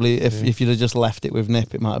you probably, if you'd have just left it with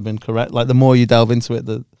nip, it might have been correct. Like the more you delve into it,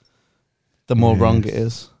 the more Yeah. wrong it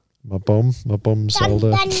is. my bum's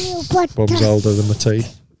older. Bum's older than my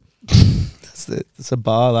teeth. It's a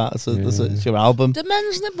bar. It's your album. Do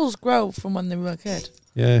men's nipples grow from when they were a kid?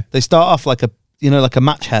 Yeah, They start off like like a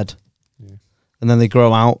match head, Yeah. and then they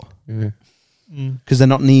grow out yeah. because they're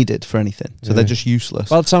not needed for anything. So Yeah. they're just useless.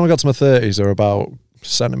 By the time I got to my 30s, they're about a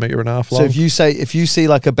centimetre and a half long. So if you see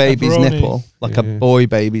like a baby's Pepperoni. nipple, like a Yeah. boy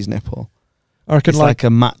baby's nipple, I reckon it's like a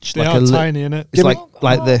match, They like are a tiny, innit? it's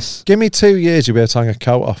like this. give me 2 years, you'll be able to hang a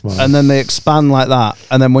coat off, man. And then they expand like that,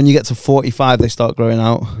 and then when you get to 45, they start growing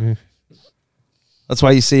out. Yeah. That's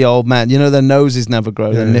why you see old men. Their noses never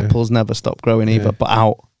grow, their Yeah. nipples never stop growing either, Yeah. but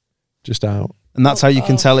out. Just out. And that's how you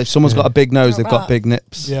can tell if someone's got a big nose, they've got Alright. big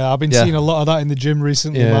nips. Yeah, I've been Yeah. seeing a lot of that in the gym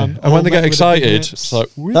recently, Yeah. man. And when Old they men get with the big excited, nips. it's like,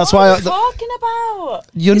 That's What why are you talking about?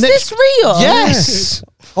 your Is nips. this real? Yes,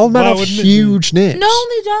 old men Why have wouldn't it be? huge nips. No,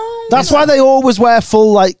 they don't. that's why they always wear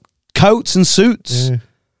full like coats and suits. Yeah.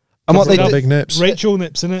 And what They've they got do, big nips. Rachel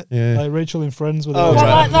nips, innit? Yeah. Like Rachel in Friends with Oh, her. What,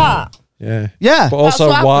 right. like that? Yeah. yeah. But also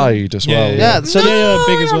what happened. wide as well. Yeah, so yeah,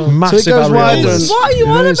 big as well. Massive So it goes wider areolas. and- What are you It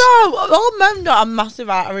on is. about? All men don't have massive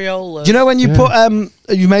areolas. Do you know when you Yeah.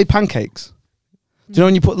 put you made pancakes? Do you know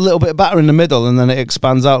when you put a little bit of batter in the middle and then it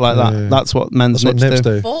expands out like Yeah. that? That's what men's That's what nips nips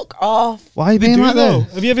do. do. Fuck off. Why are you They being do like though.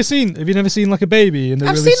 that? Have you never seen like a baby and they're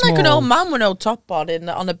I've really seen like an small? old man with no top on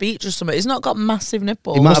on a beach or something. He's not got massive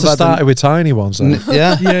nipples. He might Must have have had started with tiny ones then.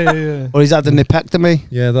 Yeah, Yeah. or he's had a nipectomy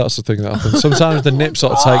Yeah, that's the thing that happens. Sometimes the nip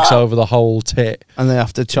sort of takes over the whole tit. and they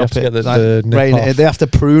have to chop to it, get the- like, the nip rain it. off. They have to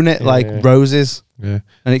prune it Yeah, like yeah. roses, Yeah.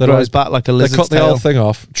 and it They're grows like- back like a They lizard's cut the tail. whole thing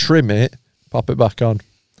off, trim it, pop it back on.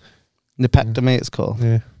 Nipectomy, it's called.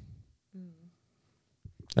 Yeah.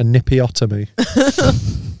 A nippyotomy.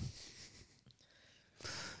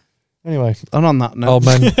 Anyway, And on that note, old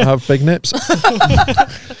men have big nips.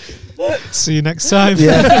 See you next time.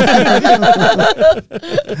 yeah.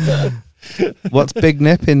 What's big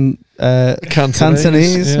nip in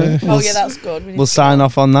Cantonese? Yeah. Oh yeah, that's good. We need We'll to sign go.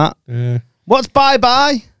 off on that. Yeah. What's bye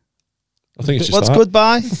bye? I think it's just What's that.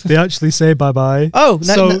 goodbye? They actually say bye bye. Oh,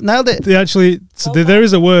 So- nailed it. They actually there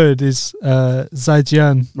is a word is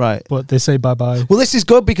Zaijian, Right. but they say bye bye. Well, this is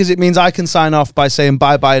good because it means I can sign off by saying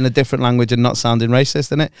bye bye in a different language and not sounding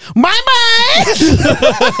racist, innit? Bye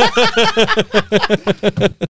bye.